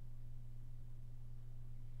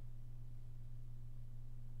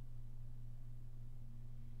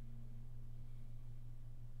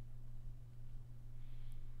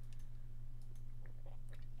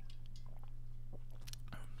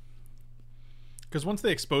 Because once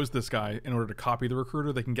they expose this guy in order to copy the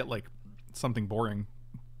Recruiter, they can get like something boring.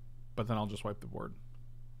 But then I'll just wipe the board.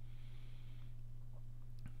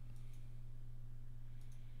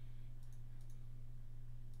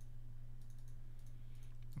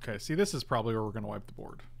 Okay, see, this is probably where we're going to wipe the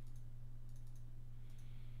board.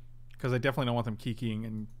 Because I definitely don't want them kikiing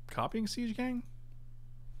and copying Siege Gang.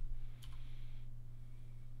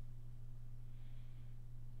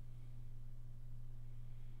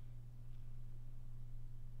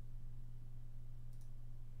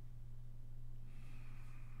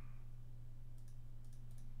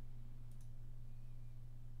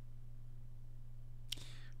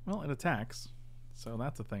 Well, it attacks, so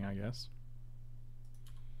that's a thing, I guess.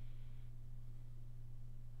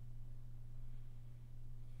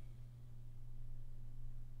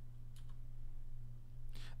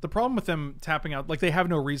 The problem with them tapping out, like, they have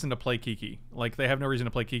no reason to play Kiki. Like, they have no reason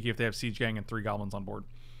to play Kiki if they have Siege Gang and 3 Goblins on board.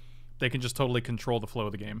 They can just totally control the flow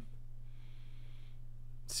of the game.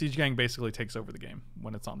 Siege Gang basically takes over the game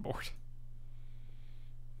when it's on board.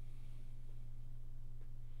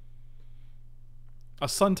 A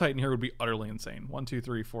Sun Titan here would be utterly insane. 1, 2,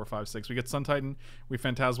 3, 4, 5, 6. We get Sun Titan, we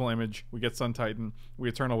Phantasmal Image, we get Sun Titan, we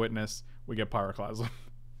Eternal Witness, we get Pyroclasm.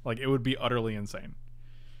 Like, it would be utterly insane.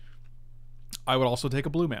 I would also take a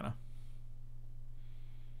blue mana.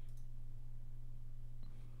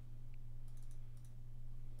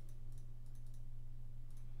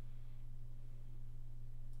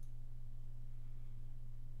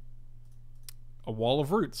 A Wall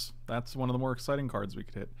of Roots. That's one of the more exciting cards we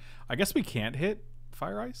could hit. I guess we can't hit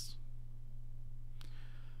Fire Ice.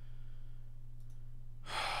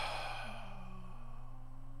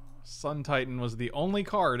 Sun Titan was the only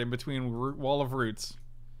card in between Wall of Roots.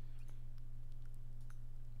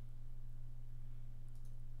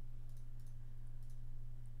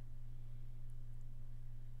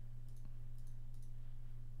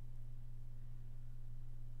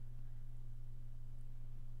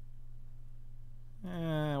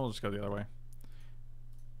 We'll just go the other way.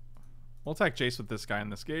 We'll attack Jace with this guy in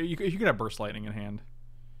this game. You could have Burst Lightning in hand.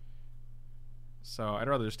 So I'd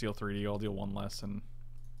rather just deal 3D. I'll deal 1 less and...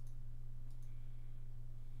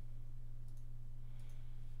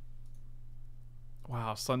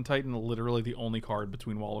 Wow, Sun Titan literally the only card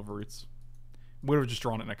between Wall of Roots. Would have just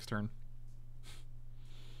drawn it next turn.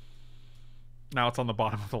 Now it's on the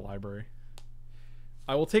bottom of the library.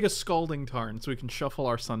 I will take a Scalding Tarn so we can shuffle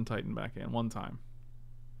our Sun Titan back in one time.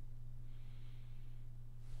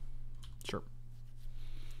 Sure.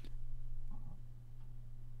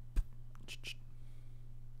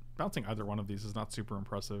 Bouncing either one of these is not super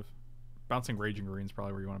impressive. Bouncing Raging Green is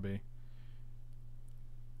probably where you want to be.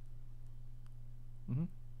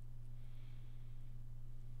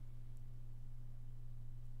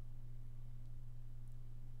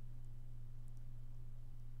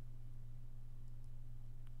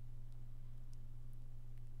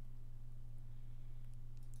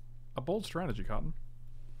 A bold strategy, Cotton.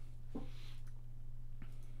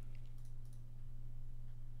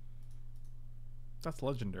 That's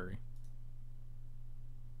legendary.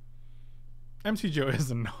 MC Joe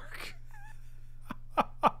is a narc.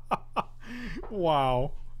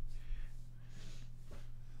 Wow.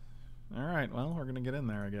 Alright, well, we're gonna get in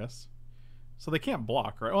there, I guess. So they can't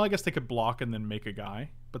block, right? Well, I guess they could block and then make a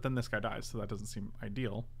guy, but then this guy dies, so that doesn't seem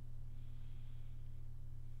ideal.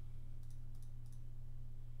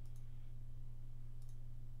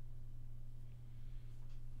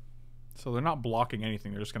 So they're not blocking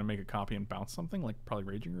anything. They're just going to make a copy and bounce something, like probably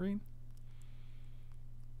Raging Green.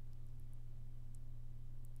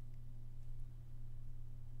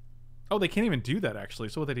 Oh, they can't even do that, actually.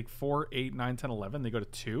 So what, they take 4, 8, 9, 10, 11. They go to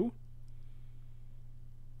 2?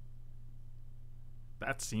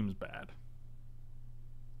 That seems bad.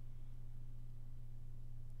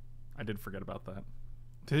 I did forget about that.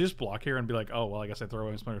 Did they just block here and be like, oh, well, I guess I throw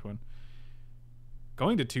away Splinter Twin?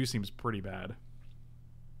 Going to 2 seems pretty bad.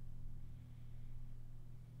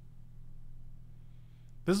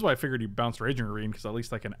 This is why I figured you bounce Raging Marine, because at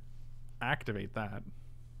least I can activate that.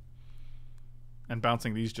 And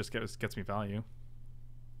bouncing these just gets me value.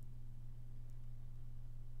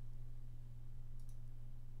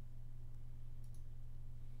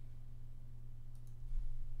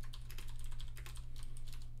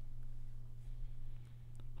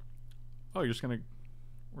 Oh, you're just gonna...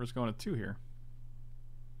 We're just going to 2 here.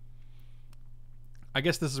 I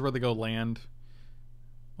guess this is where they go land.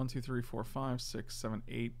 1, 2, 3, 4, 5, 6, 7,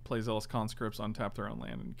 8. Play Zealous Conscripts, untap their own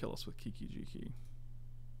land, and kill us with Kiki Jiki.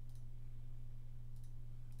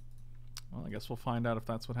 Well, I guess we'll find out if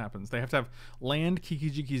that's what happens. They have to have land, Kiki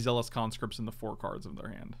Jiki, Zealous Conscripts in the 4 cards of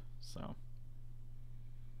their hand. So...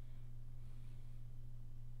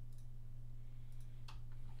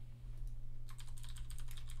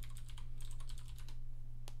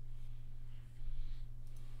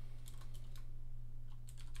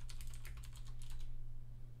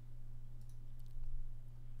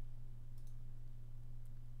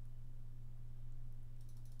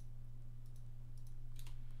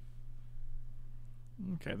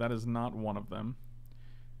 Okay, that is not one of them.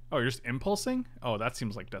 Oh, you're just impulsing? Oh, that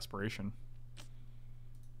seems like desperation.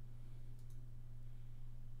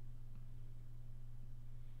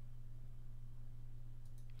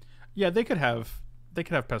 Yeah, they could have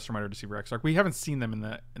Pestermiter, Deceiver, Exarch. We haven't seen them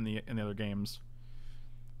in the other games.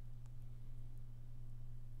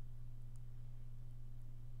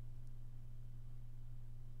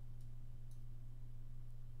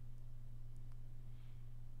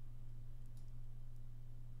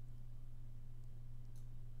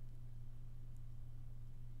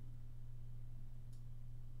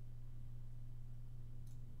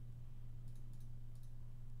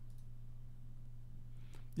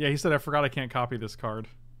 Yeah, he said, I forgot I can't copy this card.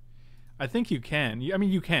 I think you can. I mean,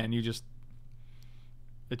 you can. You just...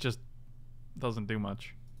 It just doesn't do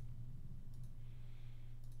much.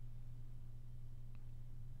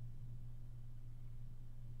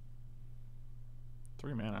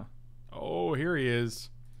 Three mana. Oh, here he is.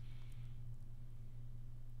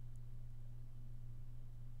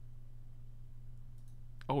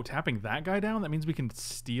 Oh, tapping that guy down? That means we can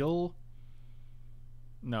steal...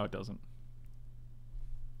 No, it doesn't.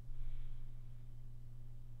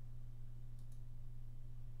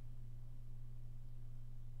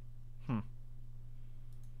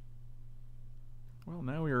 Well,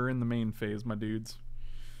 now we are in the main phase, my dudes.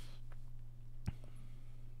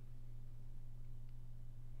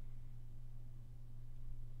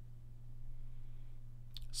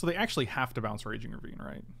 So they actually have to bounce Raging Ravine,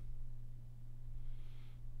 right?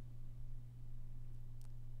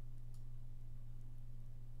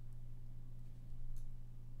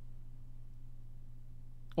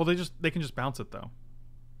 Well, they can just bounce it though.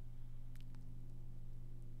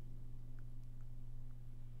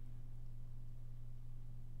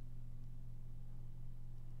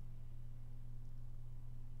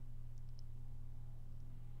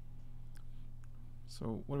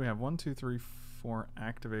 So what do we have? 1, 2, 3, 4.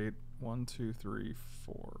 Activate. 1, 2, 3,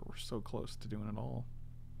 4. We're so close to doing it all.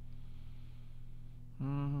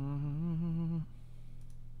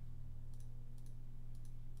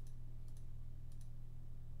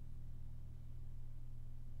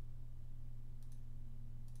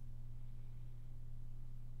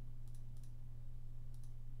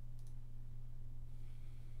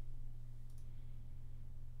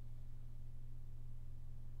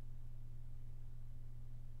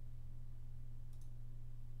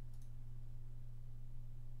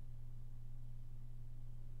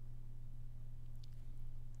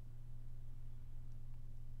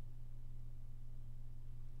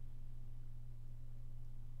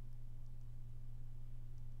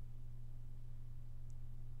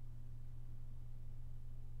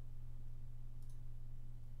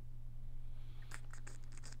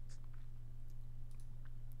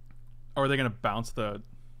 Or are they going to bounce the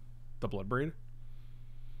Bloodbraid?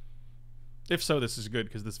 If so, this is good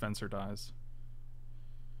because this Fencer dies.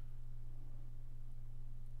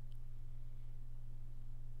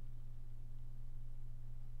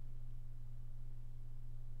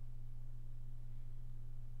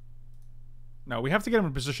 No, we have to get him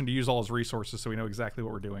in a position to use all his resources so we know exactly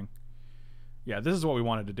what we're doing. Yeah, this is what we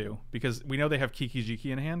wanted to do because we know they have Kiki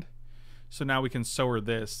Jiki in hand. So now we can Sower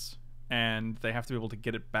this and they have to be able to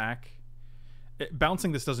get it back.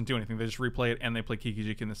 Bouncing this doesn't do anything. They just replay it and they play Kiki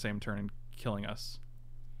Jiki in the same turn and killing us.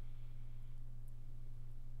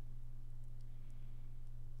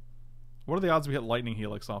 What are the odds we hit Lightning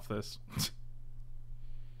Helix off this?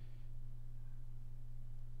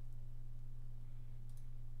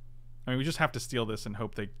 I mean, we just have to steal this and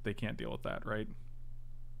hope they can't deal with that, right?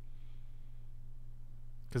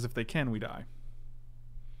 Because if they can, we die.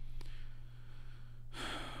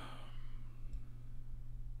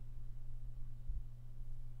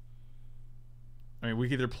 I mean, we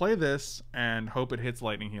can either play this and hope it hits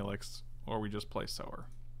Lightning Helix, or we just play Sower.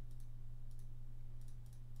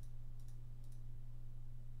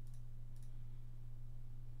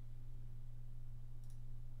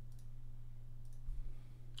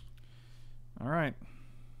 All right.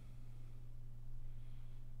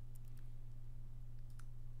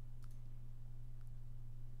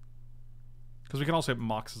 Because we can also hit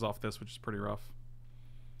Moxes off this, which is pretty rough.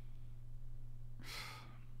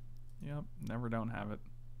 Yep, never don't have it.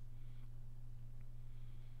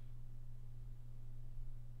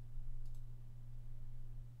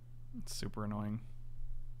 It's super annoying.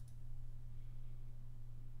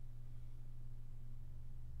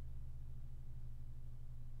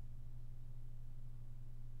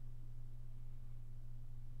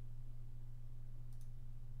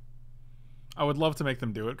 I would love to make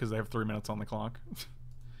them do it because they have 3 minutes on the clock.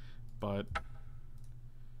 But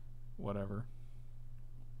whatever.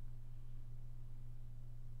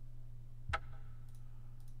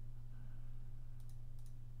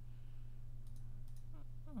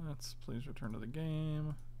 Let's please return to the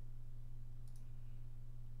game.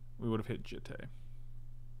 We would have hit Jitte.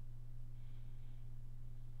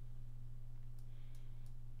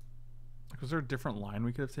 Was there a different line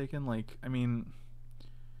we could have taken? Like, I mean,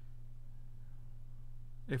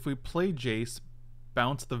 if we play Jace,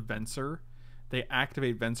 bounce the Venser, they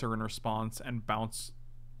activate Venser in response and bounce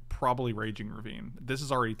probably Raging Ravine. This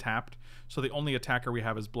is already tapped, so the only attacker we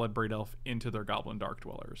have is Bloodbraid Elf into their Goblin Dark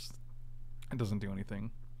Dwellers. It doesn't do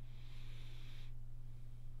anything.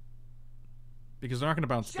 Because they're not going to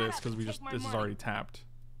bounce this because this is already tapped.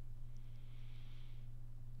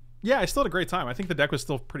 Yeah, I still had a great time. I think the deck was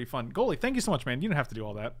still pretty fun. Goalie, thank you so much, man. You didn't have to do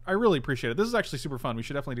all that. I really appreciate it. This is actually super fun. We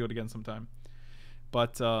should definitely do it again sometime.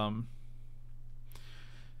 But,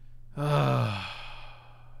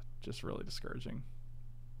 just really discouraging.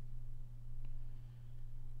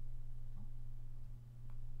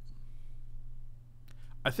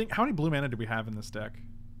 I think, how many blue mana do we have in this deck?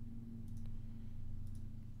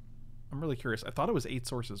 I'm really curious. I thought it was 8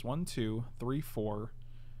 sources. 1, 2, 3, 4,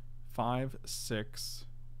 5, 6,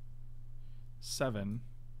 7.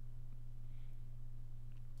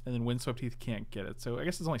 And then Windswept Heath can't get it. So I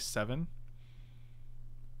guess it's only 7.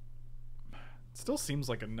 It still seems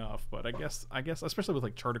like enough, but I guess especially with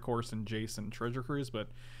like Charter Course and Jace and Treasure Cruise, but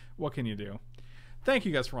what can you do? Thank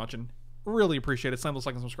you guys for watching. Really appreciate it. Slam those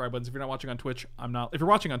like and subscribe buttons. If you're not watching on Twitch, if you're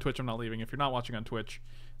watching on Twitch, I'm not leaving. If you're not watching on Twitch,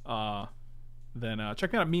 then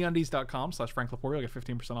check me out at meundies.com/FrankLepore. You'll get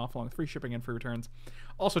 15% off along with free shipping and free returns.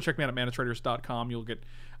 Also check me out at manatraders.com. You'll get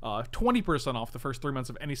 20% off the first 3 months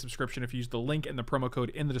of any subscription if you use the link and the promo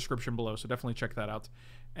code in the description below. So definitely check that out.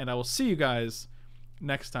 And I will see you guys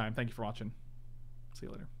next time. Thank you for watching. See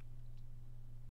you later.